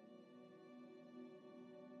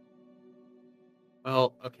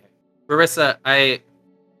 Well, okay. Marissa, I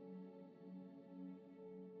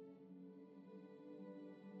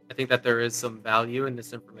think that there is some value in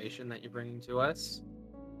this information that you're bringing to us.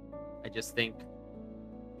 I just think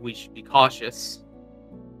we should be cautious.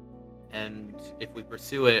 And if we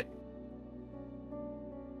pursue it,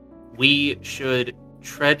 we should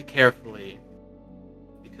tread carefully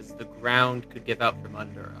because the ground could give out from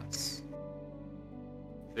under us.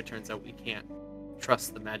 If it turns out we can't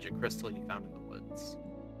trust the magic crystal you found in the woods.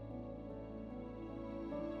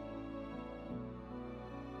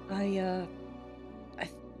 I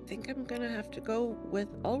think I'm gonna have to go with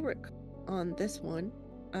Ulrich on this one.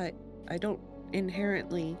 I don't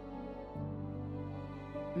inherently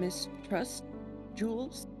mistrust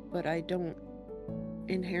Jules, but I don't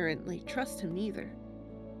inherently trust him either.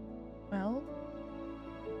 Well,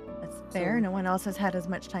 that's fair. So- No one else has had as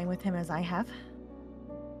much time with him as I have.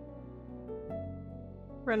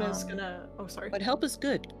 Rena's Um, gonna. Oh, sorry. But help is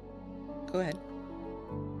good. Go ahead.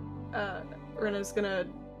 Rena's gonna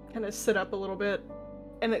kind of sit up a little bit,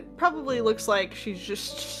 and it probably looks like she's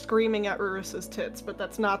just screaming at Urusa's tits, but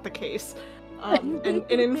that's not the case. And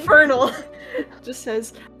Infernal just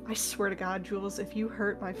says, I swear to God, Jules, if you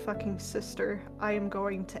hurt my fucking sister, I am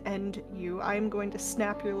going to end you. I am going to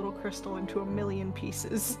snap your little crystal into a million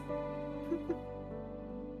pieces.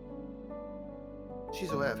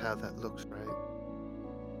 She's aware of how that looks, right?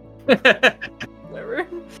 Whatever.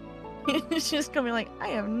 She's gonna be like, I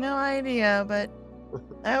have no idea, but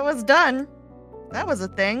that was done. That was a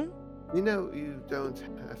thing. You know, you don't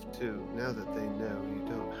have to, now that they know, you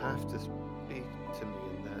don't have to speak to me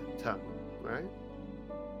in that tongue, right?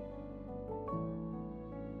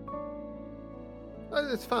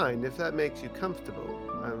 Well, it's fine if that makes you comfortable.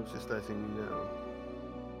 I was just letting you know.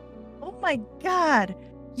 Oh my God.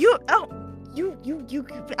 You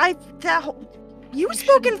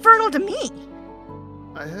spoke Infernal to me.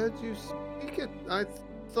 I heard you speak it. I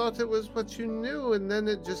thought it was what you knew, and then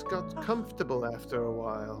it just got comfortable after a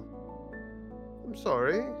while. I'm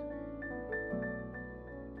sorry.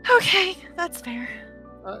 Okay, that's fair.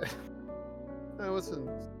 I wasn't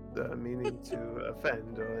meaning to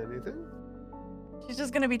offend or anything. She's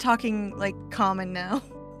just gonna be talking like common now.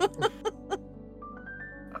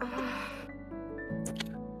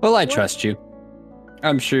 Well, I trust you.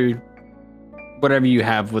 I'm sure whatever you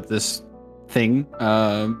have with this thing,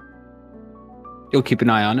 you'll keep an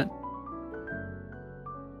eye on it.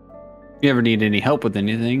 If you ever need any help with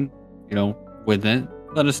anything, with it,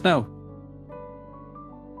 let us know.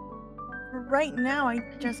 Right now, I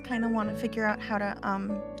just kind of want to figure out how to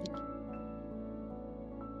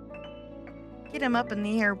get him up in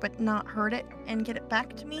the air, but not hurt it, and get it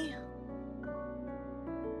back to me.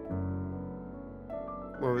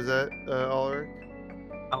 What was that, Ulrich?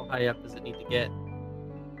 How high up does it need to get?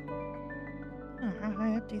 How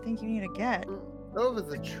high up do you think you need to get? Over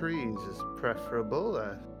the trees is preferable.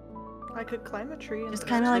 I could climb a tree and Just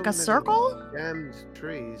kind of like a so many circle? Damned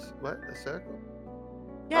trees. What? A circle?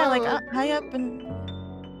 Yeah, like Oh, high up and.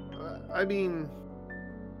 I mean,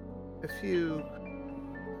 if you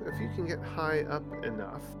can get high up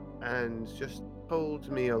enough and just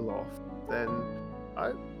hold me aloft, then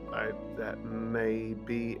that may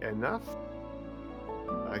be enough.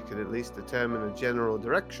 I could at least determine a general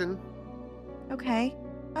direction. Okay.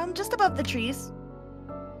 Just above the trees.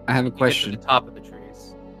 I have a You get to question. the top of the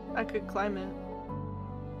trees. I could climb it.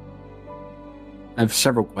 I have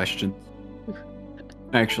several questions.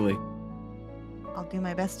 Actually. I'll do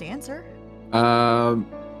my best to answer.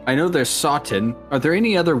 I know there's Sawton. Are there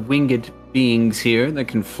any other winged beings here that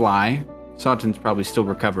can fly? Sawton's probably still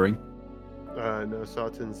recovering. No,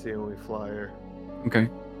 Sawton's the only flyer. Okay.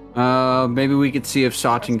 Maybe we could see if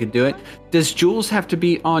Sawton could do it. Does Jules have to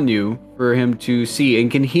be on you for him to see?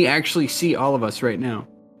 And can he actually see all of us right now?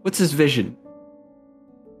 What's his vision?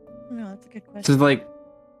 No, that's a good So question. like,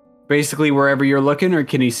 basically wherever you're looking, or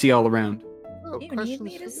can he see all around? Oh, You need questions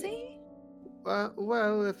me for to see?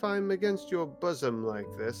 Well, if I'm against your bosom like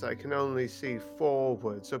this, I can only see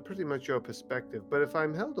forward, so pretty much your perspective. But if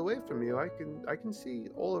I'm held away from you, I can see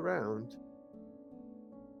all around.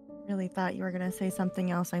 Really thought you were gonna say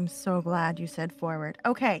something else. I'm so glad you said forward.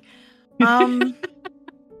 Okay.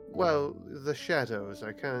 Well, the shadows,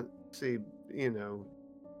 I can't see,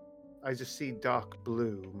 I just see dark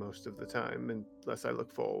blue most of the time, unless I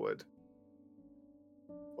look forward.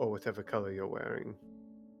 Or whatever color you're wearing.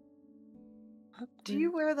 Do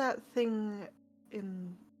you wear that thing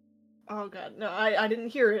in... Oh god, no, I didn't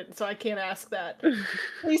hear it, so I can't ask that.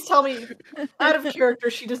 Please tell me, out of character,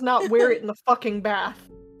 she does not wear it in the fucking bath.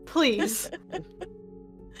 Please.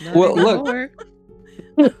 Not Well, look. anymore.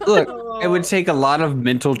 Look, it would take a lot of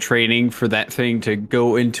mental training for that thing to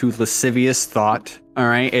go into lascivious thought. All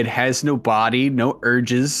right, it has no body, no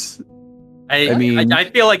urges. I mean- I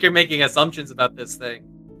feel like you're making assumptions about this thing.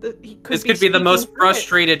 This could be the most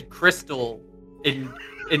frustrated crystal in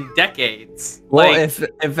decades. Well, Like,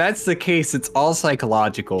 if that's the case, it's all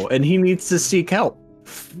psychological, and he needs to seek help.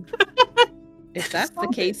 If that's the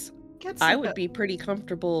case, Get I some would be pretty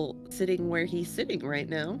comfortable sitting where he's sitting right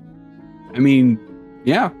now. I mean,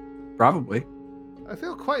 yeah, probably. I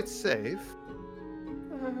feel quite safe.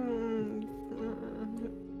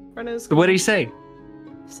 Rena's So what do you say?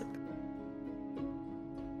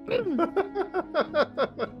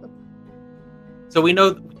 so we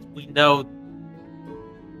know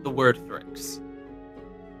the word Thrix.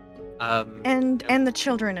 and the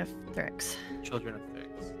children of Thrix. Children of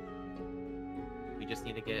Thrix. We just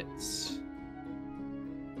need to get.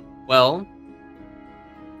 Well,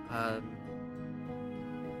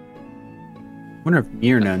 wonder if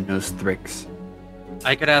Mirna knows Thrix.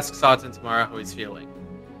 I could ask Sawton tomorrow how he's feeling,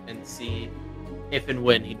 and see if and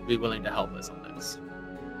when he'd be willing to help us on this.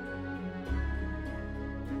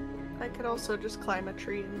 I could also just climb a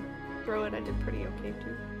tree and throw it. I did pretty okay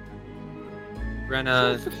too.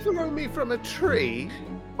 Brenna, Throw me from a tree?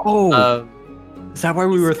 Oh, is that why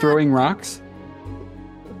we were throwing rocks?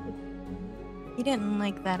 He didn't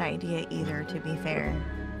like that idea either, to be fair.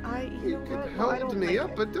 You know can what? No, I hold don't me like up,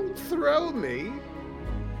 it. but don't throw me.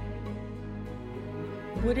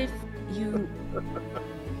 What if you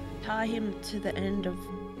tie him to the end of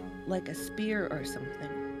like a spear or something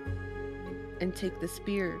and take the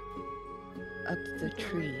spear up the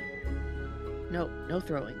tree? No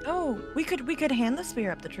throwing. Oh, we could hand the spear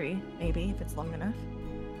up the tree, maybe, if it's long enough.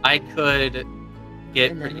 I could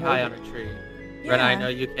get And then pretty high on hold a tree. Brenna, I Yeah. know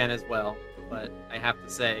you can as well, but I have to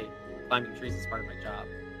say, climbing trees is part of my job.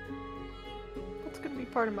 That's gonna be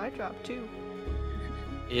part of my job too.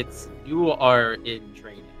 You are in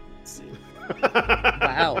training. Let's see.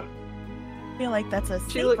 Wow. I feel like that's a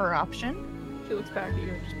She look- safer option, She looks back at you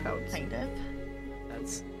and just pouts. kind of.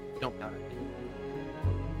 That's don't pout at me.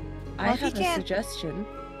 I Well, if he have a can't- suggestion.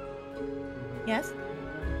 Yes?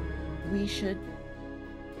 We should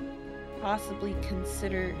possibly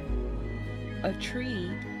consider a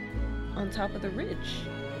tree on top of the ridge.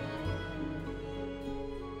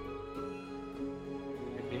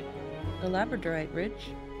 Maybe. The Labradorite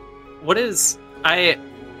Ridge. What is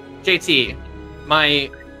JT? My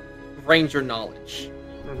ranger knowledge.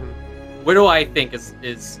 Mhm. Where do I think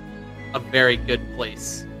is a very good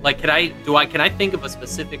place? Like, can I think of a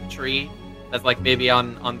specific tree that's like maybe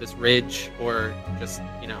on this ridge, or just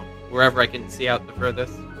wherever I can see out the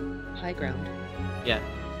furthest? High ground. Yeah.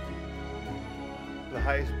 The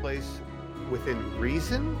highest place within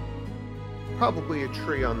reason? Probably a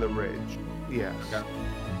tree on the ridge. Yes.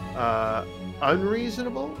 Okay.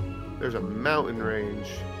 Unreasonable? There's a mountain range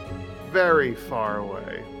very far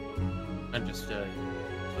away. Understood.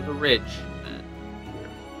 So the ridge, then.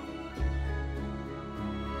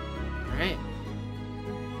 All right.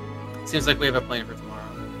 Seems like we have a plan for tomorrow.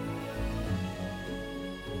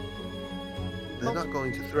 They're not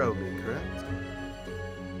going to throw me, correct?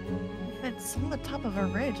 If it's on the top of a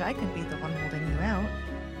ridge, I could be the one holding you out.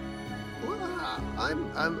 Well,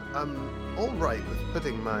 I'm all right with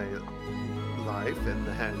putting my life in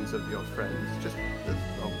the hands of your friends. Just as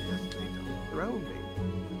long as they don't throw me.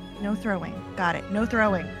 No throwing. Got it. No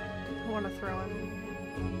throwing. I want to throw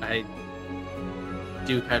him. I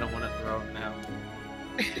do kind of want to throw him now.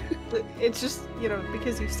 It's just,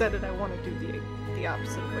 because you said it, I want to do the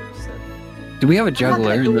opposite of what you said. Do we have a not gonna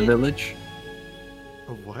juggler in do the it. village?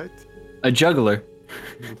 A what? A juggler.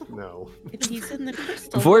 No. If he's in the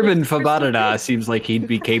crystal. Vorbin what if the crystal Fabadada goes? seems like he'd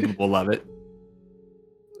be capable of it.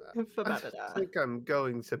 I think I'm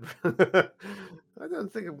going to. I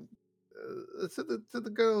don't think. To the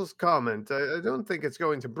girl's comment, I don't think it's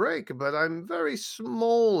going to break, but I'm very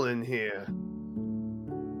small in here.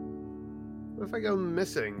 What if I go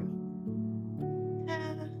missing?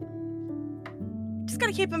 Just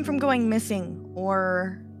gotta keep him from going missing,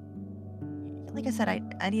 or like I said,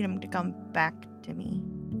 I need him to come back to me.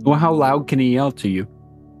 Well, how loud can he yell to you?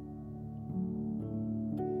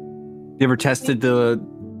 You ever tested the...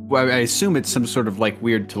 Well, I assume it's some sort of like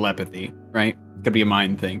weird telepathy, right? Could be a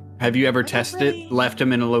mind thing. Have you ever I don't tested really- it, left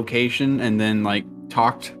him in a location, and then like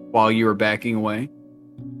talked while you were backing away?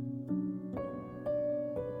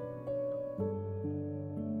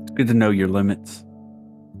 It's good to know your limits.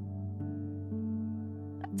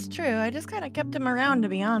 That's true. I just kind of kept him around, to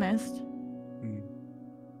be honest.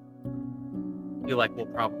 Feel like we'll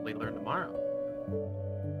probably learn tomorrow.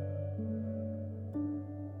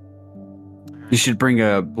 You should bring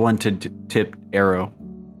a blunted tipped arrow,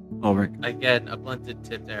 Ulrich, Again, a blunted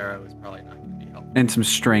tipped arrow is probably not going to be helpful. and some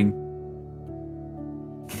string.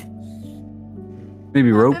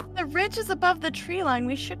 Maybe Well, rope. If the ridge is above the tree line,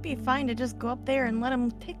 we should be fine to just go up there and let him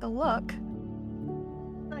take a look.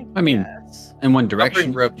 I mean, Yes. in one I'll bring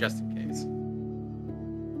direction. rope just in case.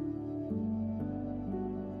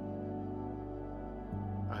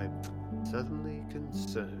 I'm suddenly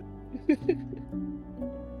concerned.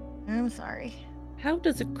 I'm sorry. How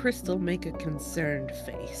does a crystal make a concerned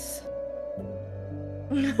face?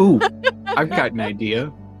 Ooh, I've got an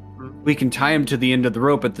idea. We can tie him to the end of the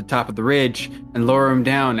rope at the top of the ridge and lower him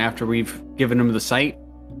down after we've given him the sight,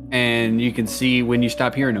 and you can see when you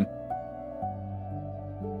stop hearing him.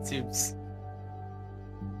 Seems.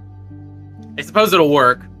 I suppose it'll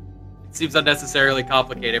work. seems unnecessarily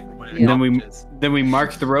complicated from what it And then is. we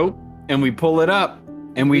mark the rope and we pull it up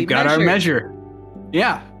and we've got our measure.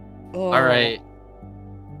 Yeah. Oh. All right.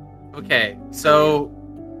 Okay, so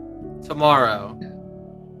tomorrow,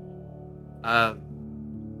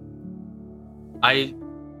 I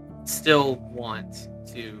still want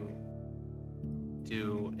to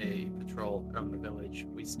do a patrol around the village.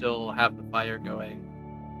 We still have the fire going.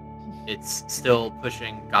 It's still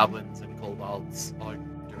pushing goblins and kobolds all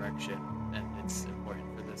direction, and it's important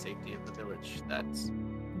for the safety of the village that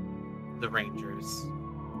the rangers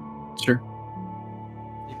Sure.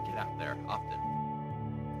 get out there often.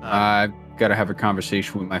 I've got to have a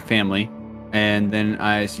conversation with my family, and then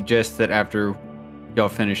I suggest that after y'all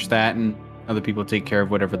finish that and other people take care of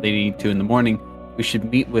whatever they need to in the morning, we should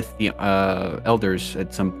meet with the elders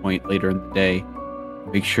at some point later in the day.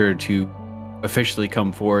 Make sure to officially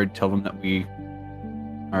come forward, tell them that we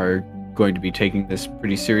are going to be taking this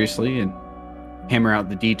pretty seriously, and hammer out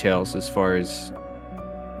the details as far as,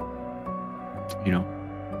 you know,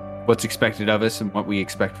 what's expected of us and what we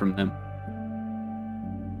expect from them.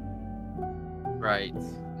 Right.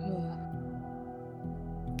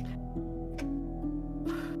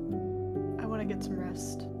 I want to get some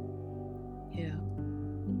rest. Yeah.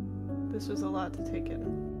 This was a lot to take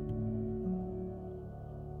in.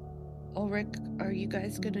 Ulrich, are you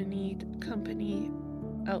guys gonna need company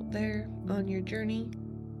out there on your journey?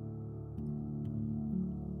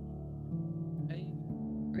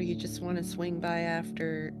 Or you just want to swing by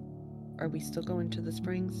after? Are we still going to the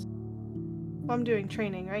springs? Well, I'm doing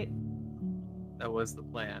training, right? That was the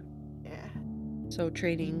plan. Yeah. So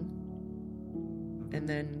training, and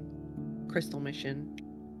then crystal mission,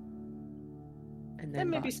 and then And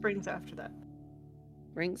maybe boss springs after that.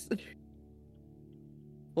 springs.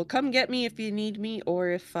 Well, come get me if you need me, or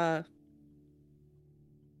if you're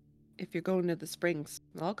going to the springs,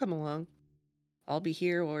 I'll come along. I'll be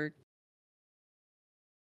here or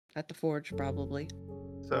at the forge probably.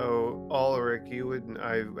 So, Ulrich, you would.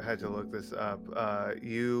 I had to look this up.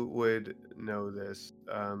 You would know this.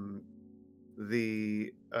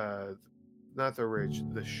 The not the ridge,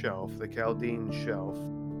 the shelf, the Chaldean shelf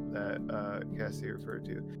that Cassie referred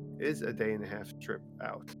to, is a day and a half trip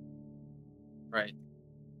out. Right.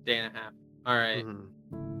 Day and a half. All right. Mhm.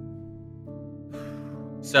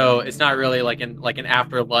 So it's not really like an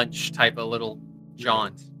after lunch type of little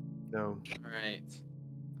jaunt. No, All right.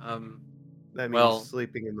 that means Well-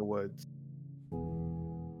 sleeping in the woods.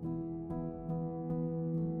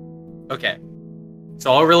 Okay.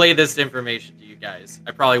 So I'll relay this information to you guys.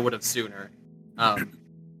 I probably would have sooner.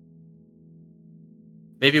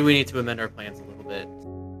 Maybe we need to amend our plans a little bit.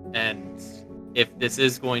 And if this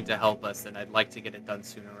is going to help us, then I'd like to get it done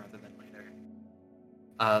sooner rather than later.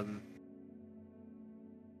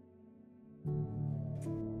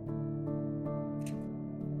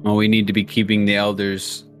 Well, we need to be keeping the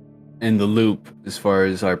elders in the loop as far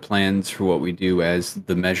as our plans for what we do as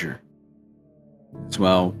the measure. As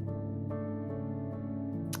well,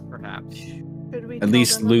 Perhaps. Should we at tell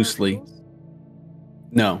least them of our loosely. goals?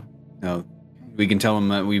 No. We can tell them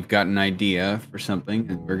that we've got an idea for something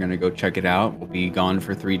and we're going to go check it out. We'll be gone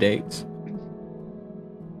for 3 days.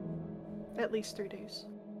 At least 3 days.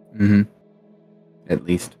 Mm-hmm. At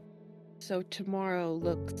least. So tomorrow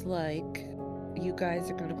looks like you guys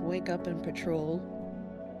are gonna wake up and patrol.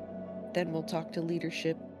 Then we'll talk to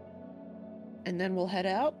leadership. And then we'll head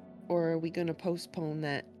out? Or are we gonna postpone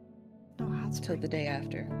that No hot till spring. the day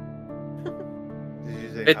after? Did you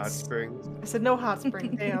say hot It's- springs? I said no hot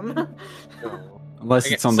spring, damn. No. Unless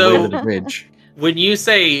Okay, it's on the way so- to the ridge. When you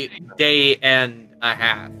say day and a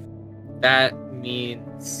half, that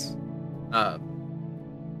means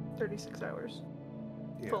 36 hours.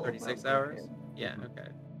 Yeah. Full 36 amount, hours? Yeah, okay.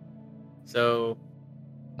 So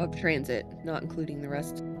Of transit, not including the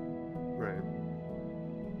rest. Right.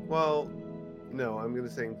 Well, no, I'm gonna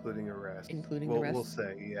say including a rest. Including the We'll rest?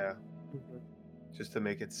 say, yeah. Just to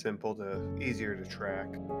make it simple easier to track.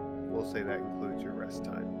 We'll say that includes your rest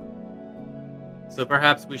time. So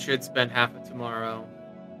perhaps we should spend half of tomorrow.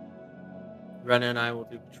 Rena and I will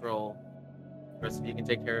do patrol. The rest of you can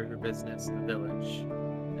take care of your business in the village.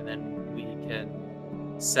 And then we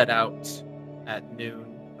can set out at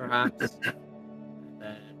noon, perhaps. And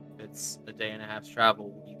then if it's a day and a half's travel,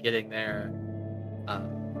 we'll be getting there at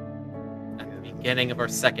the beginning of our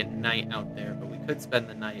second night out there. But we could spend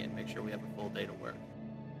the night and make sure we have a full day to work.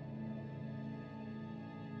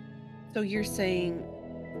 So you're saying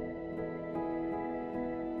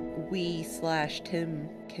we/Tim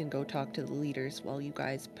can go talk to the leaders while you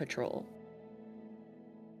guys patrol?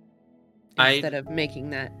 Instead of making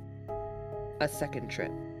that a second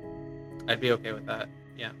trip. I'd be okay with that.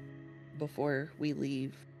 Yeah. before we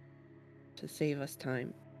leave to save us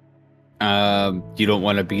time. You don't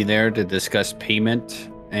want to be there to discuss payment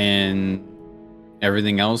and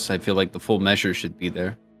everything else? I feel like the full measure should be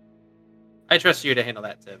there. I trust you to handle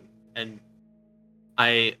that, Tim. And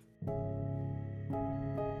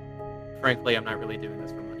frankly, I'm not really doing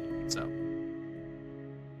this for money, so.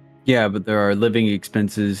 Yeah, but there are living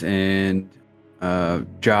expenses and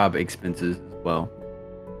job expenses as well.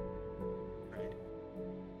 Right.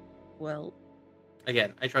 Well,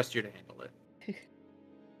 Again, I trust you to handle it.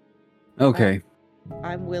 Okay.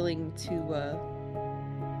 I'm willing to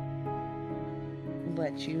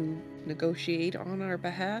let you negotiate on our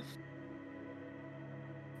behalf.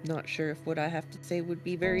 Not sure if what I have to say would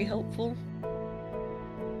be very helpful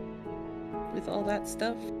with all that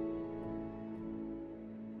stuff.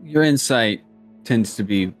 Your insight tends to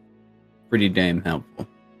be pretty damn helpful,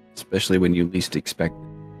 especially when you least expect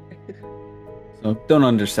it. So don't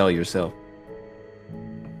undersell yourself.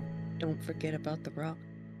 Don't forget about the rock.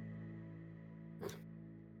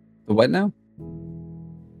 The what now?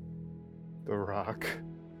 The rock.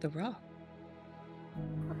 The rock.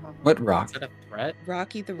 What rock? Is that a threat?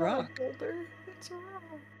 Rocky the rock. Boulder. It's a rock.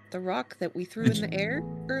 The rock that we threw in the air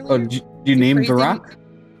Oh, earlier. did you name the praising- rock?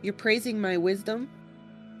 You're praising my wisdom,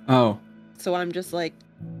 Oh, so I'm just like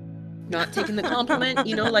not taking the compliment,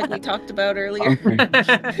 you know, like we talked about earlier.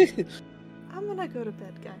 okay. I'm gonna go to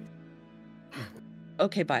bed, guys.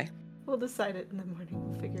 Okay, bye. We'll decide it in the morning.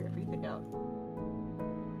 We'll figure everything out.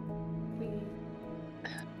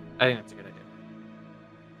 I think that's a good idea.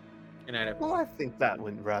 Good night, everyone. Well, I think that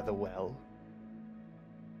went rather well.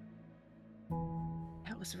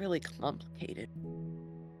 That was really complicated.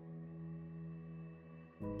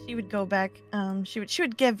 She would go back. She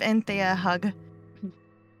would give Anthea a hug,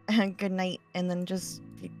 and good night, and then just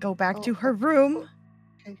go back to her room.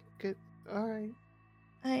 Okay, good. All right.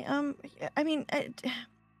 I mean,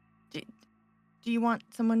 do you want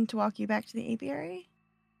someone to walk you back to the apiary?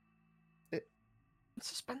 Let's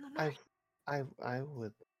just spend the night. I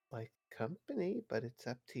would like company, but it's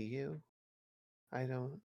up to you. I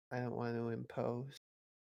don't want to impose.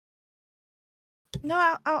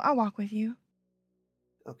 No, I'll walk with you.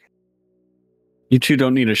 Okay. You two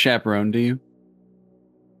don't need a chaperone, do you?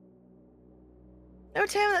 No,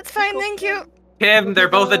 Tim, that's fine. Thank you. Kim, they're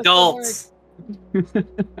both adults.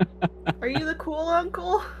 Are you the cool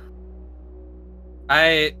uncle?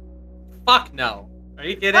 Fuck no. Are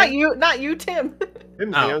you kidding? Not you, Tim.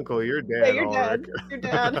 Tim's Oh. the uncle. You're dad. Yeah, you're dad. Ulrich. You're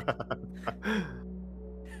dad.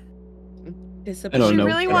 I don't You know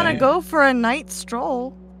really what want I to am. go for a night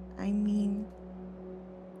stroll? I mean,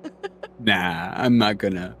 Nah, I'm not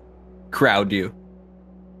gonna crowd you.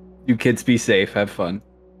 You kids be safe. Have fun.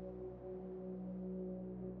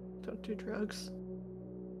 Don't do drugs.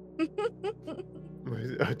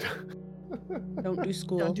 Don't do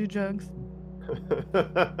school. don't do drugs.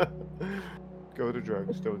 Go to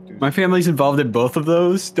drugs. Don't do. My family's involved in both of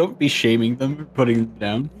those. Don't be shaming them or putting them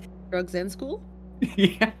down. Drugs and school?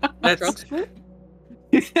 Yeah. Drug That's school?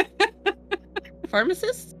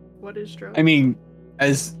 Pharmacist? What is drugs? I mean,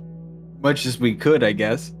 as much as we could, I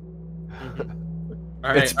guess. all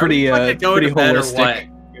right. It's pretty, are we about to go pretty to bed or holistic. what?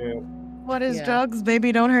 Yeah. What is Yeah. drugs,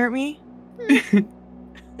 baby? Don't hurt me. All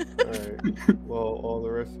right. Well, all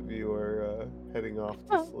the rest of you are heading off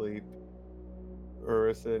to Oh. sleep.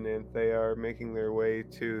 Urissa and Anthea are making their way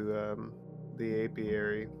to the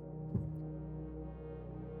apiary.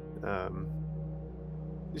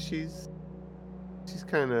 She's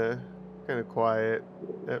kind of quiet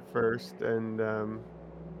at first, and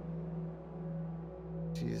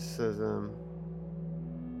she says,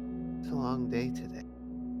 "It's a long day today."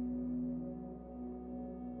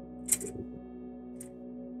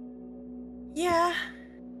 Yeah,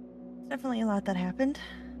 definitely a lot that happened.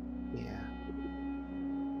 Yeah.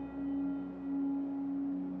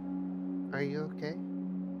 Are you okay?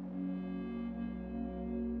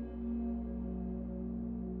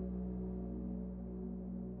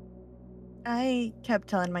 I kept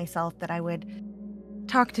telling myself that I would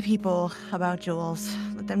talk to people about Jules,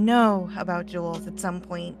 let them know about Jules at some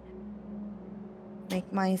point,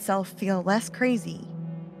 make myself feel less crazy.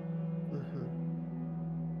 Mm-hmm.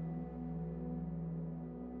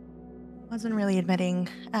 Wasn't really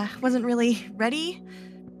ready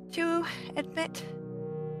to admit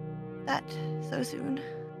that so soon.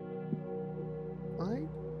 I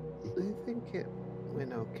think it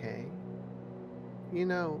went okay. You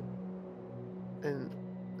know, and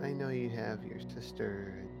I know you have your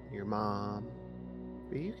sister and your mom,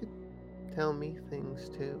 but you could tell me things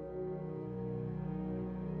too.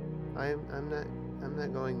 I'm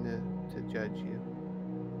not going to judge you.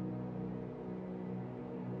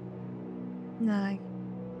 No,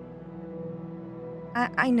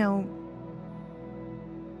 I know.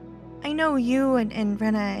 I know you and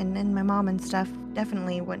Rena and my mom and stuff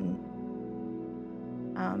definitely wouldn't.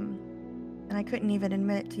 And I couldn't even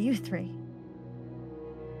admit it to you three.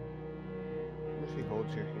 She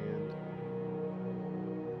holds your hand.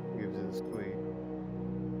 Gives it a squeeze.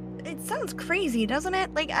 It sounds crazy, doesn't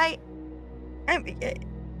it? Like I kind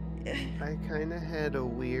of had a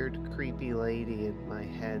weird, creepy lady in my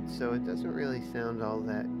head, so it doesn't really sound all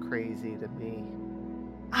that crazy to me.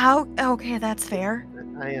 How? Okay, that's fair.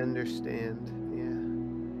 I understand, yeah.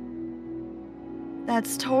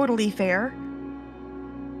 That's totally fair.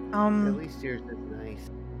 At least yours is nice.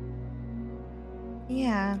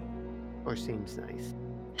 Yeah. Or seems nice.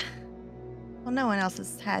 Well, no one else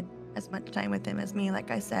has had as much time with him as me,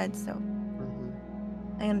 like I said, so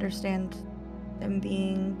I understand them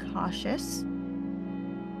being cautious.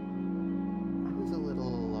 It was a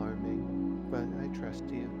little alarming, but I trust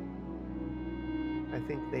you. I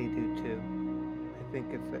think they do too. I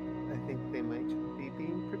think they might just be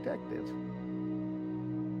being protective.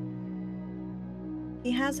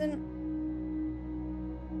 He hasn't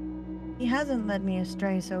led me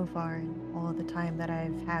astray so far in all the time that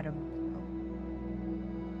I've had him.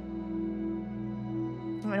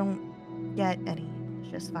 So I don't get any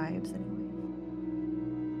malicious vibes anyway.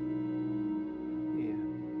 Yeah.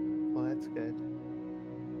 Well, that's good.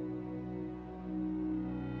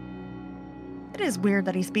 It is weird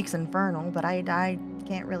that he speaks Infernal, but I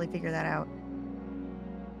can't really figure that out.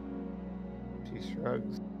 She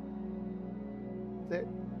shrugs.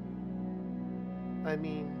 I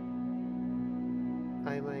mean,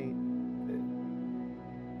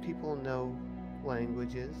 people know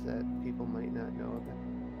languages that people might not know about.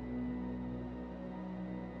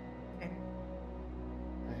 Fair.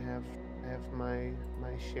 I have my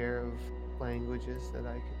share of languages that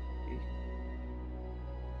I can speak.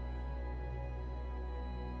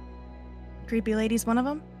 Creepy lady's one of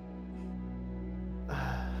them?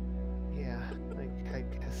 Yeah, I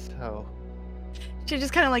guess so. She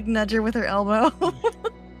just kind of like nudge her with her elbow.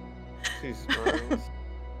 She smiles.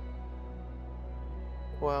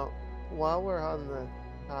 Well, while we're on the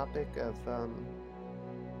topic of,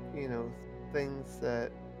 things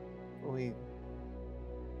that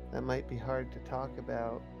might be hard to talk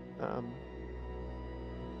about,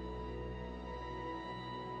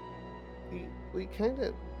 we kind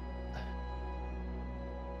of,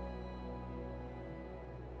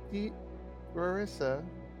 Marissa,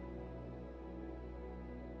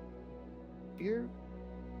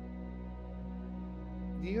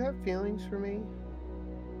 do you have feelings for me?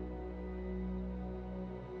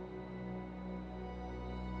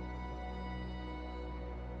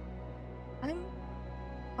 I'm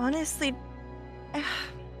honestly,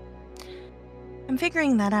 I'm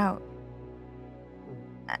figuring that out.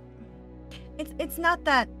 It's not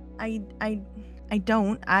that I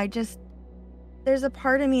don't. I just, there's a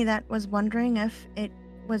part of me that was wondering if it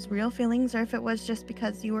was real feelings or if it was just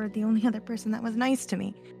because you were the only other person that was nice to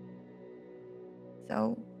me.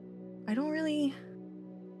 So, I don't really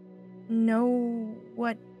know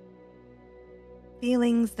what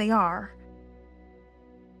feelings they are.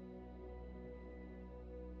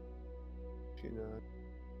 She nods.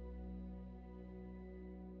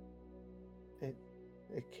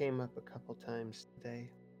 It came up a couple times today,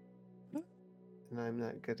 and I'm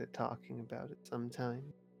not good at talking about it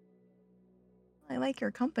sometimes. I like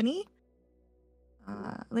your company.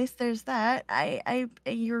 At least there's that.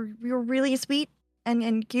 You're really sweet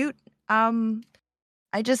and cute.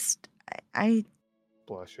 I just I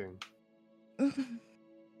Blushing.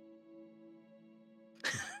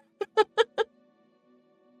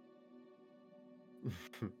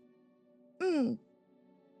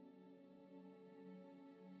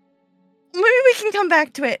 Maybe we can come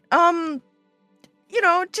back to it.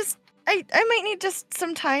 Just I might need just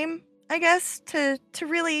some time, I guess, to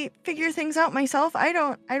really figure things out myself. I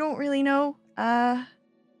don't really know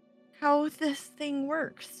how this thing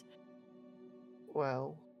works.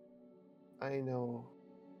 Well, I know,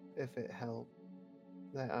 if it helped,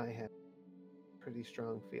 that I have pretty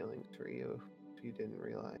strong feelings for you, if you didn't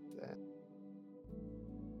realize that.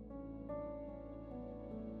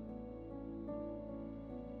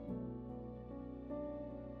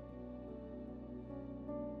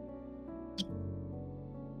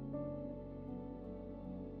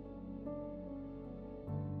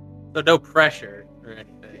 So no pressure or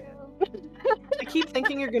anything. I keep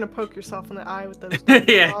thinking you're gonna poke yourself in the eye with those.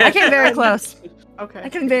 Yeah. I came very close. Okay. I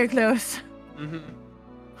came very close. Mm-hmm.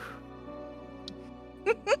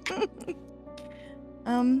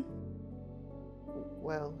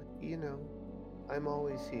 Well, I'm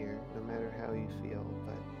always here, no matter how you feel,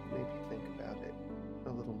 but maybe think about it a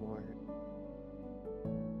little more.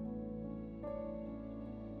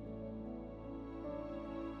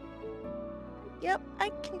 Yep, I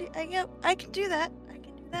can do. Yep, I can do that. I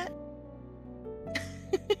can do that.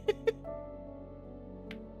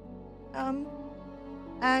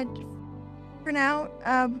 Uh, for now,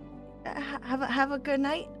 have a good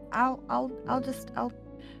night. I'll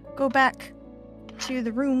go back to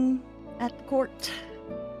the room at the court.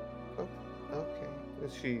 Oh, okay.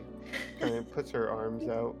 She kind of puts her arms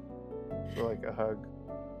out for like a hug.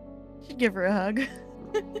 Should give her a hug.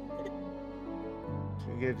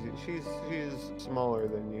 She gives you. She's smaller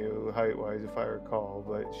than you height-wise, if I recall,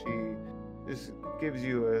 but she just gives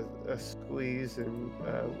you a squeeze and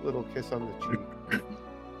a little kiss on the cheek,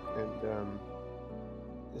 and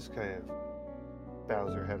just kind of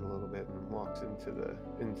bows her head a little bit and walks into the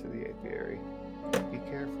apiary. Be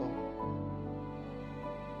careful.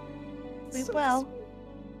 Sleep well.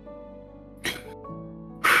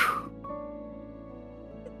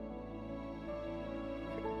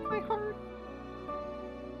 My heart.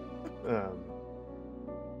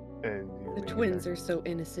 And you The make it twins back- are so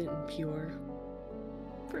innocent and pure.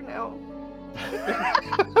 For now.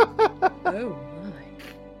 Oh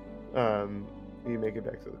my. You make it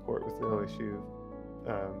back to the court with no issue,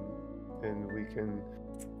 and we can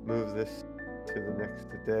move this to the next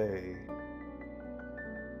day.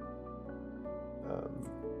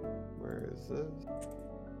 Where is this?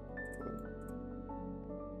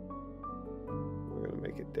 We're gonna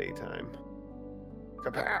make it daytime.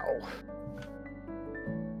 Kapow!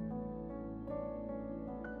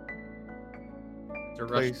 To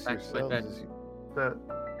rush Place back to my yourselves bed. as you...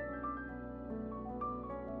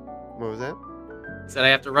 What was that? Said I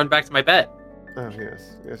have to run back to my bed. Oh,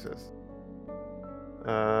 yes.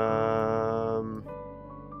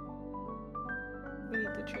 We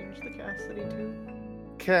need to change the Cassidy too.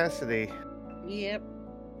 Cassidy, Yep.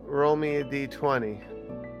 roll me a d20.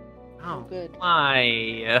 Oh, Good.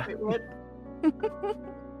 why? Wait, what?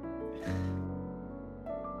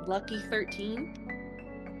 Lucky 13.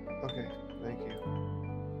 Okay, thank you.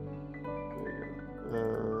 There you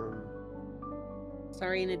go.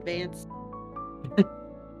 Sorry in advance.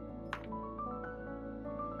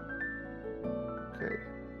 Okay.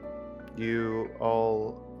 You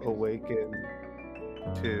all awaken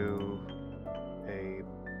to a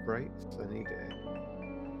bright, sunny day.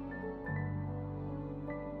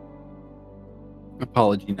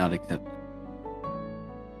 Apology not accepted.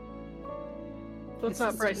 So it's This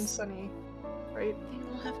not is bright and just- sunny, right?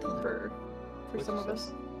 We'll have to learn. For What'd some you of say?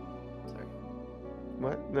 us. Sorry.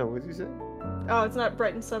 What? No, what did you say? Oh, it's not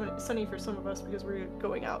bright and sunny for some of us because we're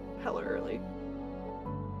going out hella early.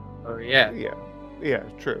 Oh yeah. Yeah,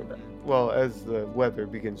 true. Well, as the weather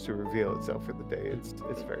begins to reveal itself for the day, it's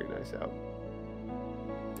very nice out.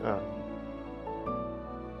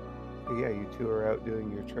 Yeah, you two are out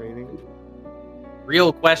doing your training.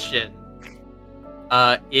 Real question.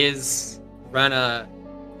 Is Rena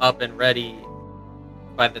up and ready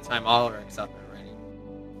by the time Ulrich's up and ready?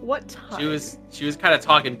 What time? She was kind of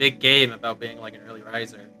talking big game about being like an early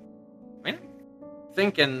riser. I mean,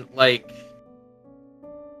 thinking like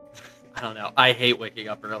I don't know. I hate waking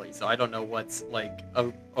up early, so I don't know what's like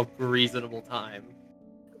a reasonable time.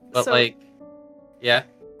 But So- like, yeah.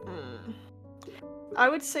 I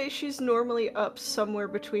would say she's normally up somewhere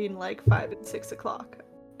between like 5 and 6 o'clock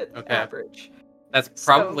at Okay. average. That's So-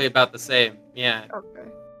 probably about the same. Yeah. Okay.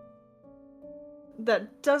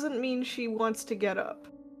 That doesn't mean she wants to get up.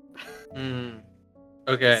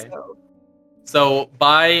 Okay. So, So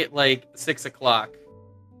by like 6 o'clock,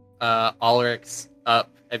 Ulrich's up,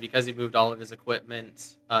 and because he moved all of his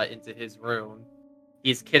equipment into his room,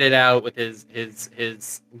 he's kitted out with his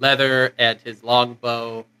leather and his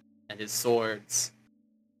longbow and his swords,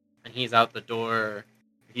 and he's out the door.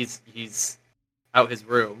 He's out his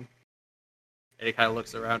room, and he kind of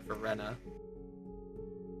looks around for Rena.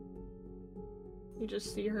 you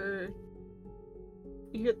just see her.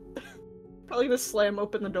 You get probably gonna slam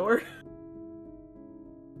open the door.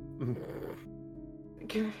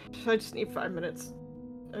 I just need 5 minutes.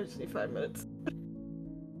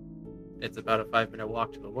 It's about a 5-minute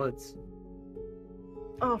walk to the woods.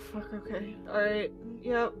 Oh fuck. Okay. All right.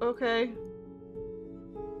 Yep. Okay.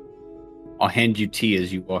 I'll hand you tea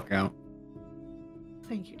as you walk out.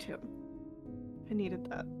 Thank you, Tim. I needed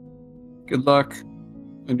that. Good luck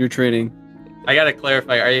on your training, I gotta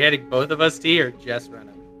clarify: are you handing both of us tea or just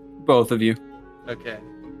Rena? both of you. Okay.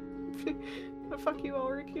 But fuck you,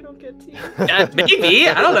 Ulrich. You don't get tea. Maybe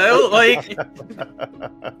I don't know. Like,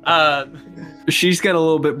 She's got a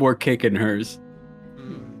little bit more kick in hers.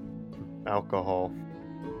 hmm. alcohol.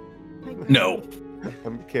 No.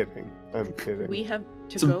 I'm kidding. I'm kidding. We have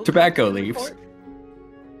to Some go tobacco cups in the leaves. fort?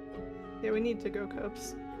 Yeah, we need to go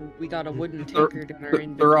cups. We got a wooden They're- tankard in our they're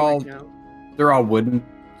inventory all- now. They're all wooden.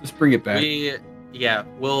 Just bring it back.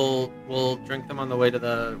 We'll drink them on the way to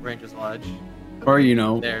the Ranger's Lodge. Or, you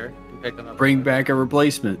know, There, and pick them up. bring back a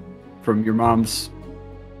replacement from your mom's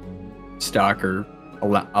stock or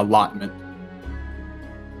allotment.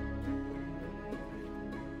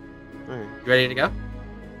 Alright, You ready to go?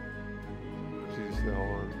 she's still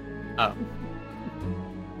on. Oh,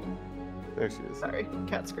 There she is. Sorry,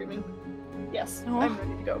 cat screaming. Yes, Oh. I'm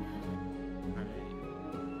ready to go.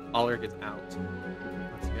 alright. Alaric is out.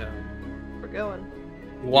 Let's go. We're going.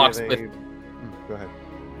 He walks Yeah, with. Go ahead.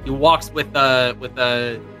 He walks with a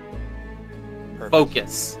Purpose.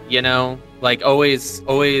 focus. You know, like always.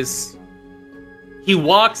 He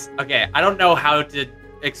walks. Okay, I don't know how to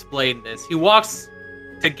explain this. He walks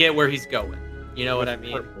to get where he's going. You know what I With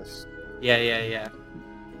mean? Purpose. Yeah.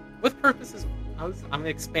 With purposes, I'm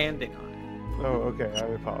expanding on it. Oh, okay. I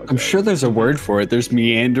apologize. I'm sure there's a word for it. There's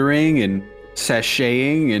meandering and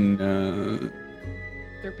sashaying and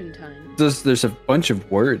Serpentine. there's a bunch of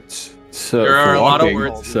words. So There for are a lot of walking,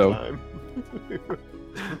 words. All the So time.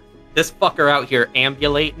 This fucker out here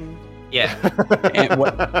ambulating. Yeah, And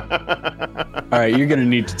what- all right, you're gonna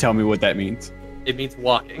need to tell me what that means. it means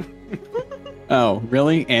walking. Oh,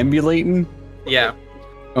 really? Ambulating? Yeah.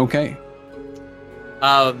 Okay.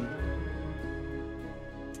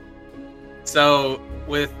 So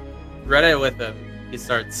with Retta with him, he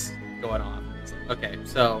starts going off. Okay,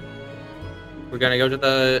 so we're gonna go to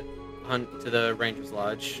the Ranger's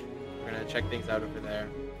Lodge. We're gonna check things out over there.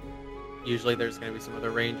 Usually there's gonna be some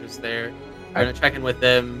other rangers there. We're gonna check in with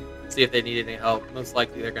them, see if they need any help. Most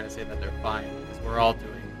likely they're gonna say that they're fine because we're all doing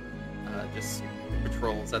just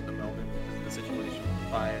patrols at the moment because of the situation with the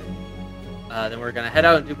fire. Then we're gonna head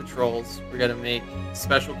out and do patrols. We're gonna make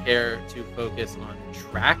special care to focus on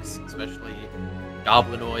tracks, especially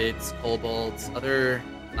goblinoids, kobolds, other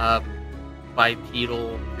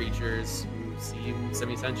bipedal creatures who seem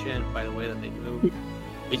semi-sentient by the way that they move.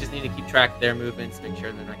 We just need to keep track of their movements, make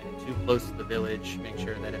sure they're not getting too close to the village, make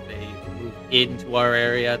sure that if they move into our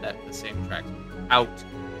area, that the same tracks move out.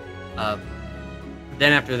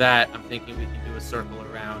 Then after that, I'm thinking we can do a circle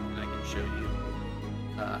around, and I can show you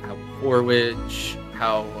how we forage,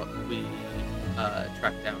 how we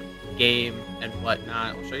track down game and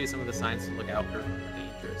whatnot. I'll show you some of the signs to look out for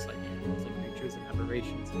dangers, like animals and creatures and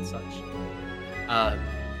aberrations and such.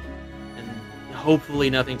 And hopefully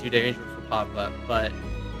nothing too dangerous will pop up, but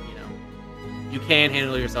you know, you can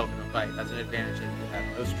handle yourself in a fight. That's an advantage that you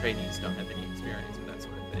have. Most trainees don't have any experience with that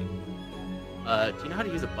sort of thing. Do you know how to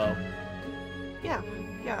use a bow? Yeah,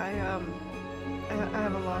 I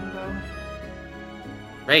have a longbow.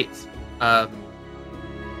 Great.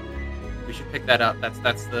 We should pick that up. That's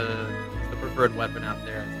the preferred weapon out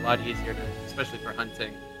there. It's a lot easier to, especially for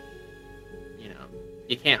hunting. You know,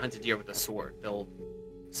 you can't hunt a deer with a sword. They'll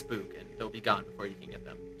spook and they'll be gone before you can get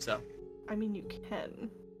them. So I mean, you can.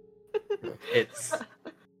 it's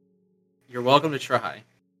you're welcome to try.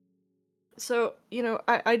 So, you know,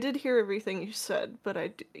 I did hear everything you said,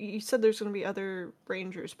 but you said there's going to be other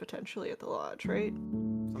rangers potentially at the lodge, right?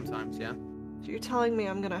 Sometimes, yeah. So you're telling me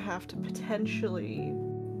I'm going to have to potentially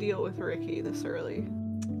deal with Ricky this early?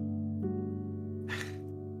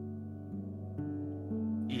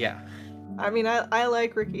 Yeah. I mean, I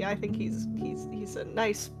like Ricky. I think he's a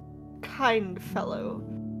nice, kind fellow.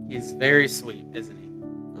 He's very sweet, isn't he?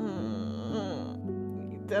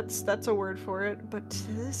 That's a word for it, but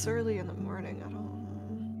this early in the morning, I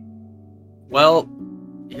don't. Well,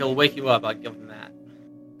 he'll wake you up. I'll give him that.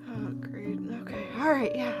 Oh, great. Okay. All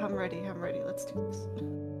right. Yeah, I'm ready. Let's do this.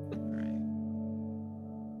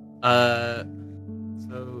 Alright.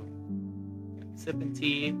 So sipping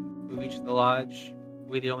tea. We reach the lodge.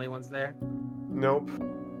 We the only ones there? Nope.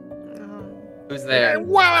 Who's there?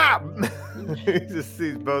 Wow! He just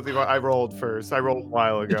sees both of you. I rolled first. I rolled a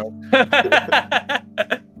while ago.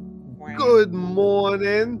 Good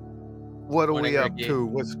morning. What are Morning, we up Ricky. to?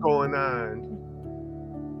 What's going on?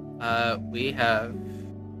 We have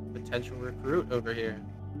potential recruit over here.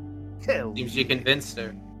 Hell, Seems you convinced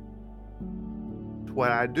her. that's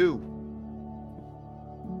what I do.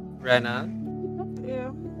 Rena,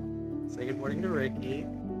 Yeah. say good morning to Ricky.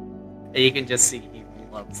 And you can just see he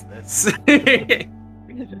loves this. Good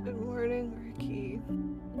morning, Ricky.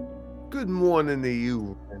 Good morning to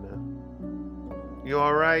you, Rena. You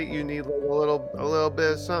all right? You need like a little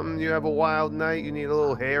bit of something? You have a wild night? You need a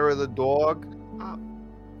little hair of the dog?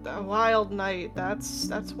 A wild night.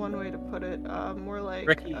 That's one way to put it. More like.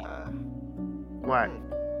 Ricky. What?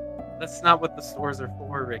 That's not what the stores are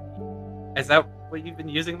for, Ricky. Is that what you've been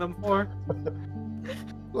using them for?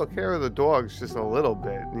 Look, hair of the dog's just a little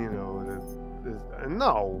bit,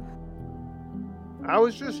 no. I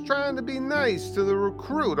was just trying to be nice to the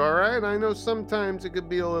recruit, all right? I know sometimes it could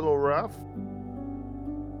be a little rough.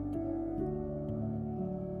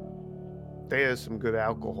 There's some good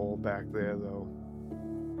alcohol back there, though.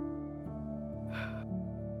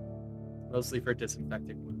 Mostly for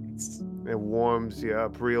disinfecting wounds. It warms you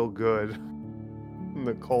up real good in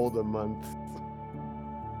the colder months.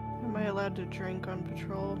 Am I allowed to drink on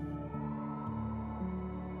patrol?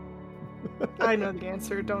 I know the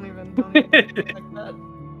answer. Don't even like that.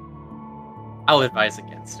 I'll advise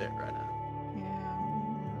against it right now.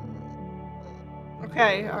 Yeah.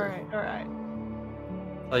 Okay. All right.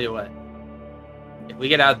 Tell you what. If we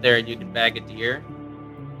get out there and you can bag a deer,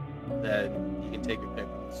 then you can take your pick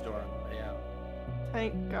from the store on the way out.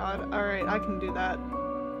 Thank God. All right, I can do that.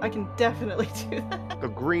 I can definitely do that. The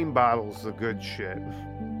green bottle's the good shit.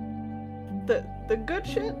 The good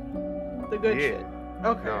shit? The good Yeah. shit.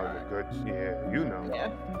 Okay. No, alright. the good, yeah, you know.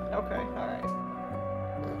 Yeah. Okay. All right.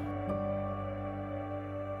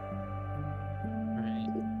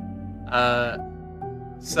 Alright.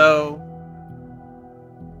 So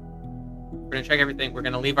we're gonna check everything. We're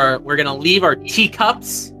gonna leave our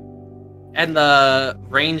teacups and the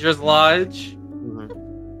Ranger's Lodge.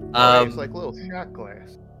 Mm-hmm. Um, It's like little shot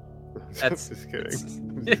glass. That's just kidding. it's-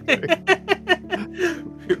 I'm just kidding.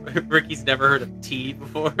 Ricky's never heard of tea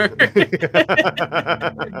before.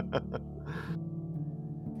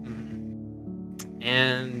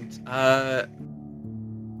 And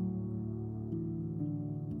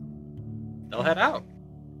they'll head out.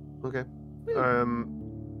 Okay.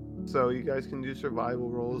 So you guys can do survival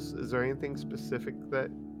rolls. Is there anything specific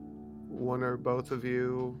that one or both of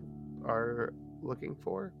you are looking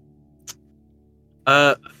for?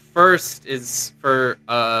 First is for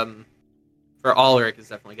Ulrich is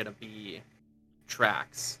definitely gonna be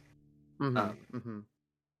tracks. Mm-hmm.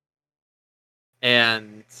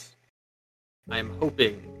 And I'm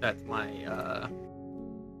hoping that my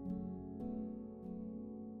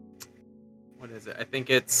what is it? I think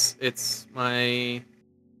it's my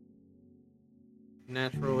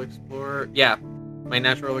natural explorer. Yeah, my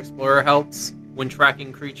natural explorer helps when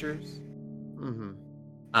tracking creatures. Mm-hmm.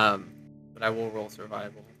 But I will roll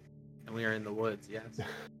survival, and we are in the woods. Yes.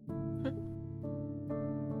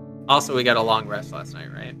 Also, we got a long rest last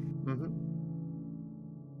night, right? Mm-hmm.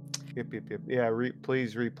 Yep. Yeah,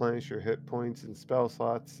 please replenish your hit points and spell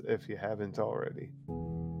slots if you haven't already.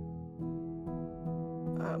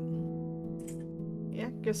 Yeah,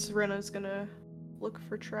 guess Rena's gonna look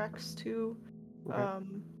for tracks too. Okay.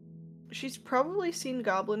 She's probably seen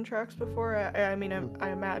goblin tracks before. I mean, I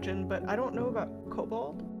imagine, but I don't know about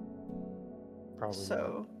kobold. Probably.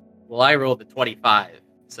 So. Well, I rolled a 25,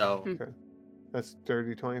 so Okay. That's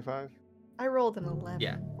dirty 25? I rolled an 11.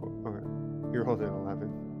 yeah. Okay. You're holding 11.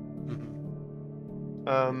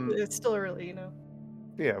 Mhm. It's still early, you know.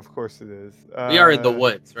 Yeah, of course it is. We are in the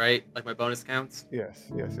woods, right? Like my bonus counts. Yes.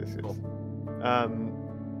 Cool.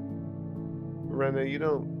 Rena, you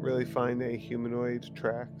don't really find any humanoid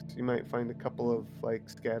tracks. You might find a couple of like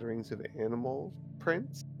scatterings of animal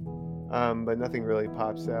prints, but nothing really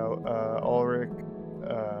pops out. Ulrich,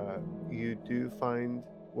 you do find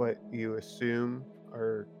what you assume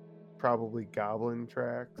are probably goblin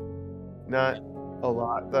tracks. Not a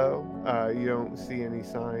lot though. You don't see any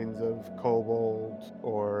signs of kobold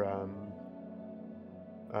or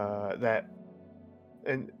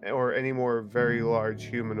or any more very large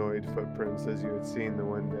humanoid footprints as you had seen the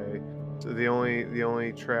one day. So the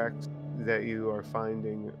only tracks that you are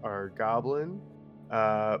finding are goblin,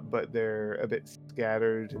 but they're a bit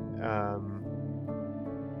scattered.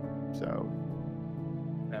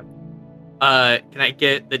 Can I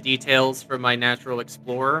get the details from my natural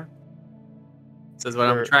explorer? It says when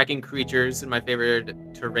I'm Sure. tracking creatures in my favorite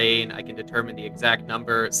terrain, I can determine the exact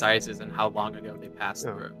number, sizes, and how long ago they passed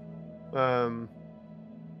Oh. through.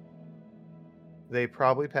 They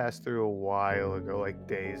probably passed through a while ago, like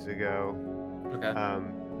days ago. Okay.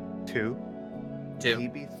 2, Two.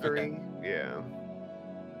 maybe 3. Okay. Yeah.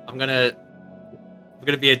 I'm gonna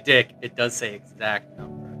be a dick. It does say exact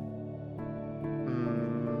number.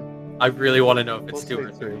 I really want to know if it's We'll 2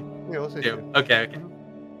 or say 3. 2. Yeah, we'll say 2. 2. Okay.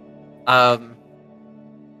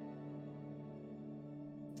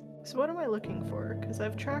 So what am I looking for? Because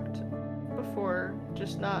I've tracked before,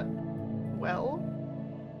 just not well.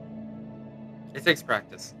 It takes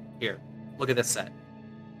practice. Here, look at this set,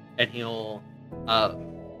 and he'll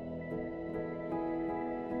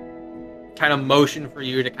kind of motion for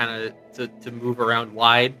you to kind of to move around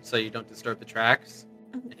wide so you don't disturb the tracks.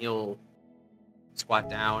 and he'll squat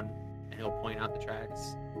down and he'll point out the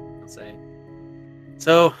tracks. He'll say,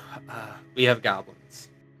 "So, we have goblins.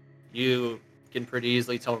 You can pretty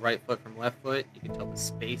easily tell right foot from left foot. You can tell the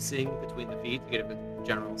spacing between the feet to get a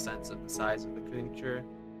general sense of the size of the creature.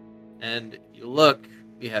 And if you look,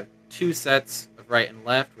 we have 2 sets of right and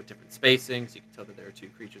left with different spacings. You can tell that there are 2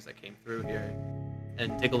 creatures that came through here.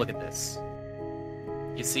 And take a look at this.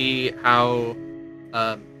 You see how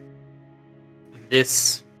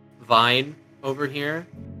this vine over here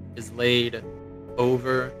is laid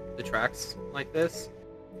over the tracks like this.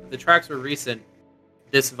 If the tracks were recent,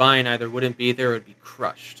 this vine either wouldn't be there or would be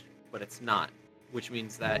crushed, but it's not, which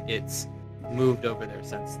means that it's moved over there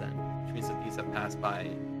since then, which means that these have passed by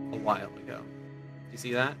a while ago. Do you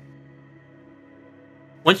see that?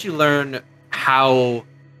 Once you learn how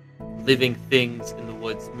living things in the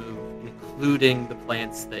woods move, including the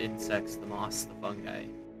plants, the insects, the moss, the fungi,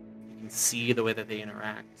 you can see the way that they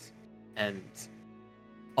interact, and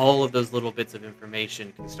all of those little bits of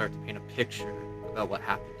information can start to paint a picture about what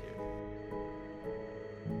happened here.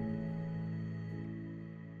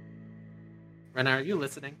 Rena, are you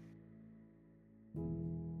listening?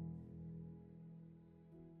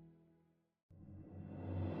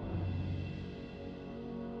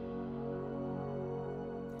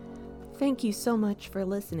 Thank you so much for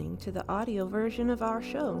listening to the audio version of our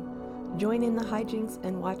show. Join in the hijinks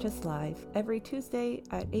and watch us live every Tuesday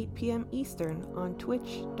at 8 p.m. Eastern on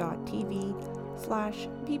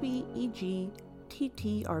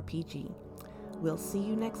twitch.tv/bbegttrpg. We'll see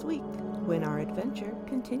you next week when our adventure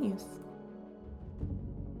continues.